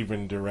films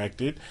Steven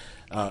directed.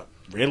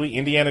 Really?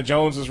 Indiana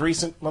Jones is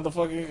recent,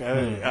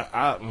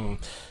 motherfucker?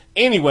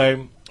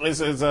 Anyway, let's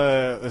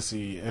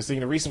see. I was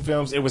thinking of recent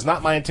films. It was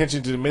not my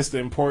intention to miss the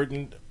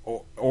important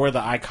or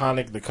the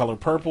iconic The Color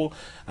Purple.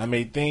 I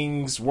made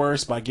things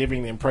worse by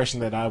giving the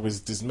impression that I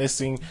was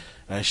dismissing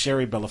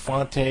Sherry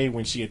Belafonte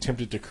when she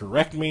attempted to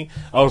correct me.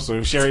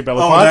 Also, Sherry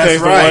Belafonte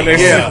is the one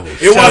that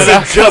it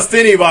wasn't just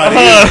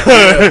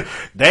anybody.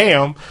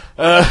 Damn.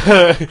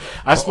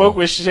 I spoke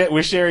with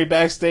Sherry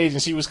backstage,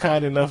 and she was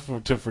kind enough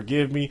to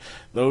forgive me.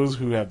 Those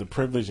who have the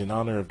privilege and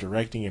honor of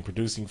directing and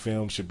producing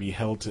films should be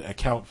held to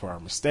account for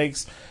our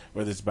mistakes,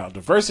 whether it's about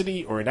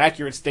diversity or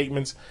inaccurate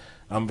statements.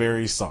 I'm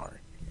very sorry.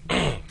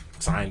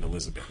 Signed,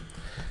 Elizabeth.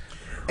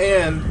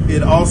 And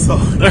it also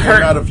came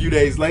out a few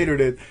days later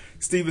that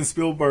Steven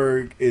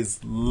Spielberg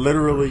is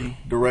literally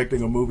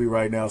directing a movie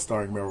right now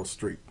starring Meryl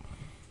Streep.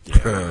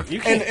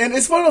 And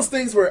it's one of those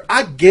things where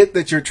I get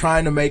that you're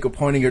trying to make a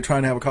point and you're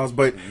trying to have a cause,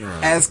 but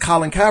as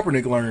Colin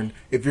Kaepernick learned,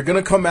 if you're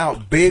going to come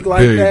out big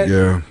like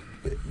that,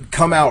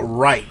 come out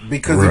right.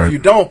 Because if you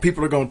don't,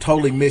 people are going to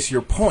totally miss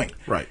your point.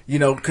 Right.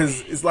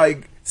 Because it's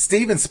like,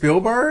 Steven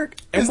Spielberg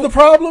is the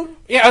problem?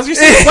 Yeah, I was going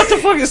to say, what the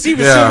fuck is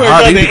Steven Spielberg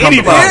done to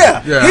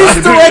anybody? He's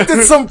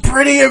directed some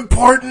pretty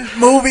important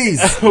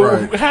movies.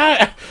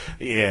 I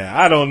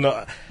don't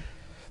know.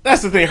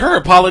 That's the thing. Her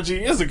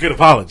apology is a good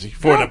apology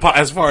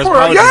as far as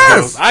apologies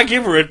goes. I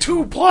give her a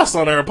 2+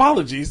 on her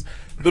apologies.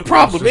 The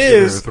problem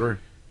is,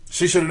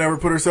 she should have never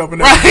put herself in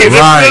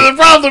that. The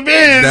problem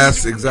is,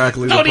 that's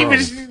exactly the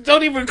problem.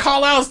 Don't even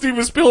call out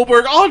Steven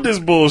Spielberg on this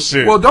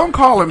bullshit. Well, don't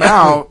call him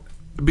out.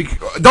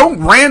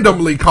 Don't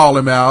randomly call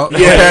him out,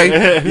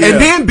 okay? And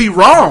then be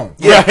wrong.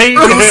 Yeah, do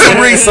some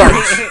research.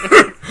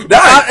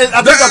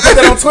 I think I put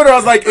that on Twitter. I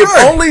was like, if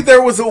only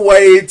there was a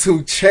way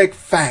to check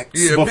facts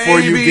before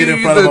you get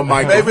in front of a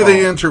microphone. Maybe the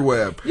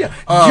interweb. Yeah,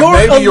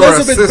 you're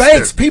Elizabeth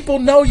Banks. People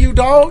know you,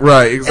 dog.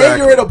 Right, exactly.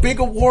 And you're at a big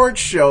award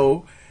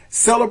show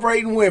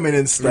celebrating women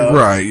and stuff.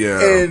 Right,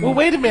 yeah. And well,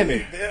 wait a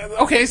minute.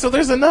 Okay, so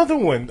there's another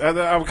one.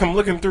 I'm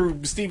looking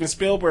through Steven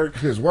Spielberg.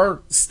 His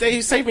work.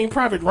 Saving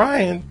Private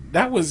Ryan.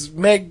 That was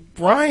Meg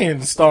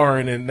Ryan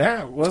starring in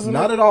that, wasn't it?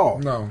 Not at all.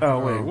 No. Oh,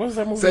 wait. What was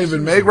that movie?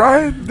 Saving Meg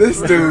Ryan?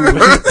 This dude.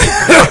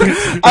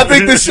 I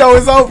think this show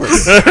is over.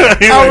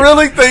 I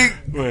really think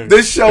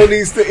this show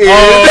needs to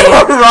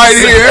end right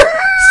here.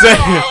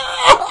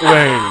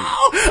 Wait.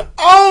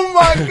 Oh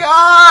my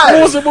God!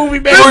 What was the movie?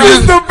 This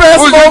is the best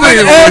moment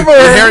ever.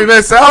 Harry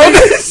Met Sally?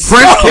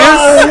 French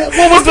Kiss?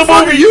 What was the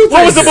movie?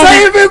 What was the movie?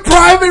 Saving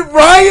Private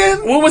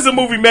Ryan? What was the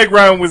movie Meg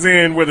Ryan was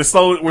in where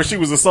she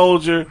was a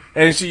soldier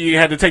and she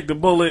had to take the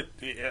bullet?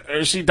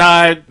 She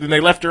died and they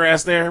left her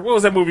ass there. What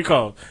was that movie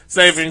called?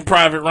 Saving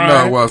Private Ryan?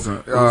 No, it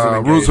wasn't.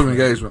 Rules of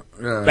Engagement.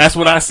 Yeah. That's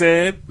what I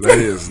said. That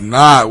is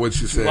not what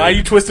you said. Why are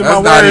you twisting my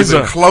words? That's not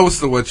even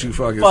close to what you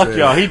fucking said. Fuck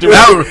y'all.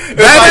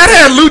 That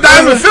had Lou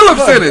Diamond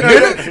Phillips in it,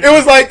 didn't it? It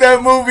was like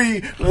that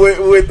movie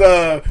with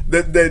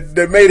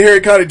that made Harry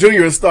Connick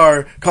Jr. a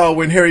star called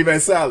When Harry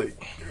Met Sally.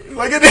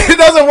 Like it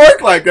doesn't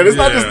work like that. It's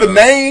not just the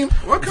name.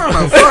 What kind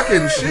of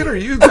fucking shit are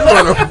you doing?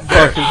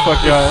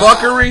 Fuck y'all.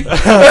 Fuckery.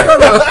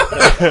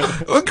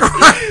 What?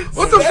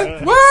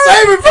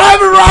 Saving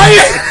Private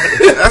Ryan.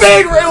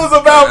 Meg Ryan was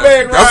about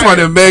Meg Ryan. That's one of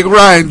them Meg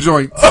Ryan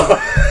joints.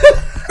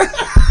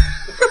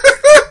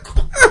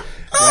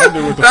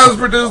 That was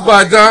produced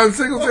by John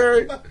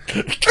Singletary.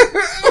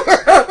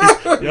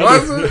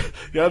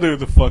 Y'all do what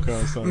the fuck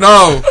on Sunday.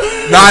 No,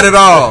 not at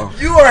all.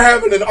 You are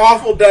having an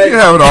awful day. You're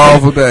having an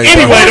awful day.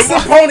 Anyway,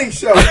 the Pony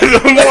Show.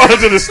 The moral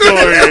to the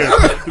story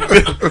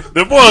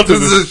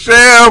This is a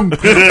sham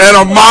and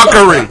a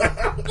mockery.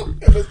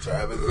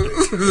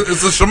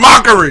 It's a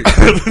shamockery.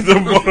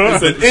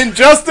 It's an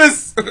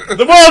injustice.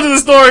 The moral to the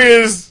story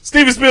is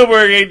Steven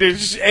Spielberg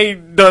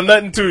ain't done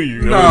nothing to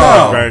you.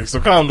 No. Right, so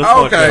calm the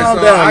fuck Okay, down.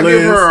 so I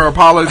give her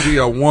apology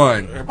a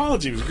 1. Her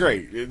apology was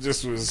great. It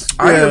just was.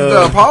 I give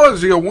the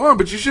apology a 1,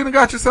 but you shouldn't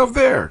have got yourself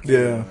there.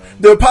 Yeah.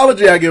 The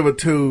apology I give a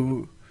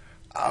 2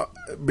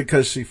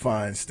 because she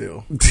fine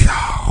still.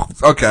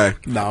 Okay.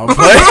 No, I'm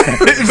playing.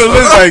 But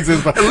Liz Banks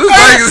is fine.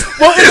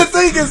 Well, and the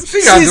thing is,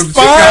 she's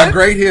fine,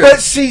 great hits.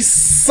 but she's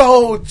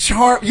so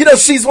charming. You know,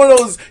 she's one of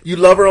those, you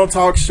love her on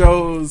talk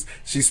shows,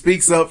 she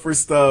speaks up for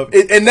stuff,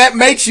 and that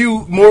makes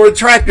you more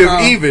attractive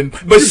even,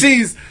 but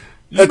she's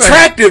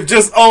attractive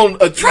just on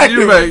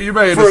attractive. You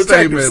made a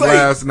statement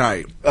last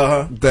night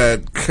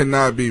that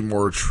cannot be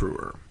more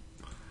truer.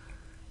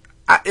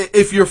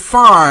 If you're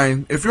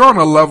fine, if you're on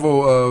a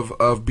level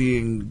of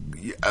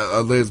being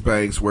a Liz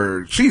Banks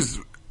where she's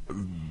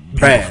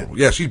bad,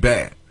 yeah, she's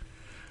bad,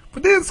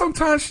 but then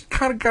sometimes she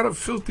kind of got a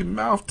filthy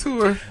mouth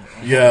to her.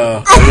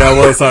 Yeah, I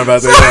was talking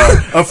about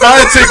that. Yeah. A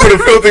fine chick with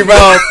a filthy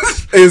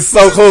mouth is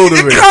so cool to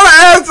me. It kind of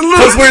adds a little.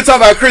 Because we were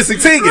talking about Chrissy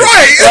Teigen,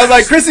 right? And I was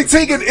like, Chrissy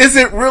Teigen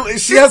isn't really.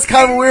 She has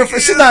kind of a weird.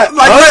 She's not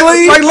like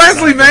ugly. Like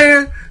Leslie,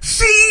 man.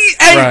 She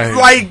ain't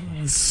like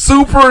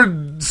super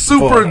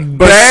but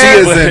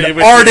bad. she is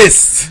an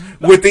artist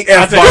with the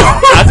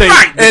F-bomb.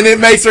 And it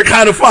makes her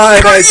kind of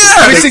fine.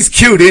 I mean, she's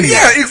cute anyway.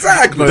 Yeah,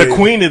 exactly. The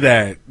queen of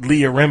that,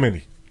 Leah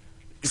Remini.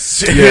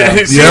 Yeah.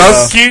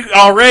 She's cute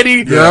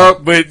already, Yep.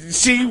 but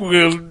she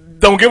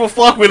don't give a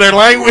fuck with her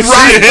language.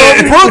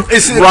 Right.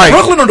 Is it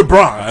Brooklyn or the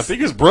Bronx? I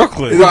think it's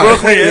Brooklyn.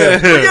 Brooklyn,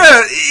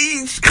 Yeah,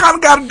 she kind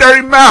of got a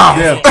dirty mouth.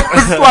 Yeah.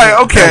 It's like,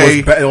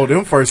 okay.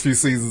 Them first few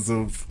seasons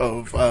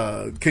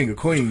of King of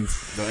Queens.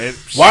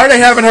 Why are they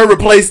having her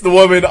replace the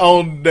woman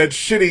on that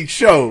shitty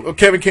show?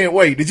 Kevin Can't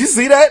Wait. Did you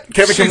see that?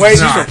 Kevin Can't Wait.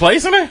 She's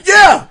replacing her?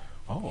 Yeah.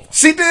 Oh.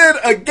 She did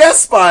a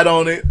guest spot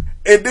on it,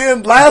 and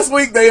then last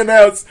week they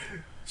announced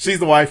she's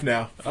the wife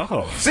now.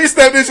 Oh. She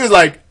stepped in. She was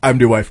like, "I'm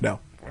the wife now."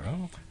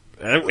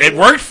 It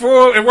worked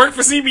for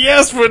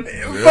CBS for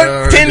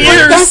 10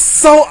 years. That's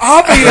so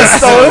obvious,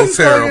 though.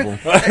 So terrible.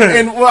 And me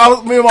and my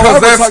wife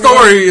Because that were talking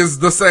story is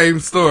the same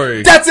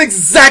story. That's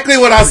exactly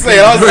what I said.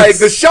 I was like,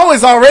 the show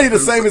is already the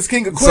same as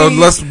King of Queens. So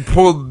let's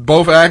pull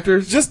both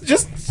actors. Just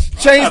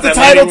change the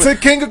title to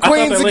King of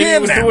Queens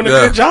again. Was doing a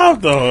good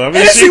job though. I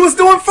mean, and she was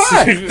doing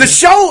fine. The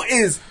show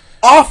is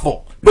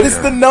awful, but it's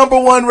the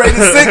 #1 rated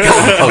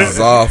sitcom. It's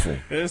awful.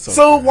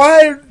 So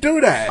why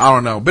do that? I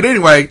don't know. But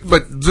anyway,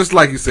 but just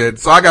like you said,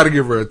 so I got to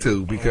give her a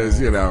 2 because,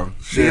 you know,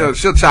 she'll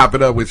chop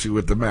it up with you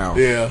with the mouth.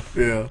 Yeah.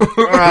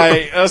 All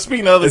right.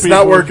 Speaking of other it's people.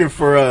 not working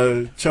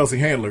for Chelsea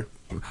Handler.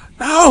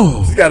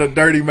 No. She's got a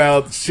dirty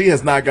mouth. She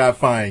has not got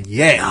fined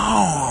yet.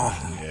 No.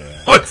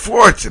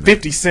 Unfortunate.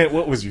 50 Cent,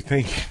 what was you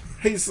thinking?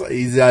 He's out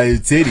your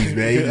titties,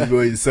 man. He's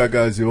going to suck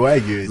out your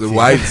white girl. The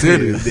white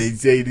titties. They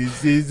say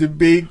this is a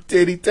big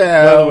titty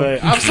town.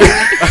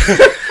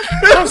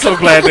 I'm so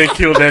glad they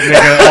killed that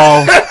nigga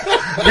off.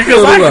 Because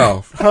Kill him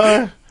off.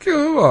 Huh?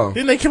 Kill him off.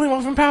 Didn't they kill him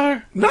off in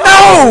Power? No!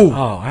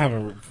 Oh, I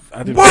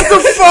didn't. What the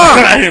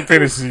fuck? I didn't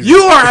finish it. You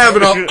are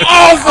having an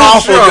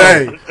awful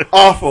day.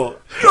 Awful.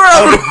 You're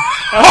having an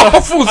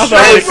awful show,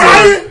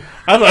 Brian.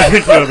 I thought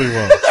they killed him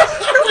off.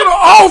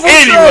 Awful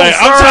anyway,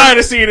 show, I'm tired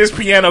of seeing his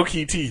piano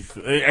key teeth.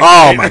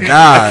 Oh my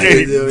god.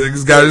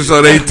 Niggas gotta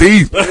show their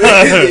teeth.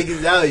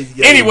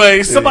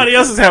 Anyway, somebody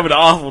else is having an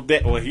awful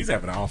day. Well, he's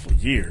having an awful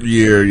year.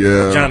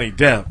 Yeah. Johnny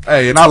Depp.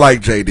 Hey, and I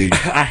like JD.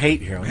 I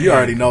hate him. You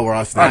already know where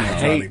I stand. I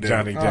hate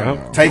Johnny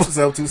Depp. Takes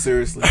himself too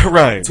seriously.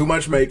 Right. Too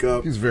much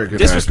makeup. He's very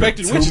good.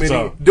 Disrespected Too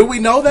Wichita. many. Do we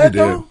know that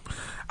though?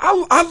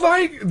 I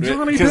like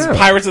Johnny Because Depp.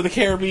 Pirates of the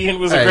Caribbean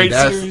was a great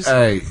series.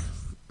 Hey,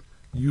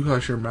 you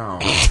hush your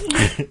mouth.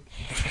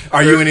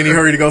 Are you in any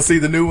hurry to go see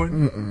the new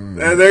one?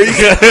 There you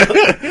go.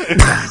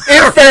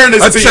 In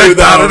fairness to you,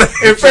 though,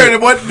 in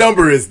fairness, what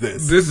number is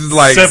this? This is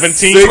like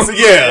 17.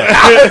 Yeah,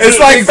 it's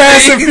like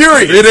Fast and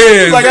Furious. It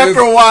is. It's like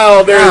after a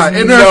while, there's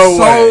and no they're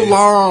so way.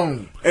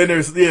 long. And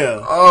there's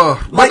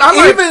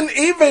like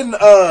even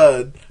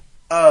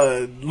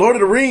Lord of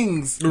the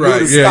Rings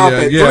Right, stop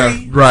at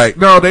 3. Right.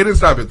 No, they didn't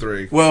stop at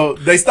 3. Well,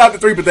 they stopped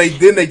at 3, but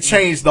they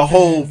changed the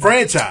whole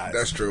franchise.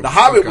 That's true. The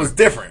Hobbit Okay. was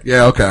different.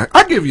 Yeah, okay.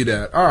 I give you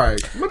that. All right.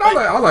 But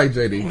I like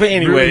JD. But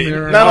anyway,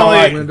 Mirror,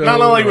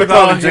 not only with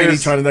all JD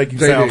his trying to make you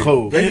JD. sound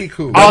cool. JD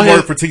cool. All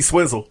work for T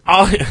Swizzle.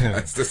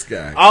 That's this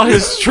guy. All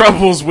his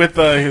troubles with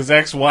his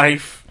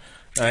ex-wife,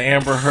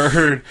 Amber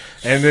Heard,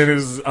 and then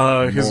his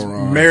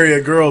marry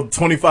a girl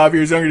 25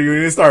 years younger than you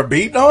and then start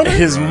beating on her?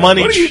 his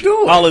money, What are you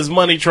doing? all his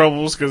money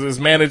troubles because his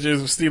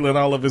managers were stealing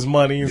all of his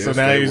money, and so Yes,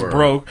 now they he's were.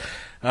 broke.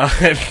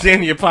 And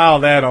then you pile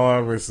that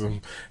on with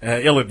some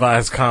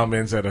ill-advised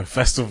comments at a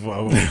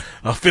festival,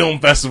 a film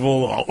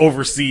festival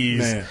overseas.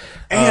 Man.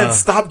 And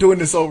stop doing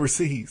this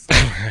overseas.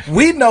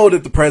 We know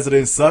that the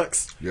president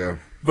sucks. Yeah.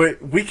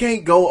 But we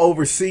can't go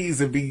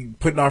overseas and be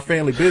putting our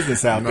family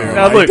business out there.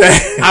 Now like look,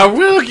 that. I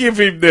will give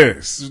him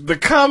this. The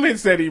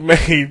comments that he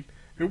made,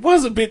 it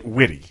was a bit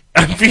witty.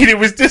 I mean, it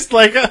was just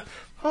like,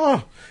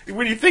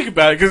 when you think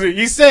about it, because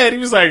he said, he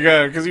was like,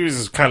 because he was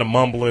just kind of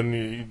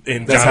mumbling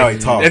in That's Johnny, how he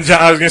talks.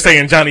 I was going to say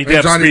in Johnny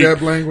Depp's Johnny speak.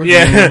 Depp language?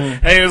 Yeah.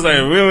 Mm-hmm. And he was like,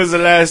 when was the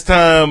last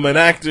time an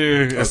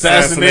actor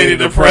assassinated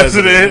the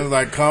president? It was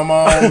like, come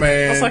on,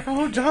 man. I was like,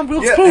 oh, John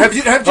Wilkes Yeah, Booth. have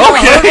you heard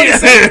what he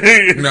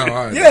said?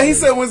 No, Yeah, he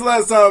said, when's the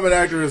last time an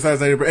actor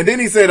assassinated? And then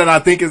he said, and I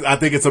think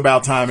it's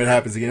about time it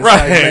happens again. It's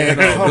Right. like,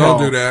 man, come Don't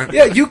on. do that.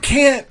 Yeah, you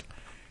can't,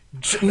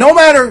 no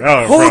matter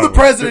Oh, who bro. the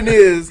president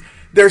is,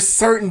 there's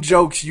certain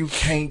jokes you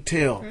can't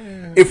tell.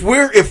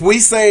 If we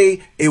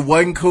say it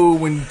wasn't cool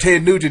when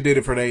Ted Nugent did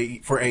it for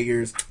 8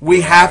 years,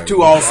 we have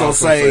to also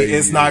say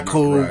it's not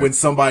cool when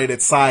somebody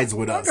that sides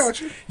with us. got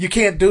you. You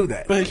can't do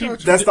that. But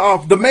That's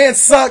the man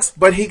sucks,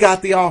 but he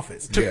got the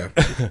office. Yeah.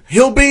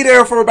 He'll be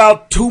there for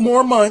about 2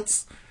 more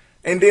months,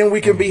 and then we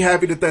can be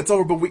happy that that's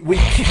over. But we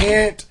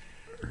can't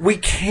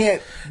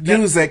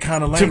use that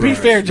kind of To language. be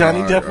fair, Johnny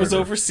Depp was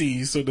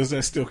overseas, so does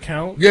that still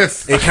count?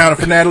 Yes. It counted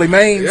for Natalie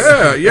Maines.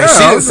 Yeah, yeah. And she I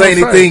didn't was say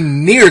gonna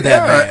anything near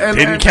that bad. and-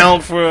 Didn't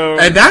count for...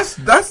 And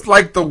that's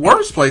like the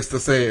worst place to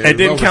say it. It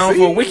didn't count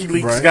for overseas.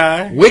 WikiLeaks Right.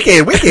 guy.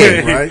 Wicked.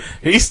 Right?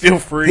 He's still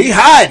free. He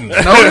hiding.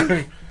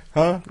 Snowden?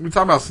 Huh? We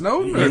talking about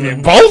Snowden? Or- Yeah,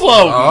 both of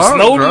them. Oh,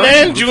 Snowden right.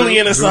 and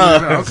Julian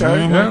Assange.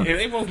 Okay, yeah.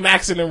 They both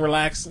maxing and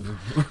relaxing.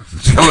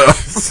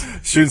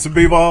 Shooting some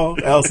b-ball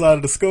outside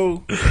of the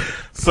school.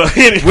 So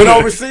anyway, Went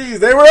overseas.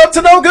 They were up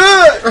to no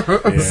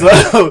good.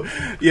 So,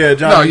 yeah,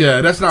 John. No,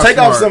 yeah, that's not Take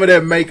off smart. some of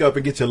that makeup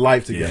and get your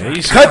life together. Yeah,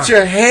 he's Cut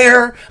your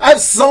hair. I have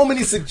so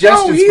many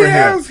suggestions he for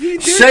has. him. He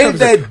did Shave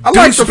that I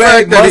like the douchebag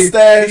fact that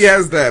mustache. he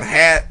has that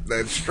hat,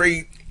 that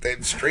straight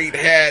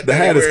hat. The that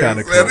hat he is wears.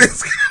 kinda cool. That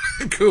is kind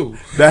of cool.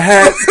 The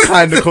hat's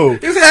kind of cool.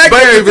 His hat But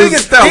game the thing is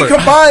is, stellar. he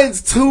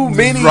combines too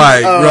many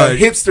Right, right.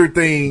 hipster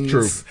things.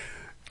 True.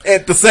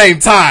 At the same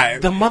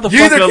time, The motherfucker-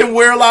 you either can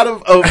wear a lot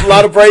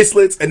of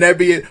bracelets and that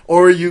be it,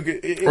 or you Or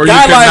you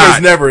guideline cannot.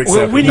 is never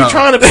accepted. when you're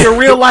trying to be a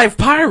real life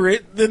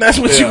pirate, then that's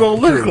what you're gonna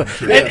look like.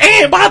 true.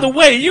 And by the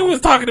way, you was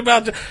talking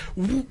about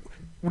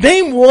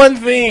name one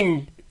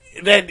thing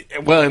that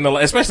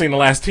especially in the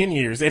last 10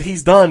 years that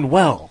he's done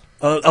well.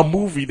 A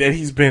movie that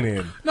he's been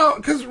in. No,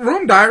 because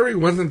Rum Diary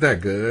wasn't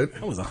that good.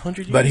 That was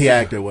 100 years. But he ago.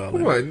 acted well.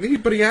 in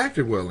it. But he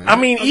acted well in it. I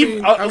mean,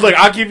 look,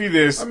 I'll give you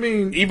this. I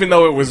mean, even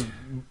though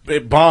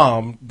it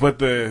bombed, but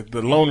the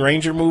Lone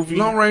Ranger movie,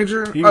 Lone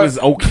Ranger, he was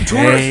okay.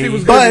 Tourist, he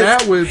was good But in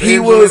that with he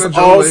Angelina was Jolie.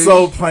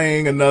 also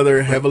playing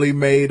another heavily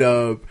made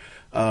up.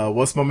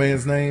 What's my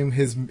man's name?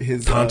 His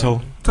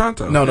Tonto.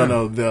 Tonto. No, yeah.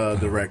 the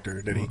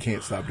director that he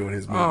can't stop doing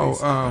his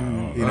Oh,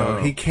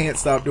 movies. He can't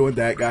stop doing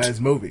that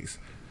guy's movies.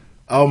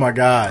 Oh my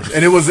gosh!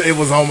 And it was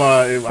on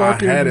my.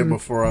 I had it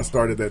before I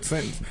started that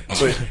sentence.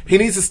 But he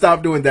needs to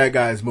stop doing that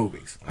guy's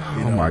movies.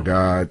 Oh my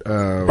God,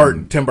 Tim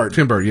Burton.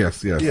 Tim Burton,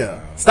 yes.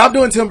 Yeah, stop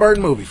doing Tim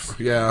Burton movies.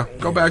 Yeah,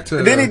 go back to.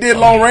 And then he did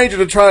Lone Ranger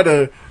to try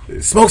to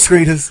smoke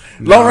screeners.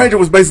 Lone Ranger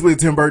was basically a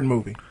Tim Burton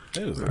movie.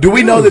 Do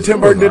we know that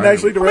Tim Burton didn't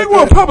actually direct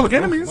that? Public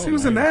Enemies, he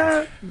was in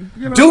that.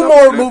 You know, Do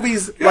more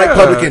movies like Yeah,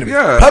 Public Enemies.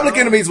 yeah. Public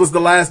Enemies was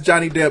the last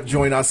Johnny Depp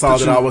joint I saw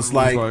that I was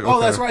like, like, oh,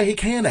 okay. that's right, he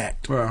can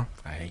act. Well,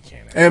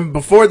 And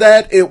before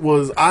that, it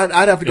was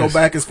I'd have to go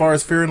back as far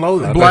as Fear and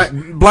Loathing.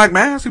 Black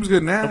Mass, he was good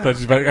in that. I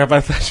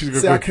thought you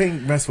was See, I going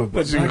can't mess with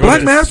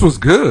Black Mass was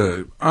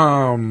good.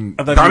 Donnie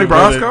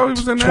Brasco, he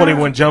was in that.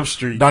 21 Jump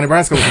Street. Donnie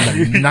Brasco was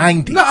in the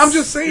 90s. No, I'm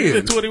just He saying.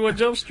 did 21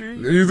 Jump Street.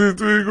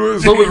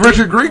 So was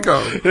Richard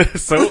Grieco.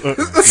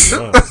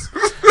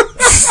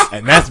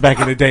 And that's back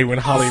in the day when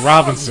Holly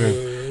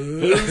Robinson.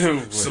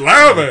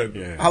 Slamming.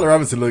 Yeah. Holly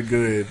Robinson looked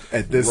good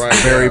at this Right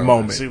very now.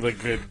 moment. She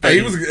looked good 30, Hey,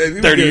 he was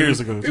 30 good. years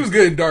ago. He was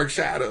good in Dark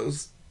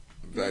Shadows.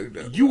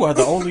 You are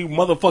the only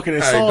motherfucker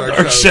that Hey, saw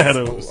Dark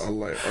Shadows. I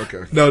like,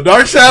 okay. No,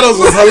 Dark Shadows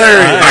was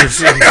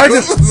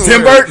hilarious.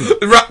 Tim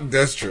Burton. Right,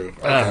 that's true.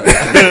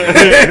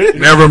 Okay.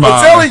 Never mind.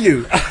 I'm telling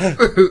you.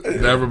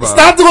 Never mind.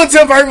 Stop doing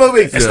Tim Burton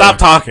movies. And stop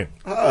talking.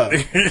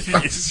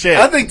 Shit.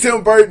 I think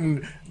Tim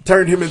Burton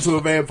turned him into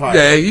a vampire.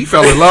 Yeah, he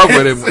fell in love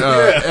with him.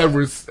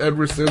 Edward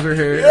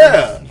Scissorhands.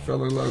 Yeah. He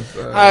fell in love.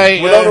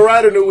 Winona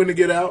Ryder knew when to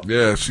get out.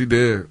 Yeah, she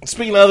did.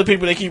 Speaking of other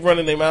people that keep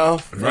running their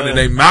mouth. Running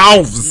their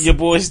mouths. Your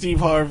boy Steve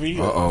Harvey.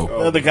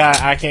 Another guy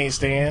I can't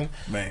stand.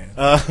 Man.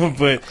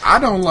 But I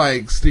don't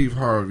like Steve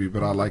Harvey,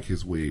 but I like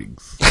his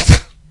wigs.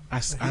 He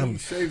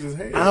shaves his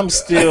head. I'm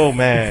still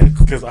mad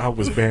because I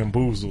was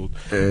bamboozled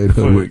for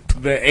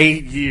the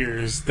 8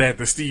 years that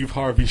the Steve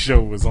Harvey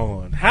show was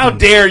on. How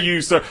dare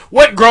you, sir?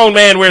 What grown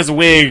man wears a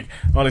wig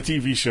on a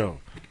TV show?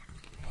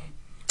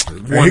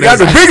 One he got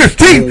the biggest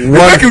teeth.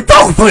 Make you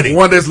talk funny.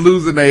 One that's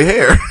losing their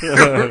hair.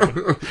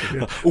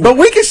 But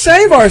we can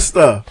shave our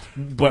stuff.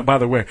 But by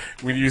the way,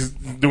 when you was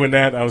doing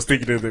that, I was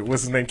thinking of the,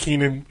 what's his name,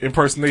 Keenan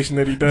impersonation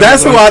that he does.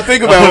 That's who I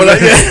think about.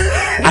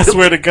 I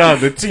swear to God,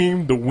 the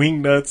team, the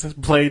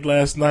Wingnuts, played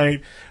last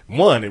night.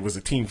 One, it was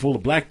a team full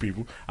of black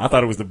people. I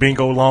thought it was the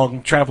Bingo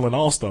Long Traveling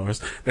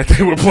All-Stars that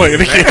they were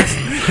playing against.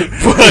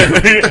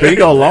 But,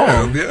 Bingo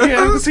Long? Yeah, you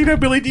ever see that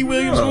Billy D.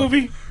 Williams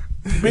movie?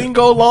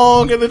 Bingo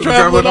Long and the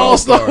Traveling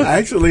All-Stars. I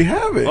actually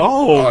have it.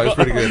 Oh, it's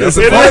pretty good. That's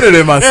disappointed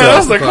in myself. Yeah,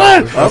 that's the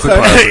class.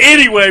 Okay.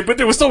 Anyway, but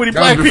there was so many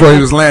black people. Before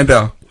he was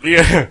Landau.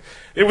 Yeah.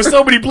 It was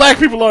so many black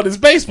people on this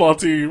baseball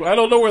team. I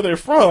don't know where they're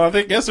from.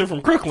 I guess they're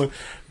from Crooklyn.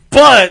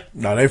 But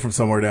no, they from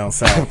somewhere down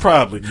south.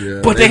 Probably.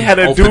 Yeah, but they had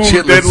a dude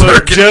that circuit.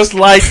 looked just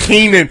like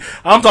Keenan.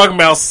 I'm talking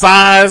about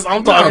size.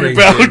 I'm talking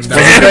about His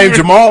name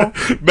Jamal?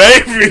 Baby,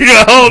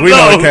 I don't We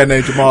know. know a cat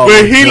named Jamal.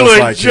 But he just looked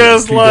like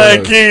just him.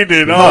 like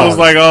Keenan. I was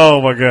like, oh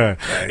my God.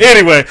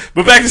 Anyway,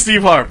 but back to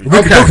Steve Harvey. We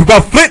can talk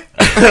about Flint.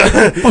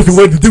 What you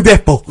want to do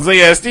that for? So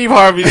yeah, Steve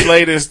Harvey's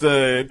latest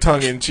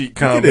tongue-in-cheek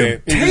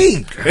comment.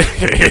 Teeth.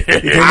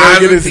 He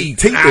can get his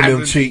teeth in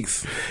them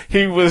cheeks.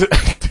 He was.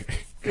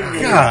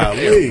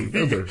 Golly.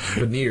 Those are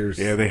veneers.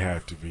 Yeah, they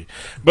have to be.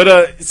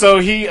 But so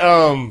he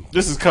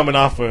this is coming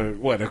off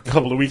of a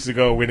couple of weeks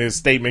ago when his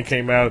statement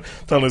came out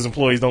telling his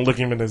employees don't look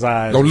him in his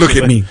eyes. Don't look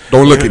at me.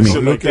 Don't look at me.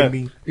 Shit like that.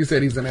 He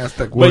said he's an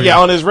Aztec warrior. But yeah,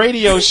 on his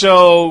radio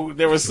show,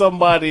 there was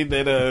somebody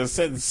that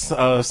said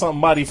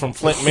somebody from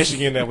Flint,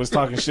 Michigan, that was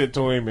talking shit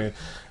to him,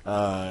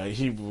 and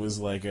he was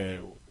like,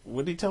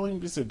 what did he tell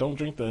him? He said, "Don't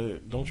drink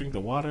the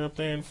water up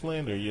there in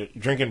Flint, or you're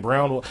drinking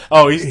brown water."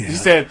 Oh, he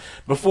said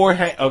before.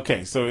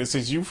 Okay, so it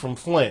says you from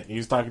Flint. He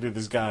was talking to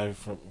this guy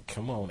from.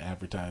 Come on,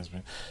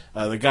 advertisement.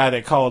 The guy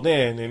that called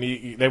in,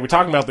 and they were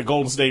talking about the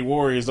Golden State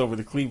Warriors over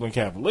the Cleveland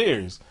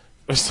Cavaliers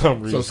for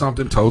some reason. So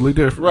something totally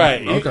different,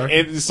 right?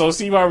 Okay. And so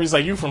Steve Harvey's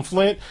like, "You from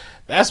Flint?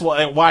 That's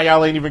why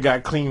y'all ain't even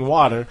got clean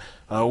water."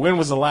 When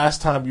was the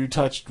last time you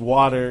touched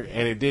water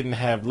and it didn't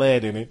have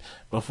lead in it?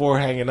 Before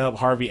hanging up,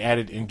 Harvey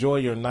added, "Enjoy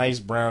your nice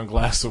brown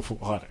glass of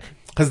water."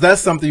 Because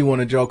that's something you want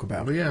to joke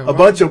about. Yeah, a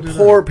bunch of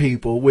poor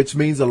people, which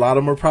means a lot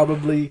of them are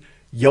probably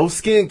your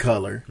skin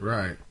color.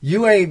 Right.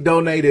 You ain't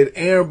donated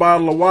a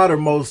bottle of water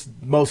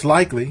most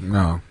likely.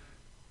 No.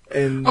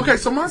 And okay,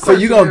 so my so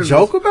you gonna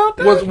joke about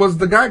that? Was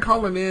the guy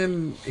calling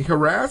in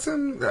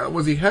harassing?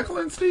 Was he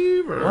heckling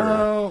Steve? Or?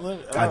 Well,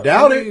 I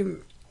doubt it.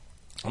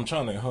 I'm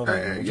trying to hold on.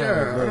 I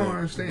don't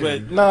understand.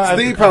 But no,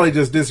 Steve probably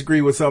just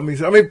disagreed with something he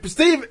said. I mean,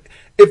 Steve,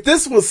 if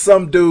this was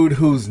some dude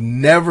who's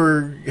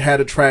never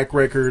had a track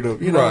record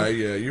of, you know, right,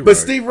 yeah, you're but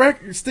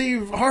right.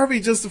 Steve Harvey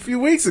just a few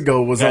weeks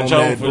ago was got on Joe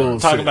that for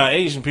bullshit. talking about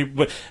Asian people,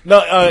 but no.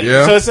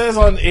 So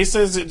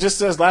it just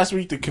says last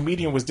week the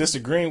comedian was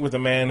disagreeing with the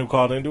man who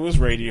called into his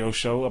radio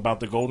show about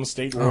the Golden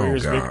State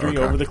Warriors victory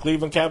over the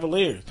Cleveland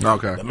Cavaliers.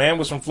 Okay, the man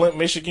was from Flint,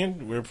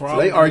 Michigan. We're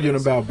probably so they arguing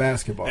about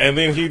basketball, and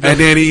then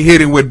he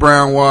hit him with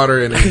brown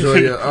water and enjoy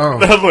it. Oh,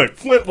 now look,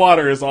 Flint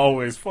water is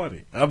always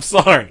funny. I'm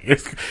sorry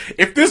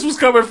if this was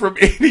coming from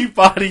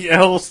anybody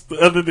else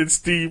other than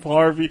Steve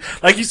Harvey,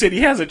 like you said,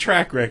 he has a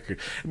track record.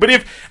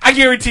 But I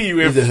guarantee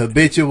you, if he's a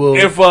habitual,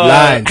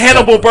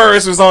 Hannibal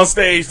Buress was on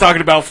stage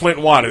talking about Flint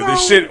water,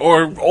 this shit,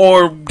 or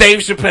Dave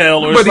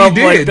Chappelle, or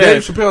something like that.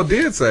 Dave Chappelle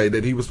did say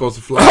that he was supposed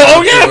to fly.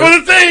 Oh yeah, for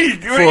the thing,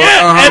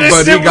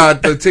 but he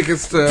got the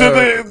tickets to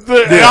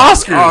the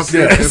Oscars.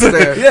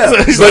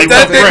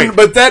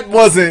 But that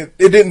wasn't.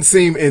 It didn't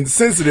seem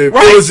insensitive.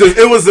 Right.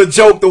 It was a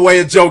joke the way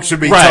a joke should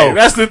be told.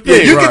 That's the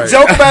thing. You can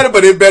joke about it,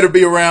 but it better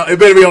be around. It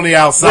better be on the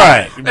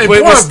outside. Right.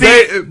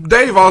 But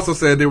Dave also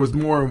said there was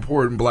more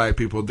important black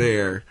people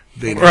there.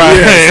 Right.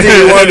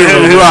 Stevie Wonder.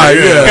 Right.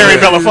 Yeah. Harry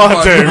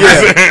Belafonte.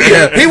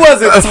 Yeah. He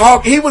wasn't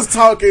talking. He was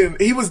talking.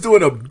 He was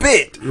doing a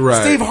bit.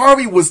 Right. Steve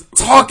Harvey was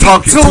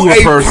talking to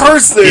a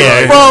person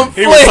from Flint.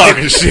 He was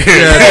talking shit.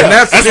 Yeah,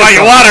 that's why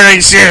your water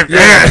ain't shit.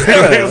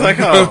 Yeah. He was like,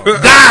 oh,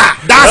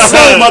 die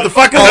slow,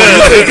 motherfucker.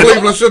 Oh, you think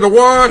Cleveland should have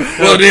won?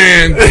 Well,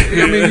 then,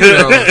 I mean, you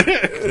know.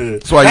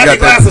 That's why you got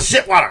glass of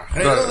shit water.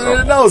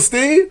 No,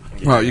 Steve.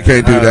 Well, you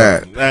can't do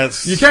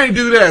that. You can't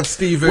do that,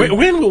 Steven.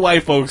 When will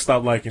white folks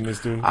stop liking this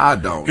dude? I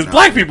don't. Because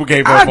black people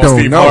gave up on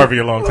Steve Harvey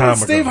a long time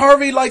ago. Steve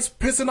Harvey likes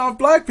pissing off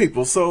black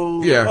people,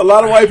 so yeah. a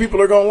lot of white people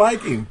are gonna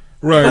like him.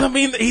 Right. But I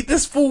mean,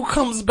 this fool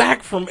comes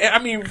back from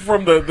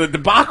the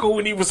debacle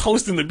when he was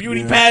hosting the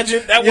beauty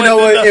pageant. That you know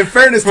what? In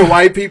fairness to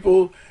white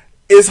people,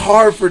 it's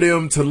hard for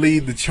them to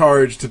lead the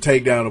charge to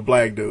take down a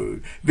black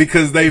dude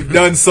because they've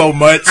done so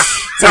much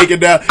taking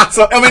down.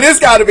 So I mean, it's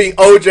got to be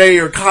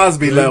OJ or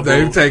Cosby level.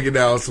 They've taken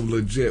down some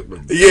legit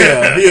ones.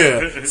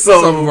 Yeah.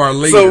 So some of our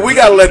leaders. So we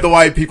got to let the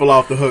white people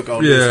off the hook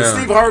on this. So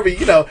Steve Harvey,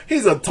 you know,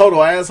 he's a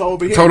total asshole,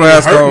 but he ain't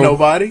hurt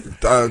nobody.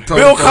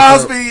 Bill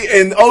Cosby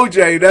and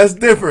OJ, that's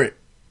different.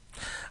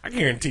 I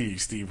guarantee you,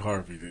 Steve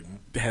Harvey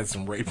had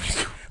some rape.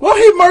 Well,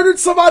 he murdered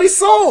somebody's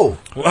soul.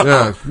 Well,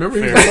 yeah, remember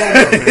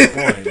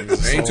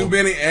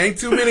ain't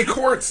too many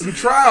courts and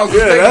trials.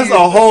 Yeah, that's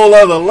a whole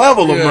other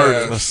level of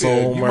murder. A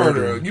soul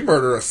murder. You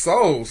murder a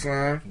soul,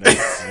 son.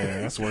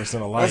 That's worse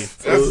than a life.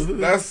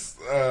 That's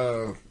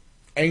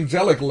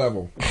angelic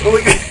level.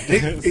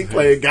 he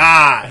played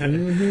God.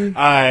 Mm-hmm.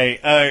 All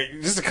right,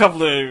 just a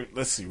couple of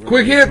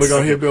quick hits. We're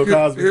gonna hit Bill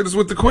Cosby. Hit us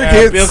with the quick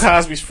hits. Bill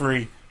Cosby's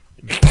free.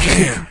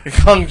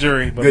 Hung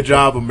jury. Good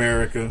job,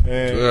 America.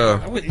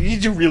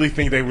 Did you really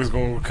think they was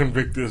going to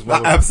convict this?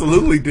 I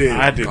absolutely did.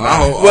 I did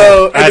not.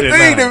 Well,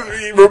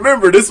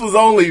 remember, this was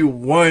only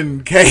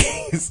one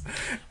case.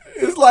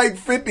 It's like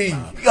 50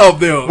 of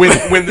them.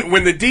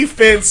 When the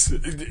defense,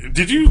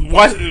 did you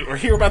watch or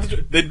hear about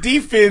the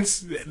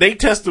defense? Their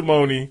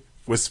testimony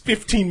was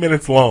 15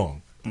 minutes long.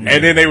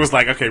 And then they was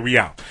like, okay, we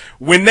out.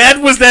 When they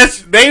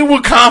were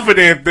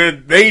confident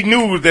that they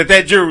knew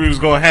that jury was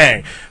going to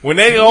hang. When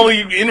they only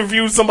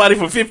interviewed somebody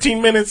for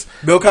 15 minutes.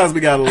 Bill Cosby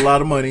got a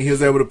lot of money. He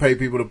was able to pay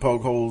people to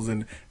poke holes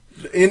and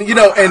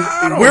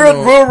we're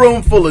a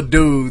room full of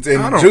dudes,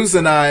 and Juice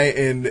and I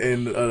and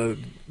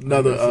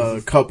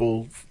another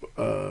couple,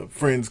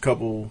 friends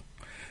couple.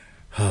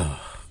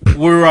 We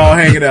were all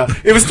hanging out.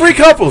 It was 3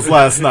 couples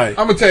last night.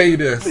 I'm gonna tell you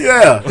this.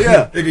 Yeah.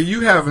 Nigga,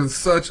 you having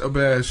such a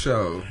bad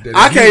show. That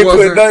I can't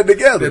put nothing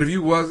together. That if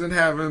you wasn't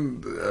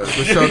having the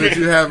show that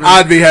you having,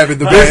 I'd be having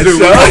the best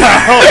show.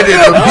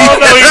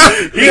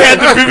 He had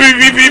the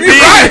beep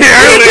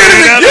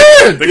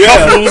earlier.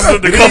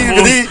 The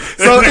couples.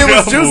 So it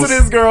was Juice and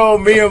this girl,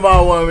 me and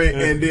my woman,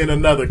 and then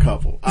another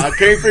couple. I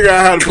can't figure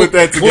out how to put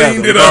that together.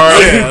 Cleaned it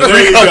up. Yeah,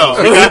 there you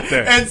go. We got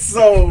there. And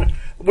so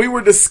we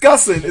were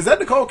discussing. Is that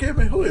Nicole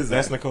Kidman? Who is that?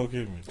 That's Nicole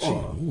Kidman. Because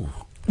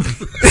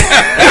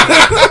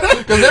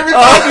every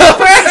time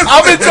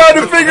I've been trying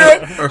to figure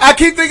it. I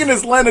keep thinking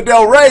it's Lana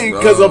Del Rey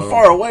because I'm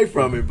far away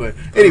from it. But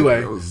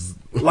anyway,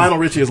 Lionel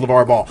Richie is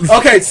LeVar Ball.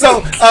 Okay,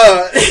 so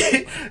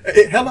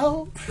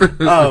hello.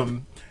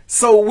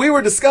 So we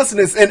were discussing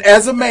this, and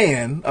as a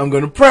man, I'm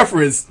going to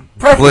preface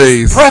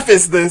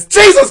this.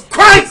 Jesus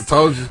Christ! I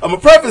told you. I'm going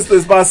to preface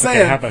this by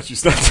saying, how about you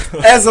stop?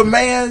 As a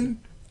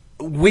man,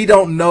 we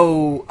don't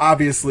know,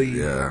 obviously,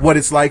 what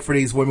it's like for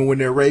these women when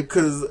they're raped,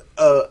 because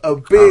a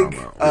big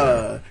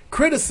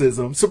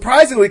criticism,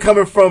 surprisingly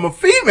coming from a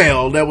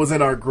female that was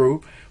in our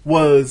group,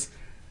 was,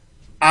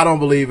 I don't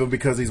believe him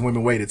because these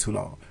women waited too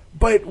long.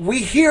 But we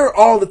hear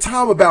all the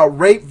time about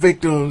rape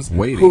victims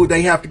who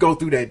they have to go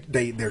through that,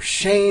 they're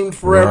shamed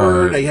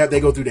forever, they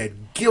go through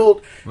that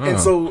guilt, and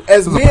so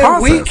as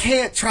men, we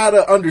can't try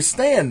to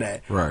understand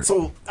that. Right.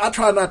 So I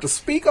try not to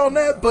speak on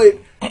that, but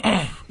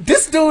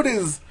this dude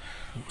is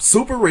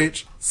super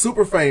rich,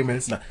 super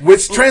famous,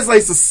 which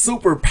translates to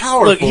super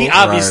powerful. Look, he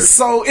obviously.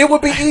 So it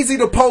would be easy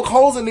to poke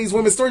holes in these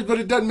women's stories, but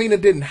it doesn't mean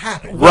it didn't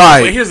happen.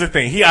 Right. But here's the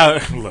thing.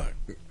 Look.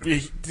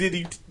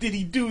 Did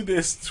he do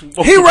this?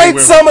 He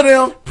raped some of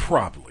them.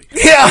 Probably.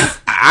 Yeah.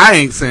 I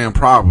ain't saying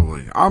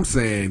probably. I'm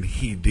saying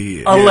he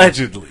did.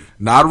 Allegedly.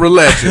 Not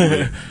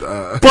allegedly.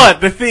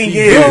 But the thing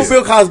is,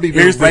 Bill Cosby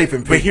been raping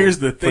people. But here's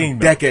the thing,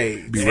 for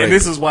decades, and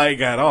this is why it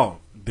got off.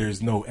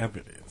 There's no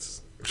evidence.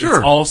 Sure.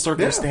 It's all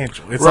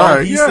circumstantial. It's all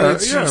he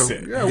said, she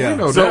said. Yeah, we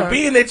know so that.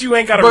 being that you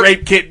ain't got a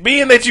rape kit,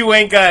 being that you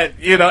ain't got,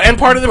 and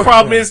part of the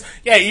problem is,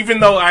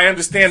 even though I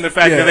understand the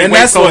fact that they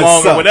wait so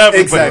long or whatever.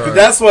 Exactly.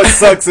 That's what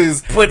sucks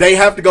is they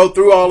have to go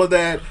through all of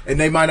that, and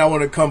they might not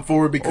want to come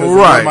forward because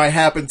what might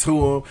happen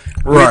to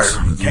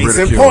them. Case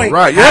in point,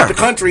 half the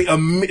country,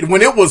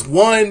 when it was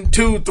 1,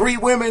 2, 3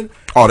 women,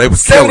 they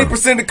was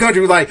 70% of the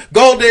country was like,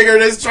 gold digger,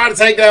 they're trying to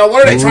take down,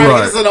 what are they trying to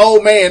get? This is an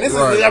old man. This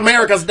is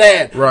America's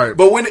dad. Right.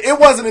 But when it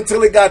wasn't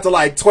until it got to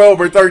like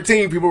 12 or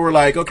 13, people were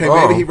like, okay,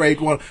 maybe he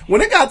raped one. When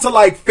it got to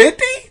like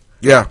 50?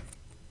 Yeah.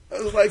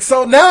 I was like,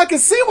 so now I can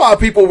see why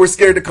people were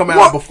scared to come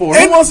out before.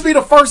 Who wants to be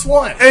the first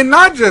one? And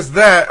not just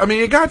that. I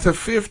mean, it got to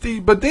 50,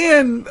 but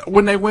then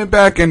when they went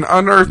back and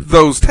unearthed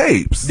those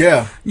tapes, of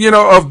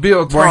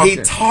Bill talking, where he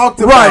talked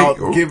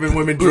about giving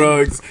women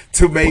drugs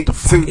to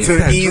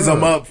ease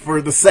them up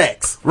for the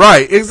sex.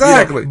 Right,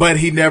 exactly. But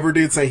he never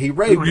did say he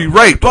raped. He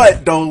raped.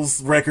 But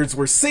those records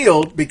were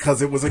sealed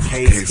because it was a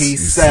case he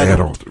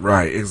settled.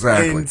 Right,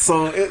 exactly. And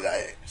so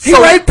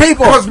he raped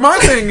people. Because my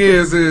thing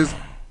is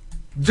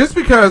just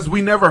because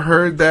we never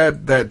heard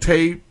that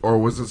tape, or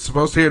was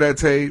supposed to hear that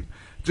tape,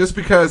 just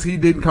because he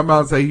didn't come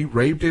out and say he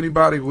raped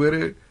anybody with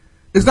it,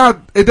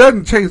 it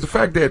doesn't change the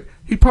fact that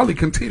he probably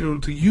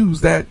continued to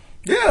use that.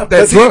 Yeah,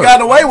 because he got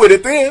away with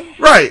it then.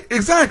 Right,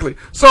 exactly.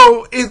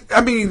 So,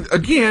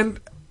 again,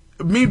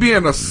 me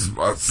being a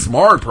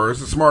smart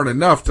person, smart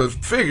enough to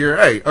figure,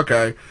 hey,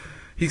 okay,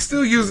 he's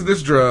still using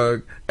this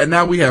drug, and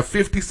now we have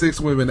 56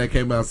 women that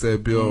came out and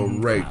said Bill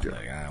raped her.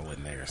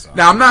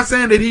 Now, I'm not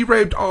saying that he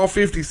raped all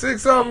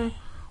 56 of them,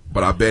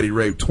 but I bet he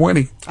raped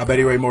 20. I bet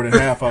he raped more than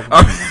half of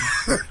them.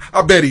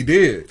 I bet he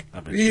did.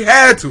 He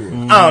had to.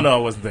 I don't know. I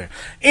wasn't there.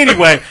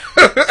 Anyway.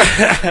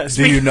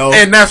 Do you know?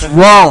 And that's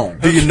wrong.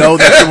 Do you know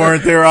that you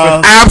weren't there,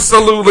 Oz?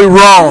 Absolutely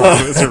wrong.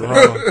 Is it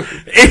wrong?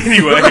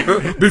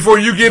 Anyway. Before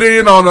you get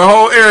in on the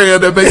whole area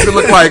that makes it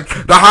look like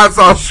the hot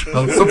sauce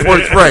show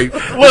supports rape.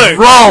 Look, it's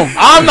wrong.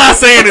 I'm not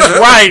saying it's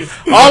right.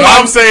 All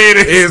I'm saying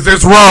is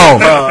it's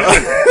wrong.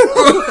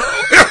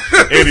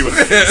 Anyway,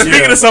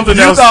 speaking of something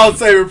you else. You thought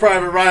Saving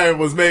Private Ryan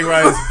was Meg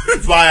Ryan's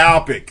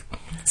biopic.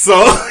 So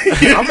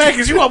I'm mad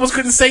because you almost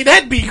couldn't say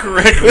that B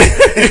correctly.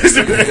 I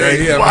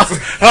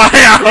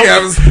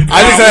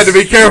just had to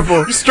be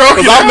careful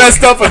because I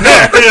messed up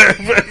enough.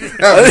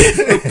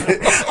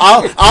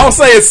 I'll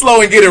say it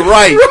slow and get it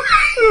right,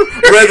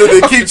 rather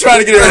than keep trying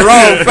to get it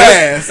wrong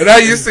fast. And now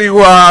you see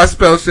why I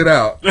spell shit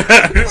out.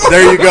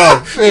 There you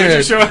go.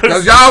 Because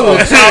y'all will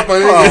chop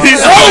it.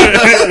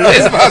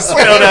 It's my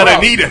spelled out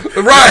Anita.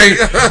 Right.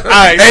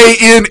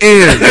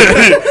 ANN.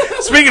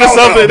 Speaking of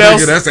something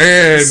else, that's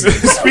N.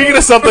 Speaking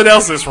of something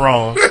else that's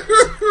wrong.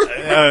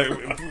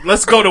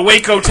 Let's go to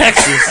Waco,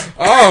 Texas.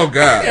 Oh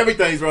God,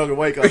 everything's wrong in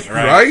Waco.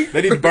 Right?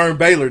 They need to burn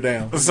Baylor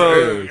down.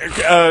 So,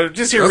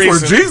 just here that's recently, where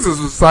Jesus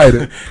was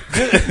cited.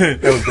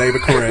 That was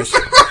David Koresh.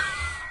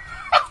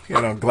 He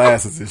had on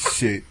glasses and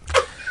shit.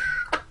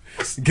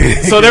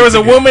 So there was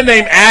a woman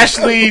named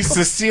Ashley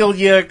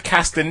Cecilia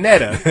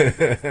Castaneda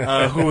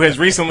who has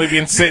recently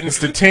been sentenced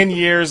to 10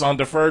 years on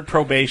deferred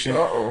probation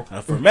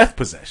for meth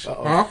possession.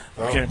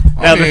 Okay.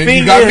 Now the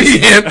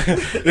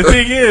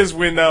thing is,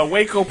 when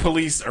Waco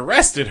police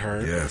arrested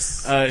her,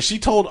 she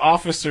told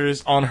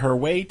officers on her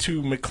way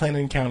to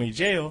McLennan County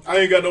Jail, I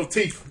ain't got no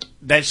teeth,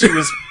 that she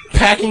was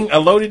packing a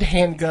loaded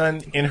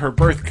handgun in her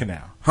birth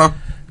canal.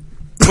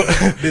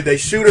 Did they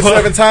shoot her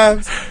 7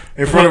 times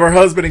in front of her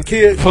husband and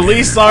kids?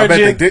 Police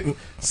sergeant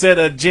said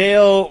a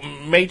jail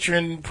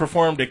matron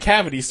performed a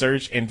cavity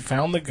search and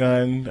found the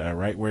gun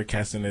right where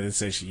Castaneda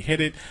said she hid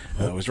it.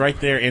 It was right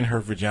there in her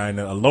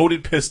vagina, a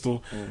loaded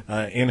pistol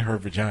in her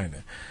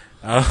vagina.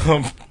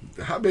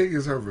 How big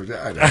is her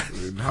vagina?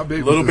 How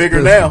big? A little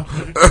bigger pistol? now.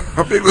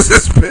 How big was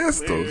this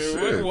pistol?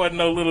 It wasn't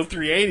no little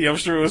 380. I'm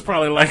sure it was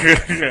probably like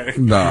a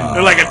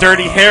like a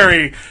Dirty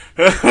Harry.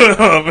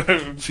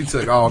 She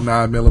took all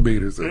 9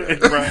 millimeters.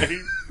 Right.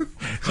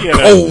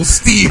 Cold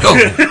steel.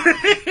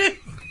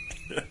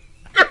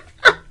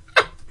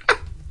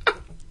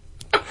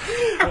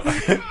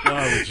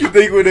 You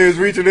think when they was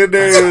reaching in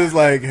there, it was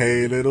like,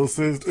 "Hey, little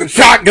sister,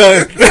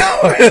 shotgun."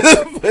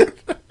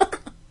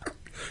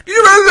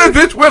 You know that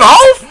bitch went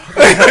off?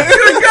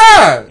 Good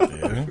God.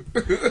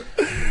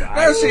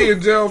 Now she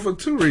in jail for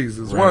 2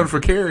 reasons. Right. 1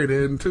 for carrying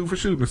it and 2 for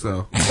shooting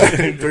herself.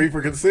 3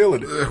 for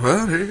concealing it.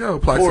 Well, here you go.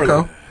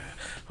 Plaxico.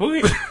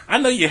 I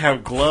know you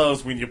have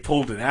gloves when you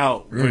pulled it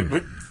out,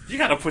 but you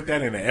got to put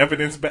that in the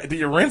evidence. Do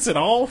you rinse it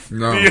off?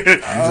 No.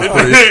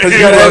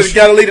 Because you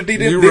got to leave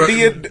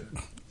the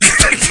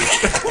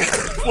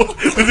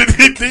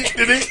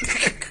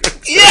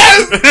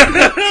Yes!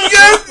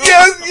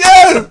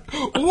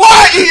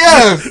 What?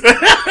 Yes!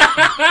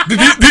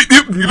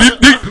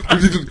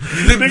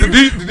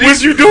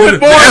 Was you doing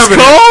Morse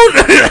code?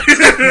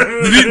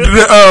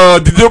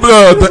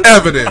 The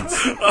evidence.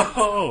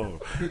 Oh,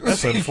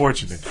 that's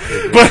unfortunate.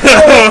 But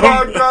oh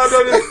my God,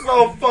 that is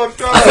so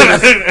fucked up.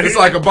 It's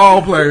like a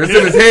ball player. It's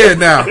in his head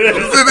now.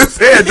 It's in his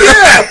head.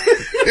 Yeah.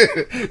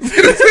 It's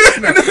in his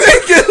head now. And the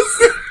thing is,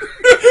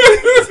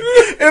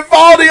 if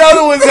all the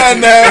other ones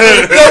had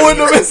that, that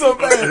wouldn't have been so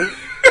bad.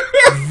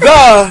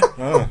 The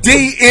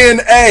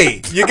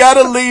DNA. You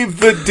gotta leave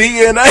the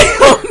DNA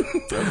on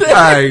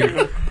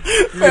there.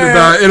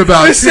 In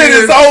about this 10, shit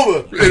is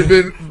over. It's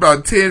been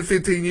about 10,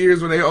 15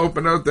 years when they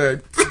open up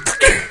that.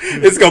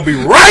 It's gonna be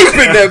ripe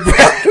in that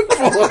bad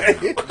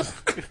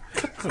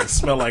boy. It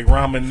smell like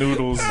ramen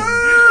noodles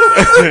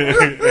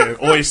and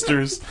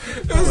oysters.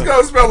 It's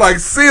gonna smell like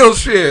seal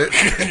shit.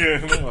 Yeah,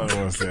 no, I don't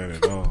want to say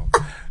that at all.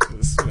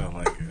 It smell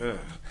like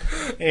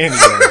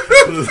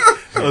anyway,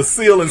 a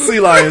seal and sea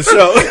lion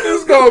show.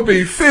 It's gonna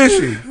be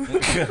fishy.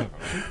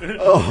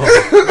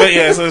 But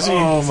yeah, so she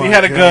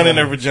had a gun in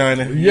her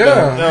vagina.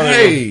 Yeah.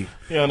 Hey.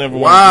 Y'all never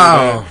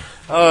wow.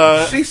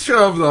 She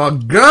shoved a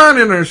gun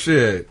in her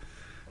shit.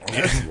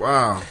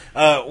 Wow.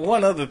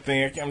 One other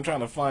thing, I'm trying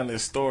to find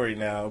this story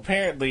now.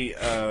 Apparently,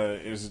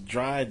 it was a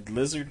dried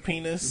lizard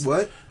penis.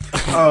 What?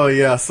 Oh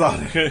yeah, I saw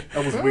that.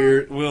 That was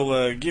weird.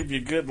 Will give you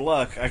good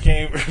luck. I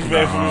can't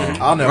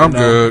remember. I'll never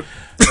know. Good.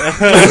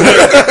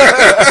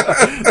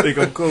 Think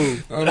I'm cool.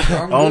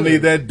 I don't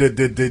need that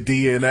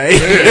DNA.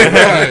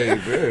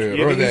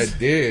 Or that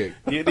dick.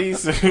 You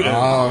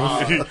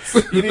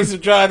need some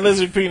dried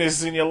lizard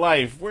penis in your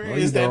life. Where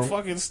is that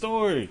fucking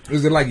story?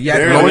 Is it like yak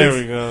loin? There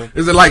we go.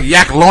 Is it like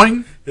yak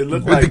loin? It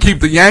looked like to keep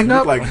the yang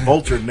up. Like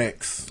vulture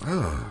necks.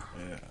 Oh.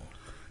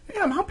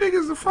 Damn, how big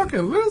is the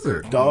fucking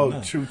lizard?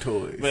 Dog chew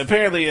toys. But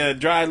apparently,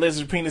 dried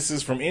lizard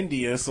penises from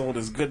India sold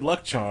as good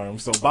luck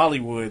charms. So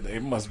Bollywood,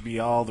 it must be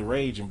all the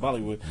rage in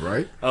Bollywood,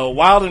 right?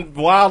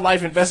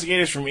 Wildlife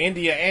investigators from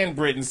India and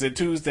Britain said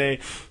Tuesday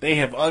they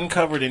have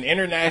uncovered an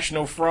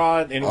international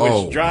fraud in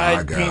which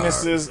dried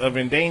penises of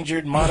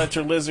endangered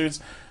monitor lizards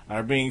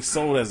are being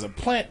sold as a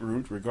plant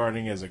root,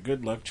 regarding as a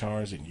good luck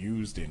charms and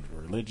used in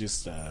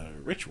religious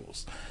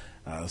rituals.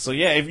 So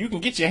yeah, if you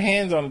can get your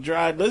hands on a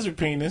dried lizard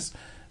penis,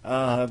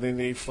 then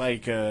it's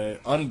like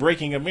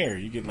unbreaking a mirror.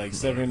 You get like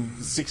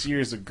 6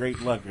 years of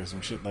great luck or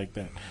some shit like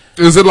that.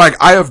 Is it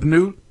like Eye of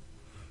Newt?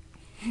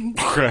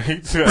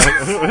 Right.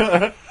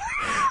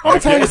 I'll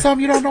tell you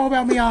something you don't know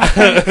about me.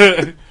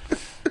 I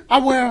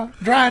wear a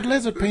dried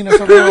lizard penis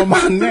around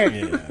my neck.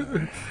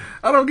 Yeah.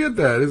 I don't get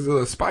that. Is it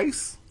a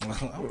spice?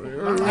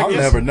 I'll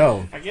never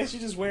know. I guess you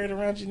just wear it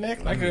around your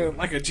neck like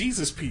a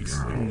Jesus piece.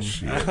 Oh,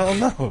 shit. I don't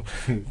know,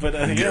 but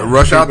yeah.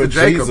 Rush out the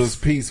Jesus Jacobs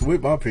piece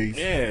with my piece.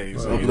 Yeah,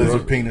 so of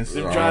lizard penis.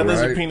 Them dry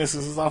lizard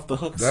penises is off the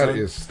hook. That son.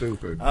 is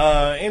stupid.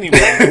 Anyway,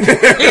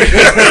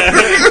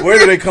 where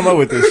do they come up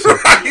with this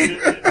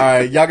shit? All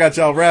right, y'all got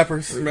y'all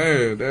rappers.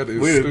 Man, that is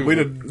stupid. We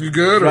done you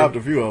good? dropped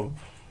a few of them.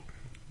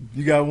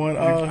 You got one?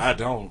 I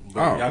don't.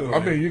 But I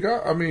mean, you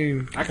got. I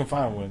mean, I can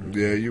find one.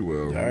 Yeah, you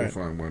will. All You'll right.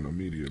 find one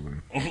immediately.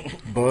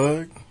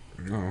 Bug.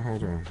 No,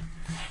 hold on.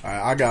 All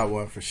right, I got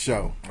one for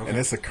sure, and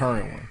it's a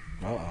current one.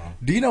 Uh-oh.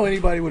 Do you know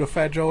anybody with a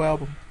Fat Joe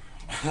album?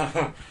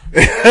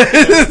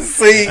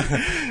 See,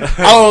 I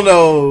don't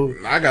know.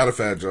 I got a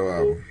Fat Joe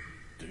album.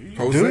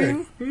 Jose. Do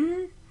you?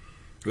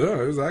 Mm-hmm.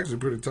 Yeah, it was actually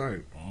pretty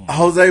tight.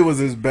 Jose was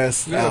his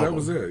best Yeah, album. that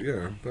was it.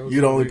 Yeah, that was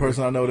You the only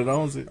person I know that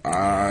owns it.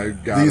 I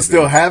got. Do you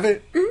still have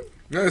it?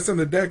 Yeah, it's in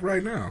the deck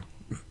right now.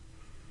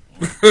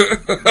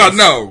 I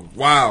know.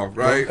 Wow.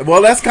 Right.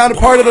 Well, that's kind of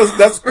part of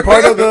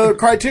the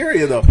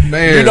criteria, though.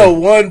 Man. You know,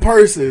 one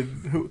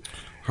person who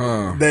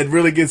Huh. that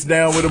really gets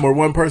down with him, or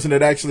one person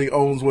that actually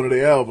owns one of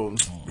the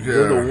albums. Yeah.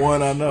 You're the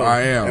one I know. I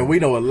am. And we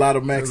know a lot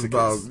of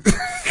Mexicans.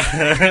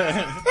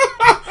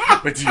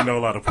 But do you know a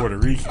lot of Puerto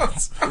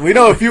Ricans? We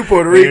know a few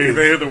Puerto Ricans.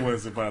 They're the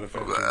ones that buy the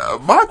Fat Joe.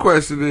 My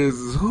question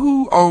is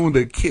who owned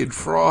the Kid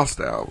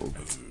Frost album?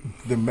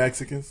 The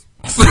Mexicans.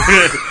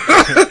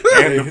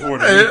 And the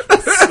Puerto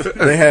Ricans.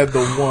 They had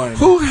the one.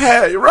 Who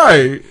had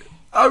right?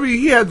 I mean,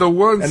 he had the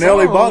one, and song. they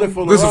only bought it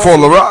for this is for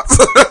La Rocks,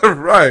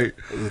 right?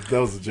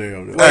 That was a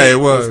jail. Hey, it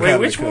was. Wait,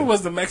 which one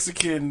was the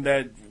Mexican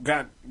that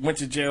went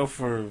to jail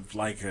for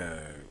like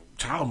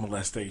child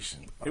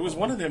molestation? It was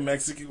one of them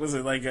Mexican. Was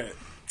it like a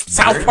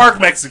South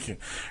Park Mexican?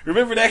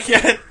 Remember that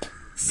cat?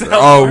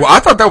 I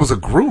thought that was a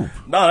group.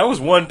 No, that was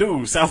one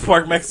dude, South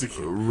Park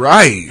Mexican.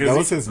 Right. That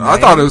was his name. I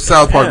thought it was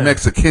South Park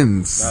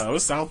Mexicans. No, it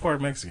was South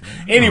Park Mexican.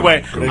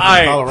 Anyway,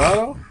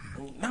 Colorado?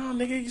 No,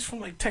 nigga, he's from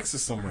like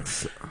Texas somewhere.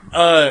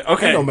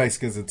 Okay. Ain't no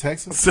Mexicans in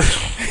Texas. They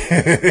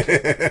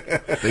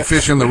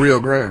fish in the Rio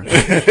Grande.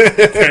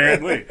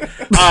 Apparently.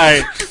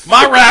 Alright,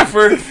 my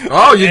rapper.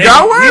 Oh, you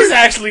got one? He's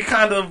actually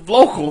kind of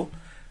local.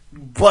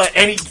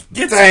 And he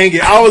gets. Dang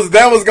it.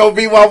 That was going to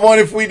be my one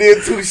if we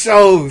did 2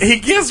 shows.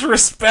 He gets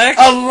respect.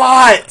 A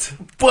lot.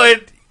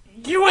 But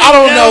you ain't I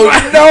don't know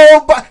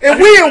nobody. And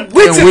we in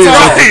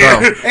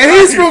Wichita. And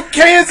he's from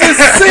Kansas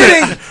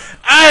City.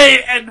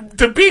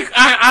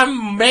 I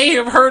may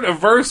have heard a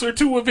verse or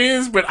two of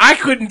his, but I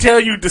couldn't tell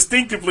you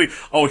distinctively,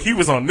 oh, he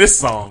was on this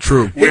song.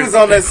 True. He was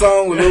on that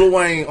song with Lil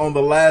Wayne on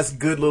the last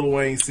good Lil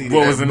Wayne CD.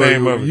 What was the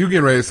name of it? You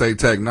getting ready to say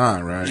Tech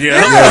 9, right?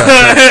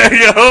 Yeah.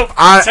 Yup.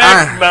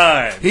 Tech 9.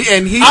 I've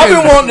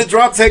been wanting to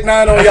drop Tech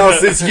 9 on y'all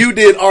since you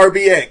did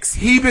RBX.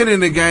 He been in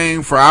the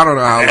game for I don't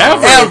know how long.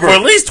 Ever. For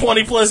at least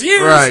 20 plus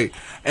years. Right.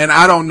 And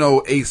I don't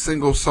know a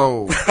single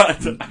soul.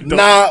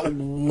 Not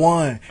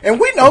one.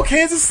 And we know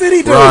Kansas City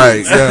dudes.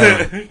 Right,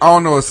 yeah. I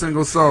don't know a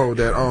single soul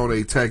that owned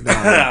a Tech 9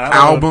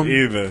 album.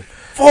 Either.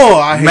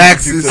 I hate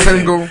Max is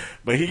single.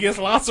 But he gets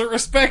lots of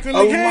respect in the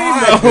A game,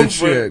 lot. though. Good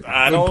shit.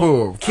 I Good don't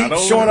pull. Keep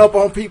showing up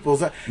on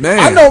people's. Man.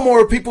 I know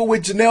more people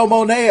with Janelle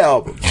Monáe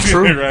albums.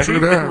 True, right? true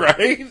that.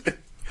 Right?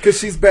 Because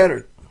she's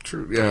better.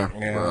 True, yeah.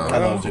 I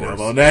know Janelle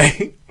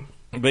Monáe.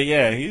 But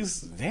yeah,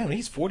 he's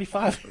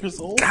 45 years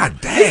old. God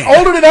damn. He's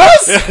older than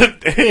us?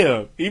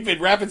 Damn. He's been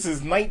rapping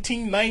since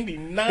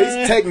 1999.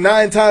 He's Tech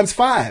 9 times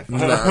 5.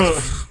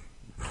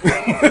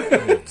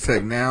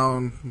 Tech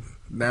now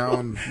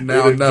It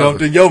another.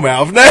 jumped in your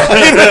mouth now.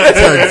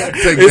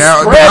 Take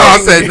now.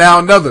 I said now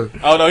another.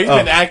 Oh no, he's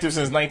been active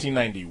since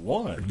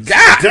 1991.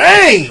 God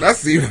dang!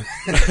 That's even.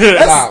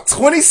 That's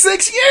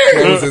 26 years.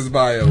 Close his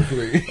bio,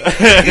 please.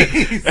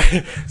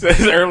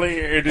 Says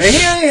earlier, And he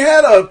ain't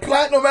had a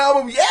platinum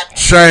album yet.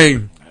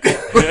 Shame.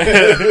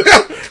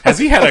 Has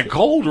he had a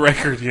gold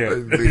record yet?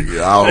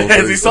 Has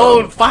Has he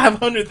sold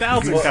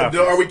 500,000 copies?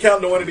 Are we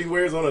counting the one that he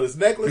wears on his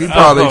necklace? He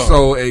probably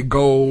sold a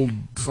gold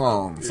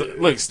song. So,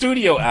 look,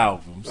 studio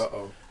albums.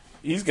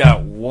 He's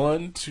got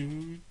 1,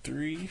 2,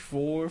 3,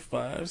 4,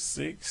 5,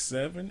 6,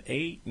 7,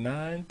 8,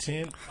 9,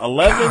 10,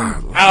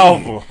 11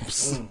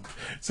 albums.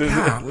 So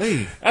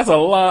that's a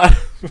lot.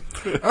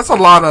 That's a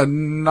lot of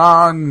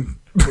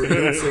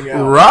Producing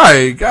albums.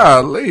 Right,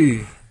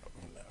 golly.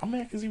 Oh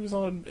man, because he was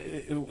on.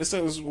 It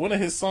says one of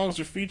his songs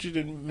were featured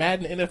in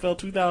Madden NFL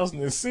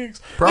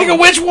 2006. Probably. Nigga,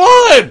 which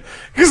one?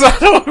 Because I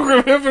don't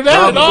remember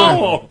that at Probably.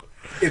 all.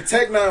 If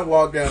Tech Nine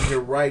walked down here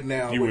right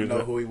now, I wouldn't know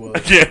who he was.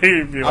 Yeah,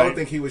 he'd be I like, would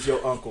think he was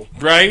your uncle.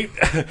 right?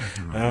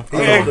 He's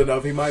old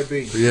enough. He might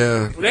be.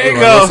 Yeah. There you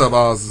go. What's up,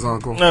 Oz's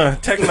uncle?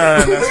 Tech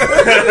Nine.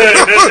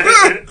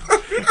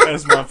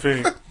 That's my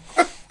pick.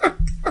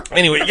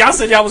 Anyway, y'all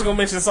said y'all was gonna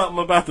mention something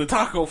about the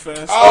Taco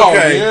Fest. Oh,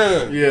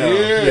 Okay.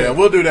 Yeah.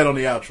 We'll do that on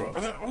the outro.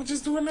 We'll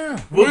just do it now.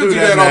 We'll do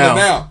that on the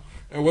now.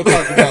 And we'll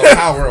talk about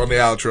power on the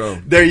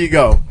outro. There you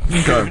go.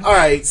 Okay. All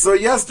right. So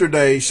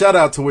yesterday, shout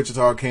out to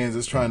Wichita,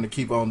 Kansas, trying to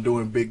keep on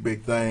doing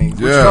big things.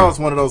 Yeah. Wichita is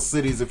one of those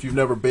cities. If you've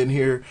never been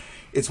here,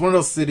 it's one of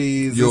those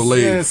cities. You'll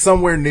leave.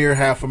 Somewhere near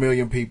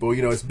 500,000 people.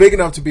 You know, it's big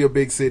enough to be a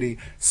big city,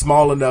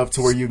 small enough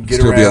to where you can get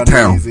Still be around a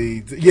town.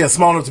 easy. Yeah,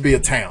 small enough to be a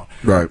town.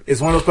 Right.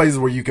 It's one of those places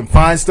where you can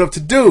find stuff to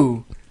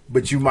do,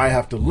 but you might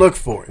have to look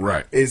for it.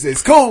 Right.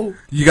 It's cool.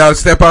 You got to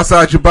step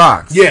outside your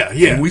box. Yeah.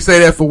 And we say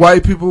that for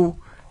white people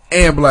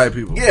and black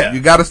people. Yeah.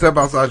 You got to step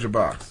outside your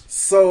box.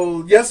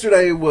 So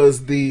yesterday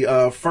was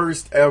the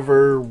first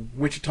ever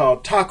Wichita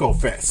Taco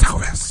Fest.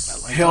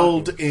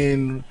 Held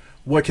in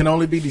what can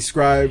only be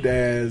described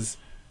as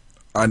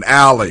an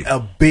alley. A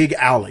big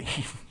alley.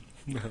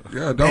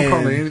 Yeah, don't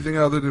call it anything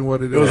other than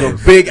what it is. It was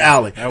a big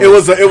alley.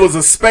 It was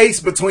a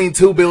space between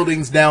two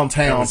buildings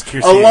downtown,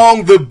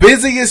 along the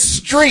busiest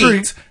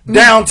street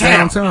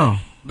downtown.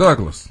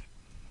 Douglas.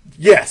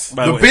 Yes,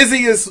 By the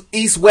busiest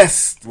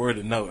east-west. Word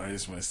of note, I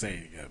just want to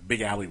say,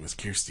 Big Alley was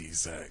Kirsty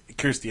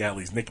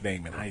Alley's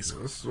nickname in high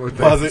school.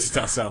 Was it?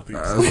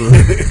 Southeast.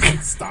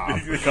 Stop.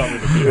 They call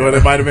it a Well,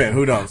 it might have been.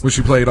 Who knows? When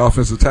she played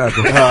offensive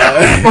tackle. No,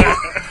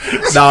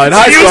 in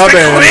high school,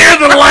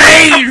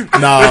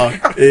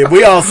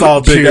 we all saw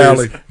Big Cheers.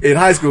 Alley. In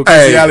high school,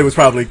 Kirstie Alley was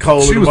probably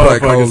cold. She in was the probably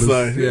cold.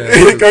 motherfucking sun. Yeah.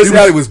 Kirstie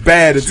Alley was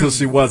bad until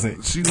she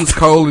wasn't. She was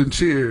cold in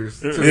Cheers.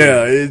 Too.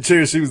 Yeah, in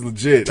Cheers, she was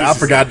legit. I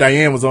forgot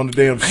Diane was on the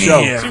damn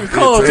show. She was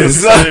cold.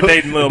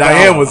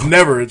 Diane was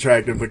never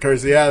attractive, but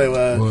Kirstie Alley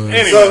was.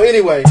 Anyway, So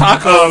anyway,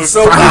 tacos.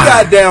 So we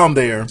got down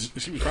there.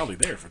 She was probably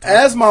there for tacos.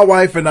 As my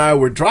wife and I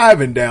were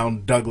driving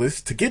down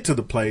Douglas to get to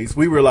the place,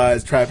 we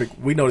realized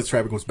we noticed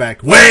traffic was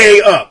backed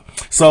way up.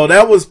 So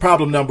that was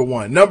problem number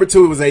one. Number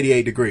two, it was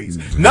 88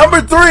 degrees.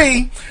 Number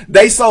three,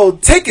 they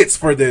sold tickets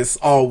for this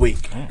all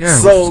week. Yeah,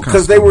 so,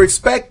 because they were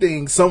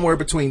expecting somewhere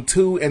between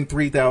 2,000 and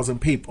 3,000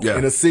 people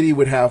in a city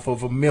with half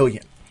of 1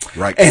 million.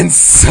 Right. And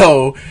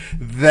so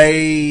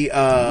they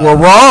were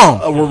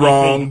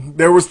wrong.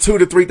 There was 2,000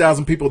 to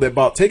 3,000 people that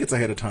bought tickets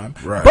ahead of time.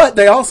 Right. But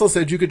they also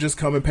said you could just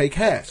come and pay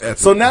cash.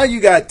 So now you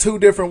got two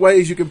different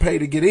ways you can pay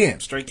to get in.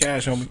 Straight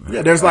cash, homie.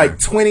 Yeah, there's like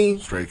 20,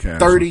 Straight cash.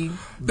 30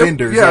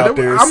 vendors out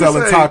there I'm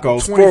selling gonna say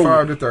tacos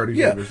 25 to 30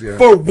 vendors,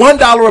 for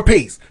 $1 a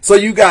piece. So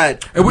you got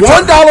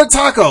 $1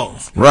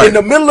 tacos in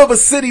the middle of a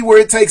city where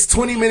it takes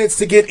 20 minutes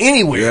to get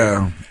anywhere.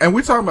 Yeah. And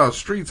we're talking about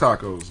street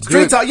tacos.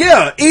 Street tacos,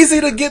 yeah, easy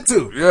to get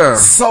to. Yeah.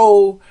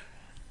 So,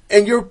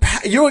 and you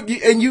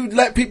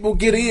let people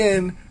get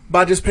in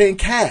by just paying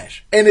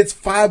cash, and it's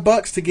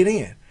 $5 to get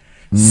in.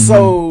 Mm-hmm.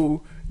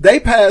 So they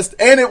passed,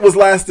 and it was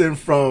lasting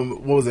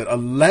from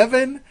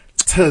 11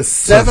 to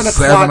 7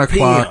 o'clock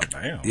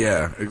p.m.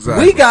 Yeah,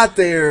 exactly. We got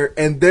there,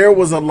 and there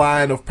was a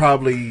line of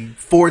probably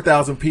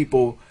 4,000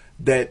 people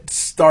that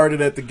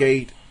started at the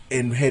gate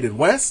and headed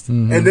west,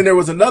 and then there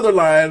was another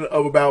line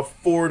of about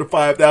 4,000 to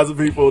 5,000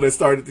 people that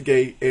started at the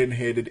gate and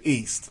headed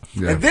east.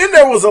 Yeah. And then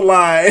there was a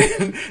line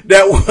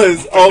that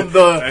was on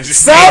the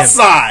south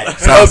side of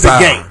the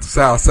gate.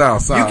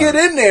 South. You get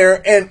in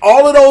there, and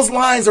all of those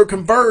lines are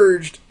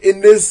converged in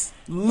this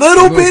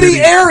little bitty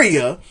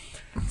area.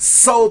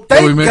 So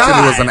thank we mentioned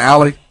God it was an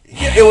alley.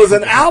 Yeah, it was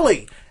an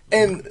alley,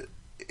 and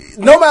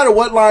no matter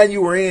what line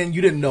you were in,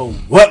 you didn't know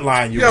what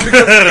line you were in.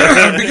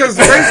 Because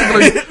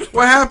basically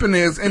what happened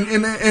is,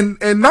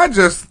 and not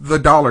just the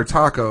dollar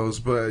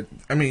tacos, but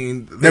I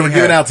mean, they were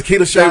giving out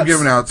tequila shots. They were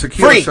giving out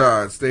tequila Free.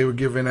 shots. They were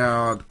giving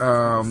out, they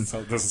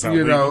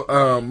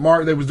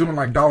was doing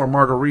like dollar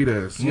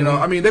margaritas. You know,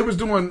 I mean, they was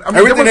doing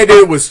everything they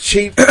did was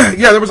cheap.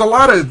 Yeah, there was a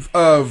lot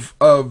of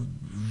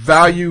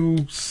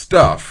value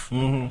stuff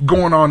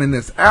going on in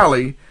this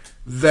alley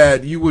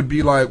that you would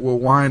be like, well,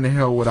 why in the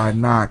hell would I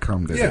not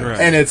come there? Yeah. Right.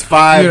 And it's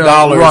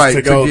 $5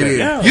 to go there.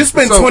 Yeah. You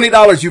spend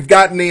 $20, you've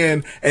gotten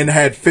in and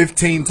had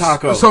 15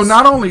 tacos. So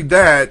not only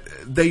that,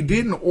 they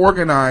didn't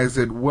organize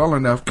it well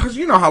enough, because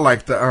you know how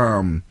like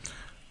the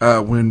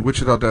when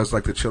Wichita does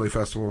like the chili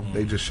festival,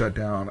 they just shut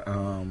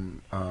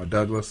down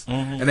Douglas,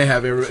 and they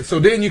have everybody. So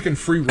then you can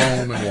free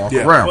roam and walk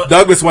around. Well,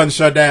 Douglas wasn't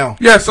shut down.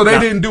 Yeah, so they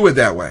didn't do it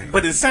that way.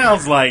 But it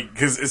sounds like,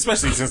 because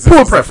especially since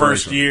it's the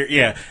first year,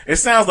 it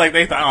sounds like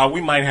they thought,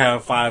 we might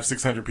have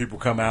 500-600 people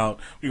come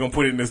out. We're gonna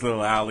put it in this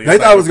little alley. They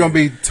thought it was gonna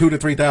be 2,000 to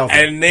 3,000,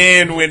 and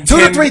then when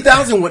 2,000 to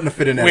 3,000 wouldn't have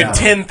fit in that. When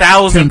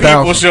 10,000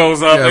 people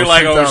shows up, they're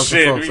like, "Oh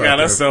shit, we got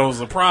ourselves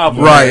a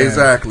problem." Right,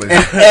 exactly.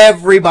 And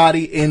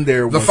everybody in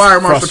there was the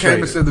fire marshal frustrated.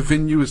 came and said the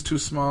venue is too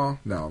small.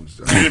 No, I'm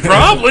just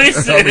probably. He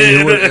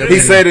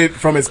said it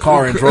from his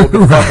car and drove the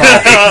fuck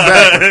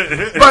off.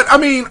 Exactly. But I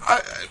mean,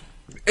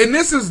 and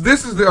this is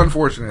the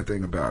unfortunate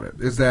thing about it,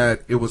 is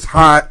that it was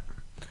hot.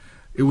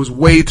 It was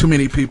way too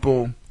many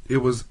people. It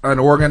was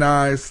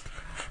unorganized.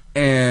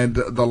 and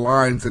the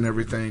lines and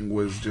everything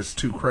was just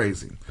too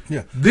crazy.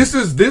 Yeah. This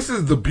is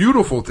the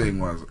beautiful thing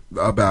was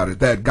about it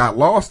that got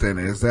lost in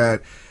it is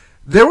that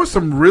there were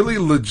some really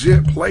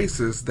legit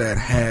places that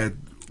had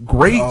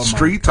great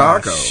street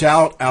tacos.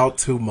 Shout out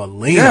to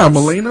Molina's. Yeah,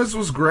 Molina's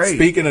was great.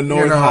 Speaking of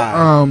North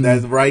High,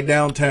 that's right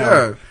downtown.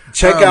 Yeah.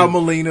 Check out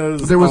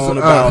Molina's there was, on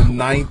about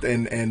 9th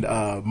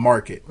and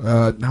Market.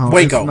 No,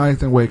 Waco.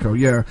 9th and Waco,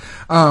 yeah.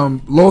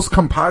 Los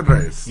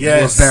Compadres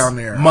was down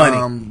there.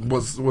 Money.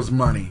 Was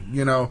money,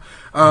 you know.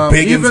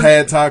 Biggins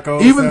had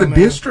tacos. Even the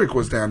district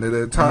was down there.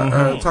 The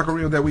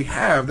Taqueria that we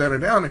have that are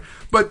down there.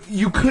 But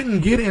you couldn't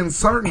get in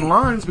certain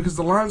lines because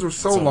the lines were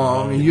so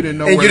long and you didn't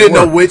know and where you didn't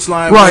know which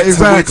line right, went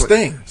exactly. to which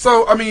thing.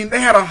 So, I mean, they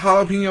had a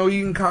jalapeno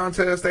eating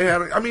contest. They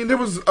had, there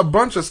was a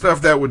bunch of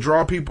stuff that would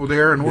draw people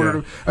there in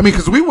order to,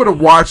 because we would have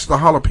watched the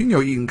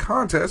jalapeno eating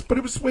contest, but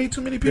it was way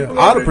too many people.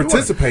 I'd have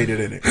participated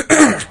in it.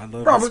 I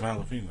love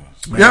jalapenos.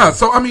 Yeah,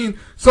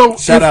 so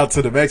shout out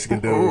to the Mexican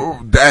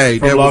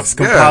dude from Los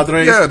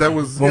Compadres. Yeah, that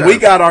was when we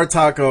got our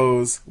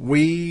tacos.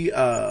 We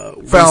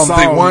found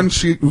the one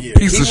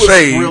piece of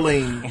shade.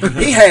 Grilling.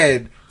 He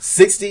had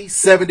 60,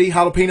 70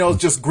 jalapenos,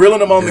 just grilling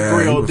them on the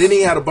grill. Then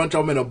he had a bunch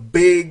of them in a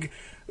big.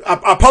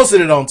 I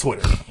posted it on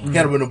Twitter. He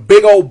had them in a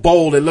big old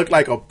bowl that looked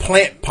like a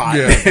plant pot,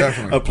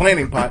 a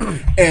planting pot.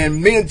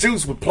 And me and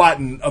Juice were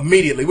plotting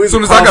immediately. As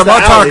soon as I got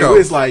my taco, it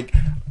was like,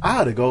 I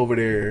ought to go over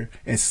there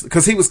and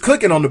because he was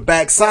cooking on the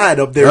back side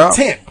of their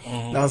tent.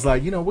 And I was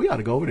like, we ought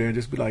to go over there and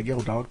just be like, yo,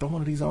 dog, throw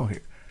one of these on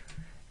here.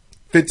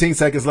 15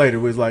 seconds later,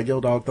 we was like, yo,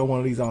 dog, throw one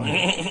of these on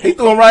here. He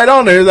threw them right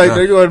on there. He's like,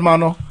 there you go,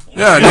 hermano.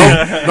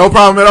 Yeah, no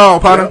problem at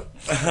all, partner.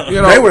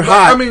 They were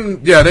hot.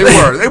 They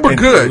were. They were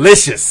good,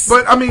 delicious.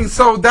 But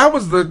so that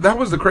was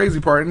the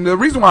crazy part. And the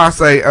reason why I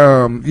say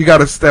you got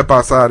to step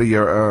outside of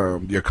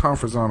your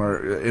comfort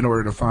zone in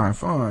order to find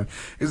fun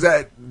is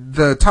that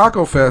the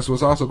Taco Fest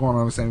was also going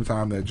on at the same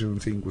time that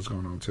Juneteenth was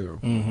going on too.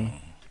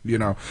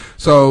 Mm-hmm.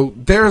 So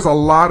there's a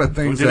lot of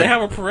things. Did they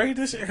have a parade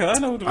this year? Because I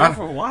know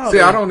for a while.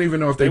 I don't even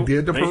know if they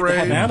did the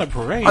parade. They had a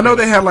parade. I know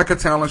they had like a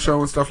talent show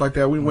and stuff like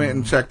that. We went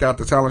and checked out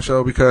the talent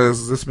show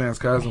because this man's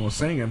cousin was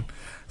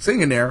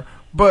singing there.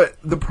 But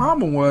the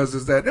problem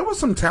was that there was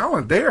some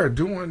talent there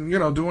doing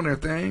their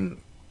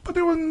thing, but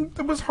there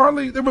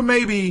were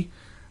maybe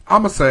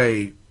I'm gonna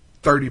say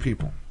 30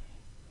 people.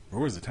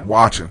 Where was the talent?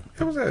 Watching.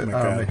 It was at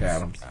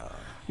McAdams.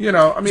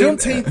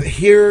 Juneteenth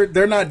here,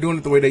 they're not doing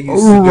it the way they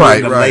used to do it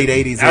in the late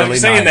 80s, I early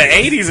was saying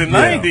 90s. the 80s and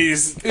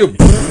 90s.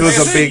 It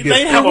was a big deal.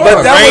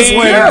 But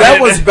that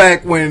was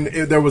back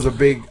when there was a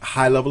big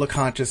high level of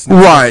consciousness.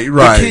 Right.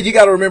 The kid, you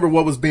got to remember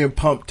what was being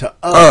pumped to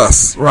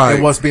us, right,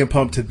 and what's being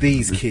pumped to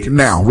these kids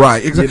now,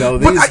 right? Exactly.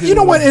 But you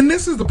know what? And And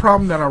this is the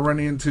problem that I run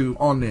into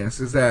on this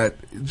is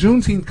that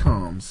Juneteenth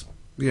comes,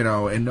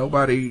 and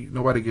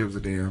nobody gives a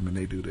damn, and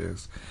they do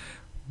this,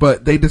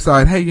 but they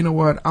decide, hey, you know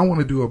what? I want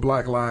to do a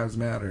Black Lives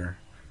Matter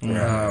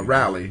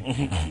rally,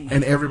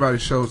 and everybody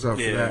shows up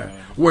for that.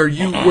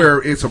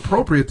 Where it's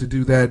appropriate to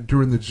do that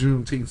during the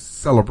Juneteenth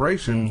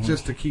celebration,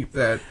 just to keep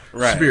that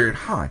spirit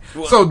high.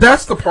 Well, so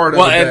that's the part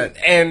of it.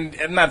 And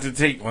not to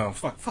take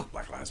fuck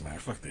Black Lives Matter,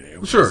 fuck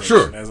that.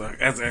 Sure. As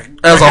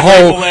a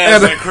whole,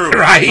 as a crew,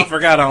 right? I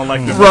forgot I don't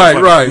like them.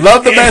 Right.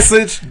 Love the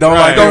message. Don't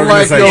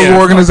like your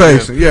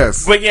organization.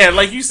 Yes, but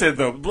like you said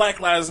though, Black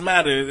Lives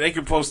Matter. They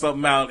could post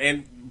something out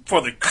and. For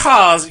the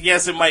cause,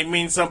 yes, it might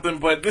mean something,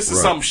 but this is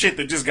some shit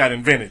that just got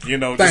invented,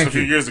 just a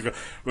few years ago.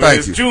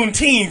 Whereas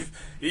Juneteenth,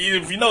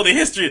 if you know the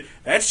history,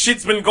 that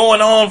shit's been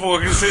going on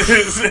for since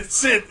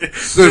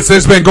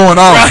it's been going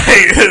on.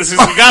 Right, since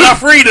we got our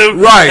freedom,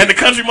 right? And the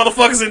country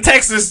motherfuckers in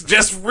Texas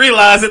just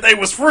realized that they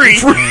was free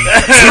 2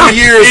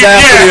 years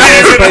after the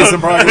Emancipation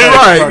Proclamation.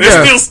 Right,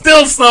 there's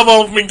still some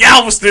of them in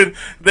Galveston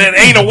that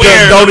ain't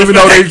aware. Don't even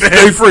know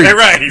they free.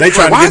 Right, they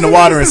trying to get in the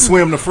water and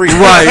swim to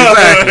freedom. Right,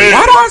 exactly.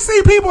 Why do I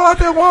see people out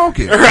there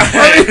walking?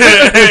 Right,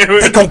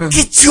 they gonna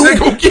get you. They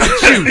gonna get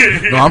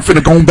you. No, I'm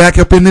finna go back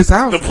up in this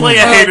house. The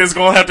player haters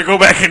gonna have to go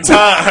back in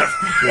time.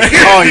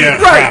 Oh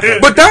yeah,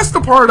 right. But that's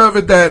the part of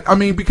it that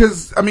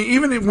because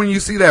even when you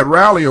see that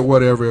rally or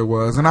whatever it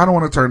was, and I don't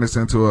want to turn this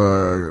into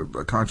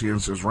a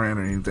conscientious rant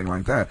or anything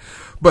like that,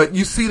 but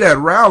you see that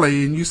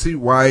rally and you see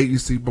white, you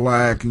see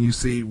black, and you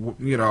see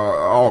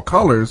all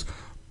colors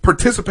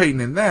participating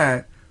in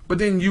that. But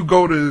then you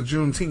go to the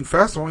Juneteenth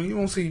festival and you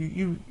don't see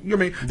you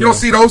don't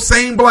see those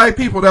same black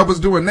people that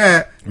was doing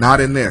that, not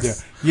in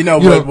this. Yeah.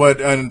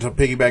 What and to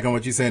piggyback on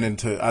what you're saying,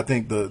 and I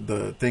think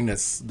the thing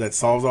that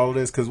solves all of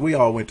this, because we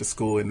all went to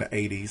school in the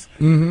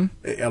 80s,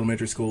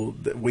 elementary school.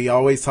 We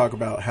always talk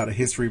about how the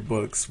history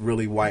books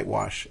really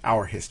whitewash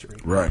our history,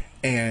 right?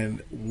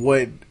 And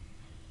what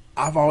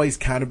I've always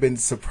kind of been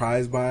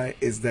surprised by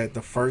is that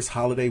the first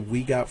holiday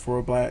we got for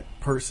a black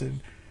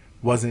person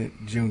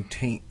wasn't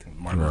Juneteenth.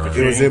 Right.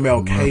 It was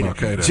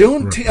MLK.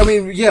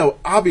 Juneteenth.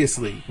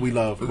 Obviously we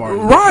love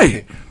Martin.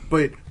 Right.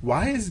 But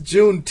why is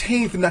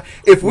Juneteenth not?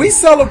 If we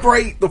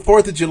celebrate the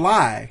 4th of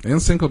July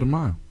and Cinco de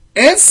Mayo,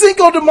 And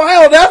Cinco de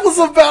Mayo, that was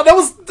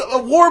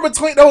a war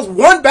between, that was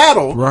one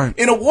battle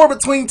in a war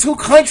between two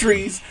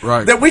countries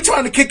that we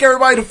trying to kick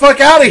everybody the fuck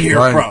out of here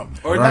from.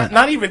 Or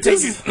not even take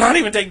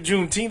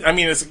Juneteenth. I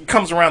mean, it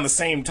comes around the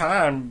same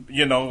time,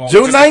 you know,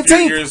 June 19th. a few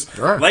years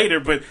later,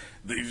 but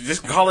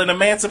just call it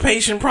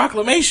Emancipation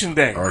Proclamation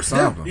Day or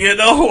something. You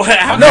know, no,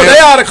 they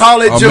ought to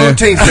call it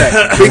Juneteenth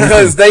Day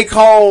because they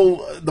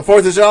call the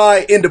 4th of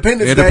July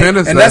Independence Day,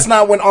 and that's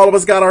not when all of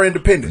us got our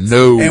independence.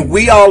 No, and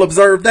we all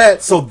observed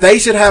that, so they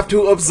should have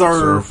to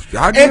observe.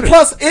 And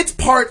plus, it's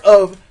part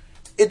of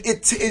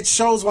it. It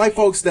shows white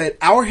folks that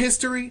our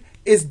history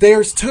is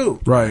theirs too.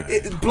 Right.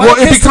 Black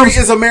history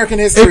is American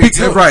history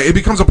too. Right. It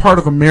becomes a part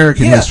of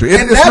American history.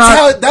 And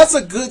that's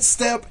a good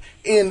step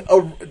in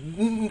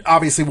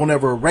obviously we'll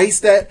never erase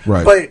that.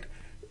 Right. But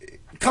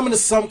coming to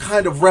some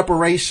kind of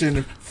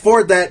reparation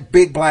for that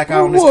big black eye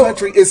on this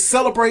country is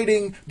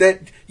celebrating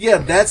that,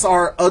 that's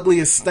our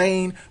ugliest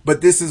stain,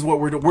 but this is what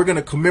we're going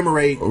to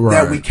commemorate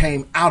that we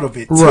came out of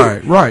it too.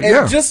 Right,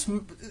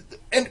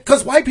 and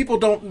because white people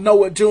don't know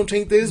what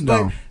Juneteenth is,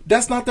 but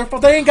that's not their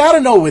fault. They ain't got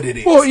to know what it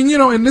is. Well, and, you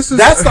know, and that's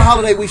the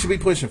holiday we should be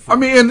pushing for. I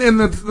mean, and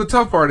the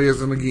tough part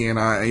is, and again,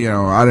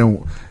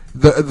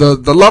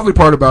 the lovely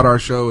part about our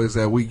show is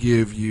that we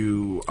give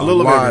you a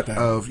lot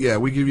of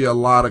we give you a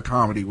lot of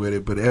comedy with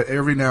it, but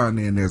every now and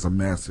then there's a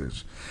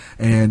message.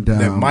 And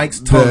that Mike's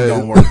tongue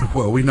don't work.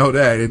 Well, we know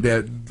that, and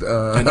that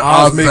and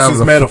Oz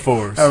mixes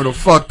metaphors. Having a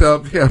fucked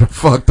up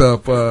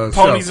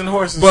ponies and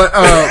horses. But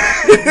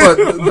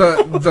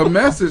the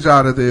message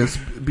out of this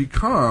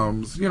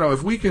becomes, you know,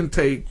 if we can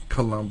take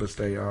Columbus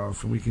Day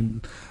off, and we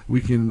can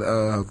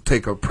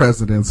take a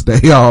President's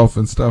Day off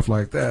and stuff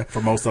like that.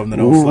 For most of them, that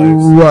own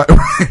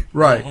slaves.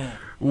 Right.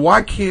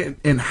 Why can't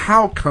and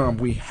how come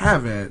we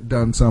haven't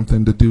done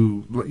something to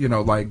do, you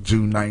know, like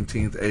June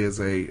 19th as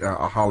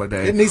a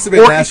holiday? It needs to be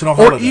a national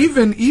holiday.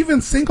 Or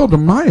even Cinco de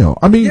Mayo.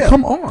 I mean,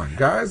 come on,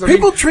 guys.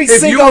 People treat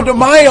Cinco de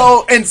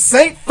Mayo and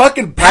St.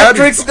 fucking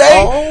Patrick's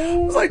Day.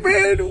 It's like,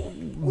 man,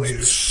 we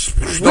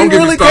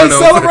really can't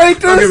celebrate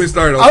this? Don't get me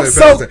started on I'm St.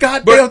 so Patrick's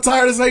Day. goddamn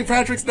tired of St.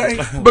 Patrick's Day.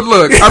 But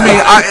look,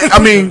 I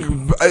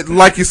mean,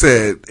 like you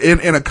said,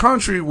 in a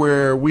country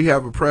where we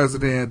have a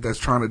president that's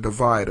trying to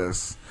divide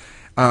us,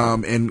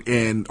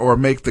 and or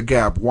make the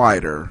gap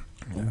wider,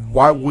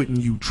 why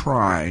wouldn't you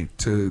try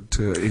to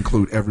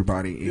include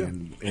everybody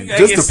in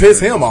just to piss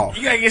him off?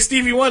 You gotta get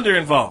Stevie Wonder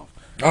involved.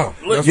 Oh,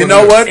 you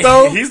know what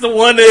though? He's the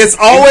one that it's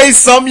always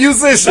some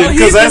musician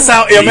because that's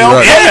how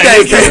MLK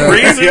Day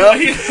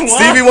came.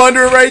 Stevie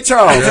Wonder and Ray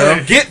Charles.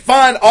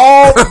 Find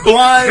all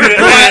blind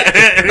black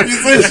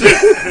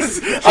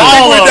musicians. I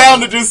think we're down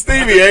to just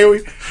Stevie, ain't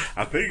we?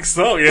 I think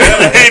so. Yeah,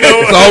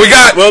 that's all we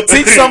got. Well,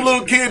 teach some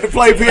little kid to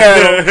play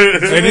piano,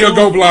 and he'll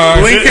go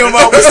blind. Link him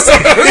up with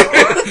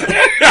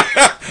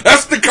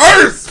That's the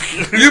curse.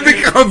 You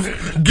become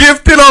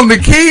gifted on the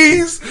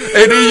keys,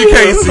 and then you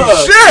can't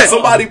see shit.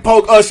 Somebody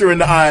poke Usher in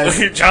the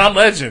eyes. John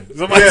Legend.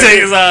 Somebody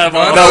take his eyes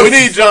off. No, we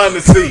need John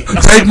to see.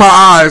 Take my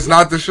eyes,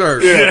 not the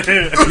shirt. Yeah.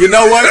 You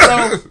know what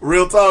though?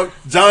 Real talk.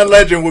 John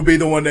Legend would be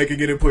the one that could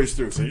get it pushed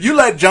through. You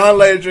let John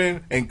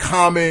Legend and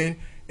Common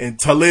and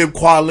Talib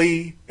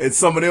Kweli and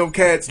some of them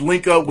cats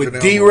link up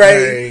with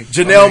D-Ray,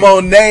 Janelle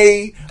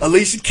Monáe,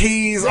 Alicia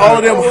Keys, all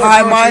of them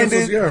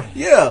high-minded.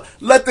 Yeah,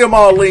 let them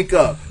all link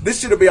up. This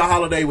should be a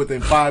holiday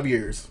within 5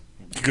 years.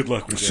 Good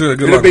luck with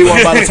that. It'll be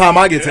one by the time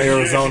I get to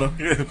Arizona.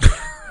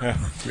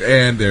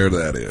 And there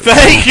that is.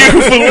 Thank you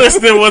for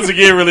listening once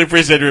again. Really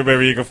appreciate it.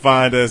 Remember, you can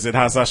find us at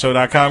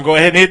hotsauceshow.com. Go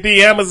ahead and hit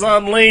the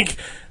Amazon link.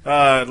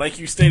 Like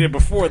you stated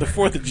before, the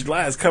 4th of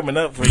July is coming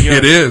up for you.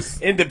 It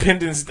is.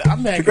 Independence Day.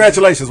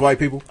 Congratulations, white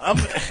people.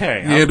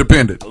 You're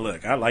independent.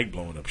 Look, I like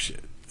blowing up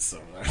shit.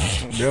 So,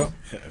 yeah.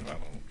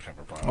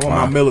 I want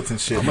my militant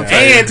shit.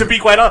 And to be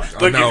quite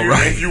honest, look,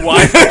 if you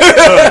watch,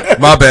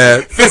 my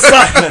bad.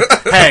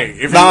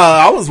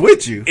 I was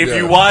with you. If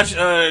you watch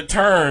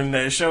Turn,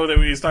 that show that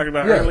we was talking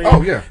about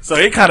earlier, so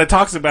it kind of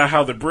talks about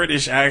how the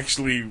British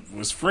actually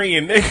was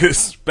freeing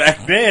niggas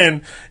back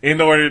then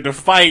in order to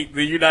fight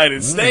the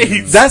United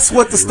States. That's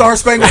what the Star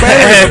Spangled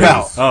Banner is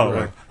about.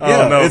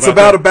 It's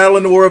about a battle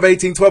in the War of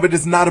 1812. It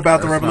is not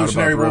about the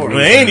Revolutionary War.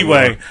 But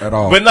anyway, at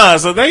all. But no,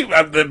 so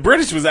the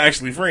British was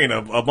actually freeing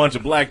a bunch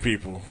of black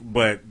people,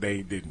 but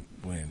they didn't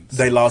win.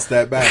 They lost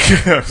that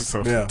battle.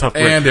 Tough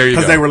and there you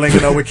go. Because they were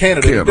linking up with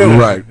Canada.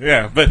 Right.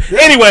 Yeah, but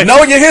anyway.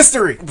 Know your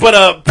history.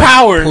 But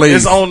Power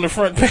is on the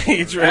front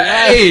page right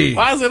now.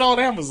 Why is it on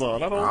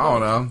Amazon? I don't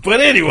know. But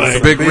It's anyway.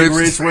 a big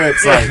rich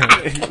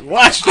website.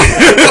 Watch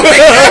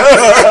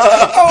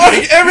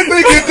everything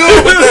you do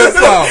with that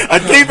song. I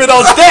keep it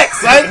on deck,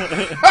 son.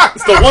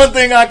 It's the one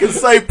thing I can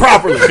say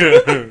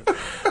properly.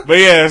 But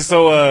yeah,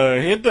 so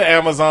hit the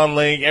Amazon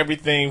link,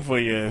 everything for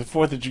your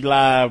 4th of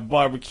July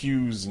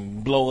barbecues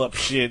and blow up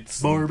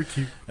shits.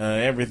 Barbecue.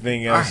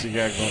 Everything else you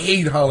got going. I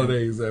hate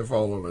holidays that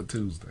fall on a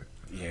Tuesday.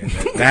 Yeah,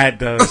 that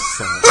does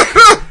suck.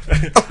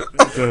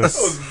 That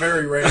was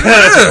very random.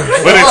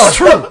 But it's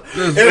true.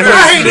 If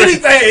I hate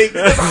anything,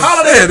 it's a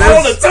holiday fall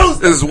on a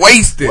Tuesday. It's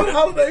wasted. What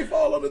holiday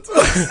fall on a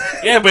Tuesday?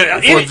 Yeah, but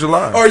 4th of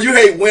July. Or you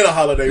hate when a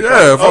holiday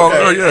Yeah, falls. fall,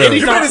 Okay. yeah.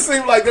 You made it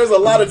seem like there's a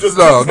lot of just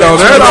No, Tuesday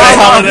there ain't no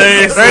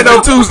holidays. There ain't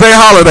no Tuesday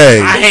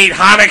holidays. I hate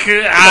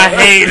Hanukkah. I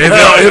hate.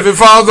 If it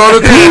falls on a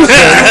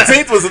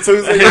Tuesday. 19th was a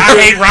Tuesday. I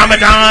hate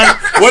Ramadan.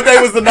 What day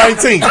was the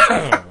 19th?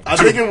 I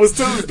think it was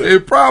Tuesday.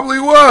 It probably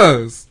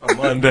was. A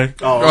Monday.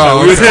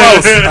 Oh, it's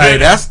close. Hey,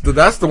 that's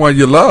the one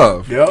you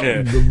love. Yep.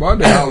 Yeah. The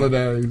Monday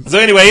holidays. So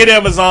anyway, hit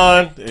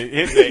Amazon.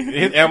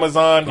 Hit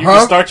Amazon. You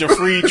can start your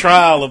free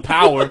trial of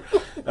Power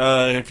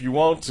if you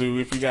want to.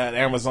 If you got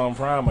Amazon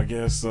Prime, I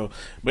guess. So,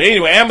 but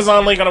anyway,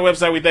 Amazon link on our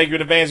website. We thank you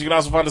in advance. You can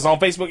also find us on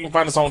Facebook. You can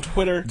find us on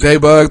Twitter.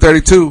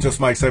 JBug32. Just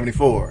Mike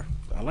 74.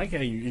 I like how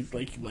you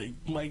like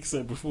Mike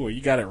said before.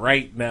 You got it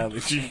right now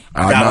that you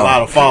got a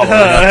lot of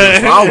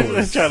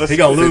followers. He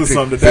gonna lose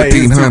some today.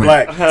 He's too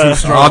black, too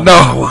strong. Oh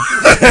no!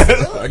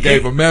 I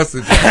gave a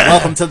message.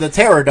 Welcome to the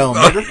Terror Dome,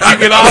 nigga. You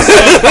can also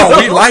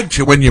we liked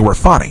you when you were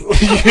funny.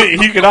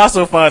 You can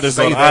also find us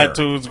on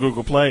iTunes,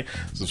 Google Play.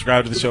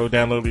 Subscribe to the show,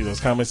 download, leave those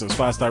comments, those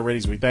 5-star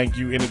ratings. We thank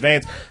you in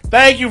advance.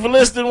 Thank you for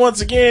listening once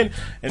again,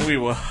 and we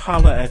will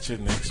holler at you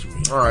next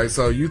week. All right,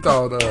 so you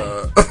thought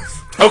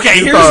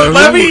okay,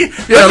 let me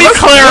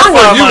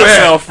clarify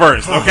myself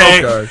first,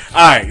 okay? All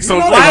right, so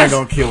they ain't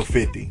gonna kill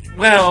 50.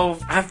 Well,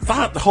 I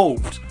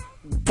hoped.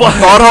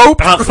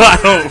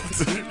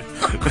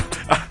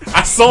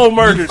 I soul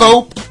murdered.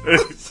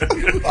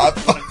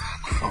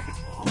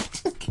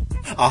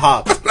 I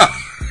hopped.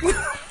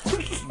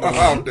 I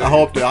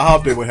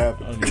hoped it would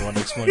happen. I don't even want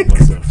to explain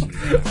myself.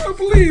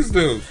 Please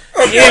do.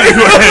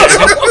 Anyway.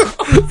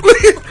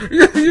 Please.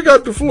 You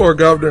got the floor,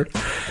 Governor.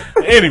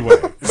 Anyway,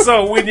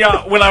 so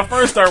when I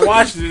first started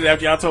watching it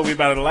after y'all told me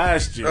about it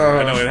last year,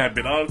 I know it had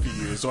been on for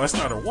years, so I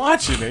started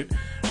watching it.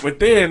 But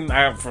then,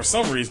 for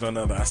some reason or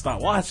another, I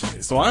stopped watching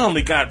it. So I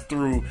only got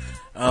through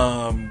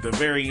the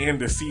very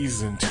end of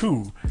season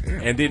 2,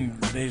 and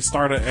didn't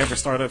ever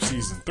start up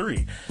season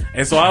 3.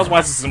 And so I was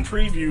watching some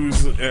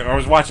previews, I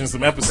was watching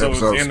some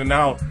episodes in and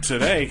out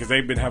today because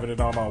they've been having it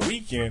on all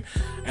weekend,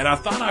 and I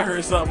thought I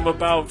heard something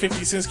about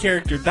 50 Cent's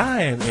character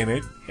dying in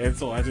it, and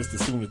so I just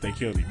assumed that they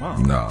killed him off.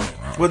 No.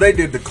 Well, they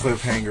did the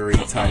cliffhanger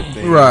type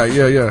thing, right?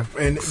 Yeah.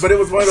 But it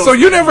was one of those. So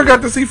you never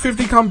got to see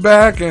 50 come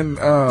back and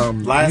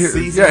last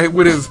season, yeah,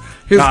 with his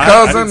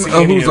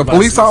cousin who's a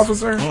police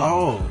officer.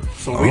 Oh.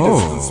 So we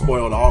just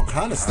spoiled all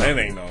kind of stuff. That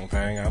ain't no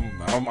thing.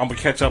 I'm gonna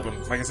catch up, and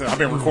like I said, I've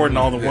been recording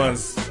all the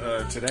ones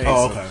today.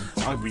 Oh, okay.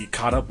 So I'll be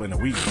caught up in a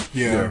week.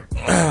 Yeah.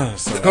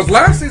 Because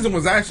last season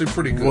was actually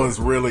pretty good.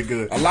 Was really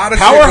good. A lot of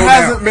Power shit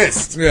hasn't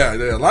missed. Yeah,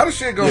 a lot of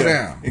shit go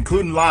down,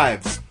 including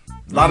lives.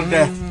 A lot of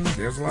death.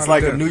 There's a lot it's of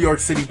like death. a New York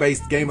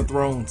City-based Game of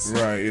Thrones.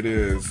 Right, it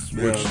is.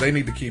 Yeah. Which they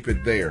need to keep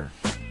it there.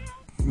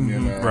 You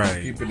know,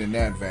 right. Keep it in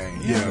that vein.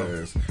 Yeah.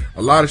 Because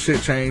a lot of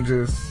shit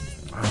changes.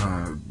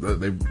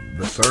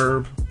 The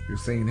Serb, you've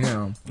seen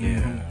him.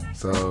 Yeah.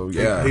 So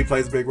yeah, he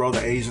plays a big role.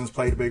 The Asians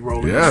played a big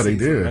role. Yeah, they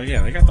did. Oh,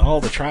 yeah, they got all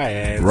the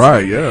triads.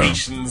 Right. Yeah.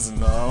 Haitians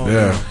and all.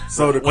 Yeah.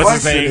 So the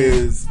What's question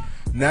is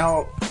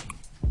now.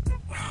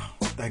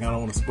 Dang, I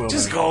don't want to spoil.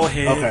 Just that. go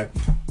ahead. Okay.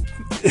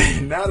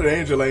 Now that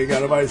Angela ain't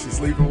got nobody she's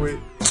sleeping with,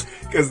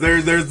 because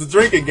there's the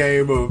drinking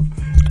game of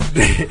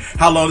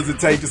how long does it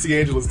take to see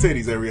Angela's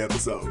titties every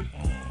episode?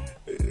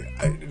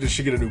 Does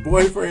she get a new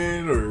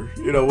boyfriend, or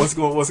what's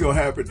going to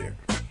happen there?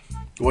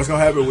 What's going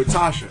to happen with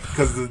Tasha?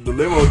 Because the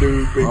limo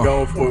dude been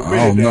gone for a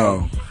minute now.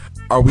 No.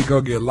 Are we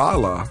gonna get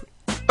Lala?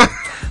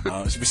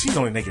 But she's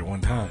only naked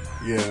one time.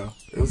 Yeah,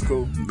 it was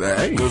cool.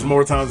 Hey. There's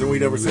more times than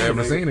we'd ever seen.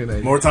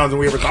 it. More times than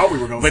we ever thought we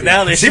were going to see. But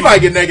now that she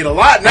might get naked a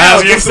lot now. I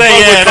was gonna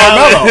say,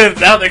 Carmelo.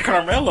 now that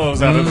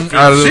Carmelo's out of the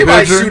picture. She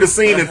might shoot a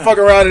scene and fuck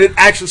around,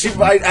 and she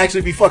might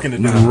actually be fucking the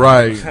dude.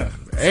 Right.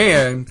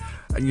 And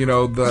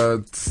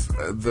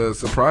the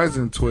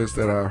surprising twist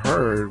that I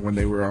heard when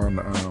they were on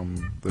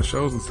the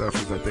shows and stuff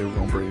is that they were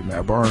gonna bring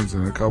Matt Barnes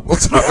in a couple of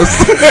times.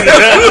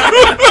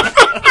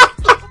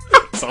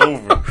 It's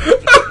over.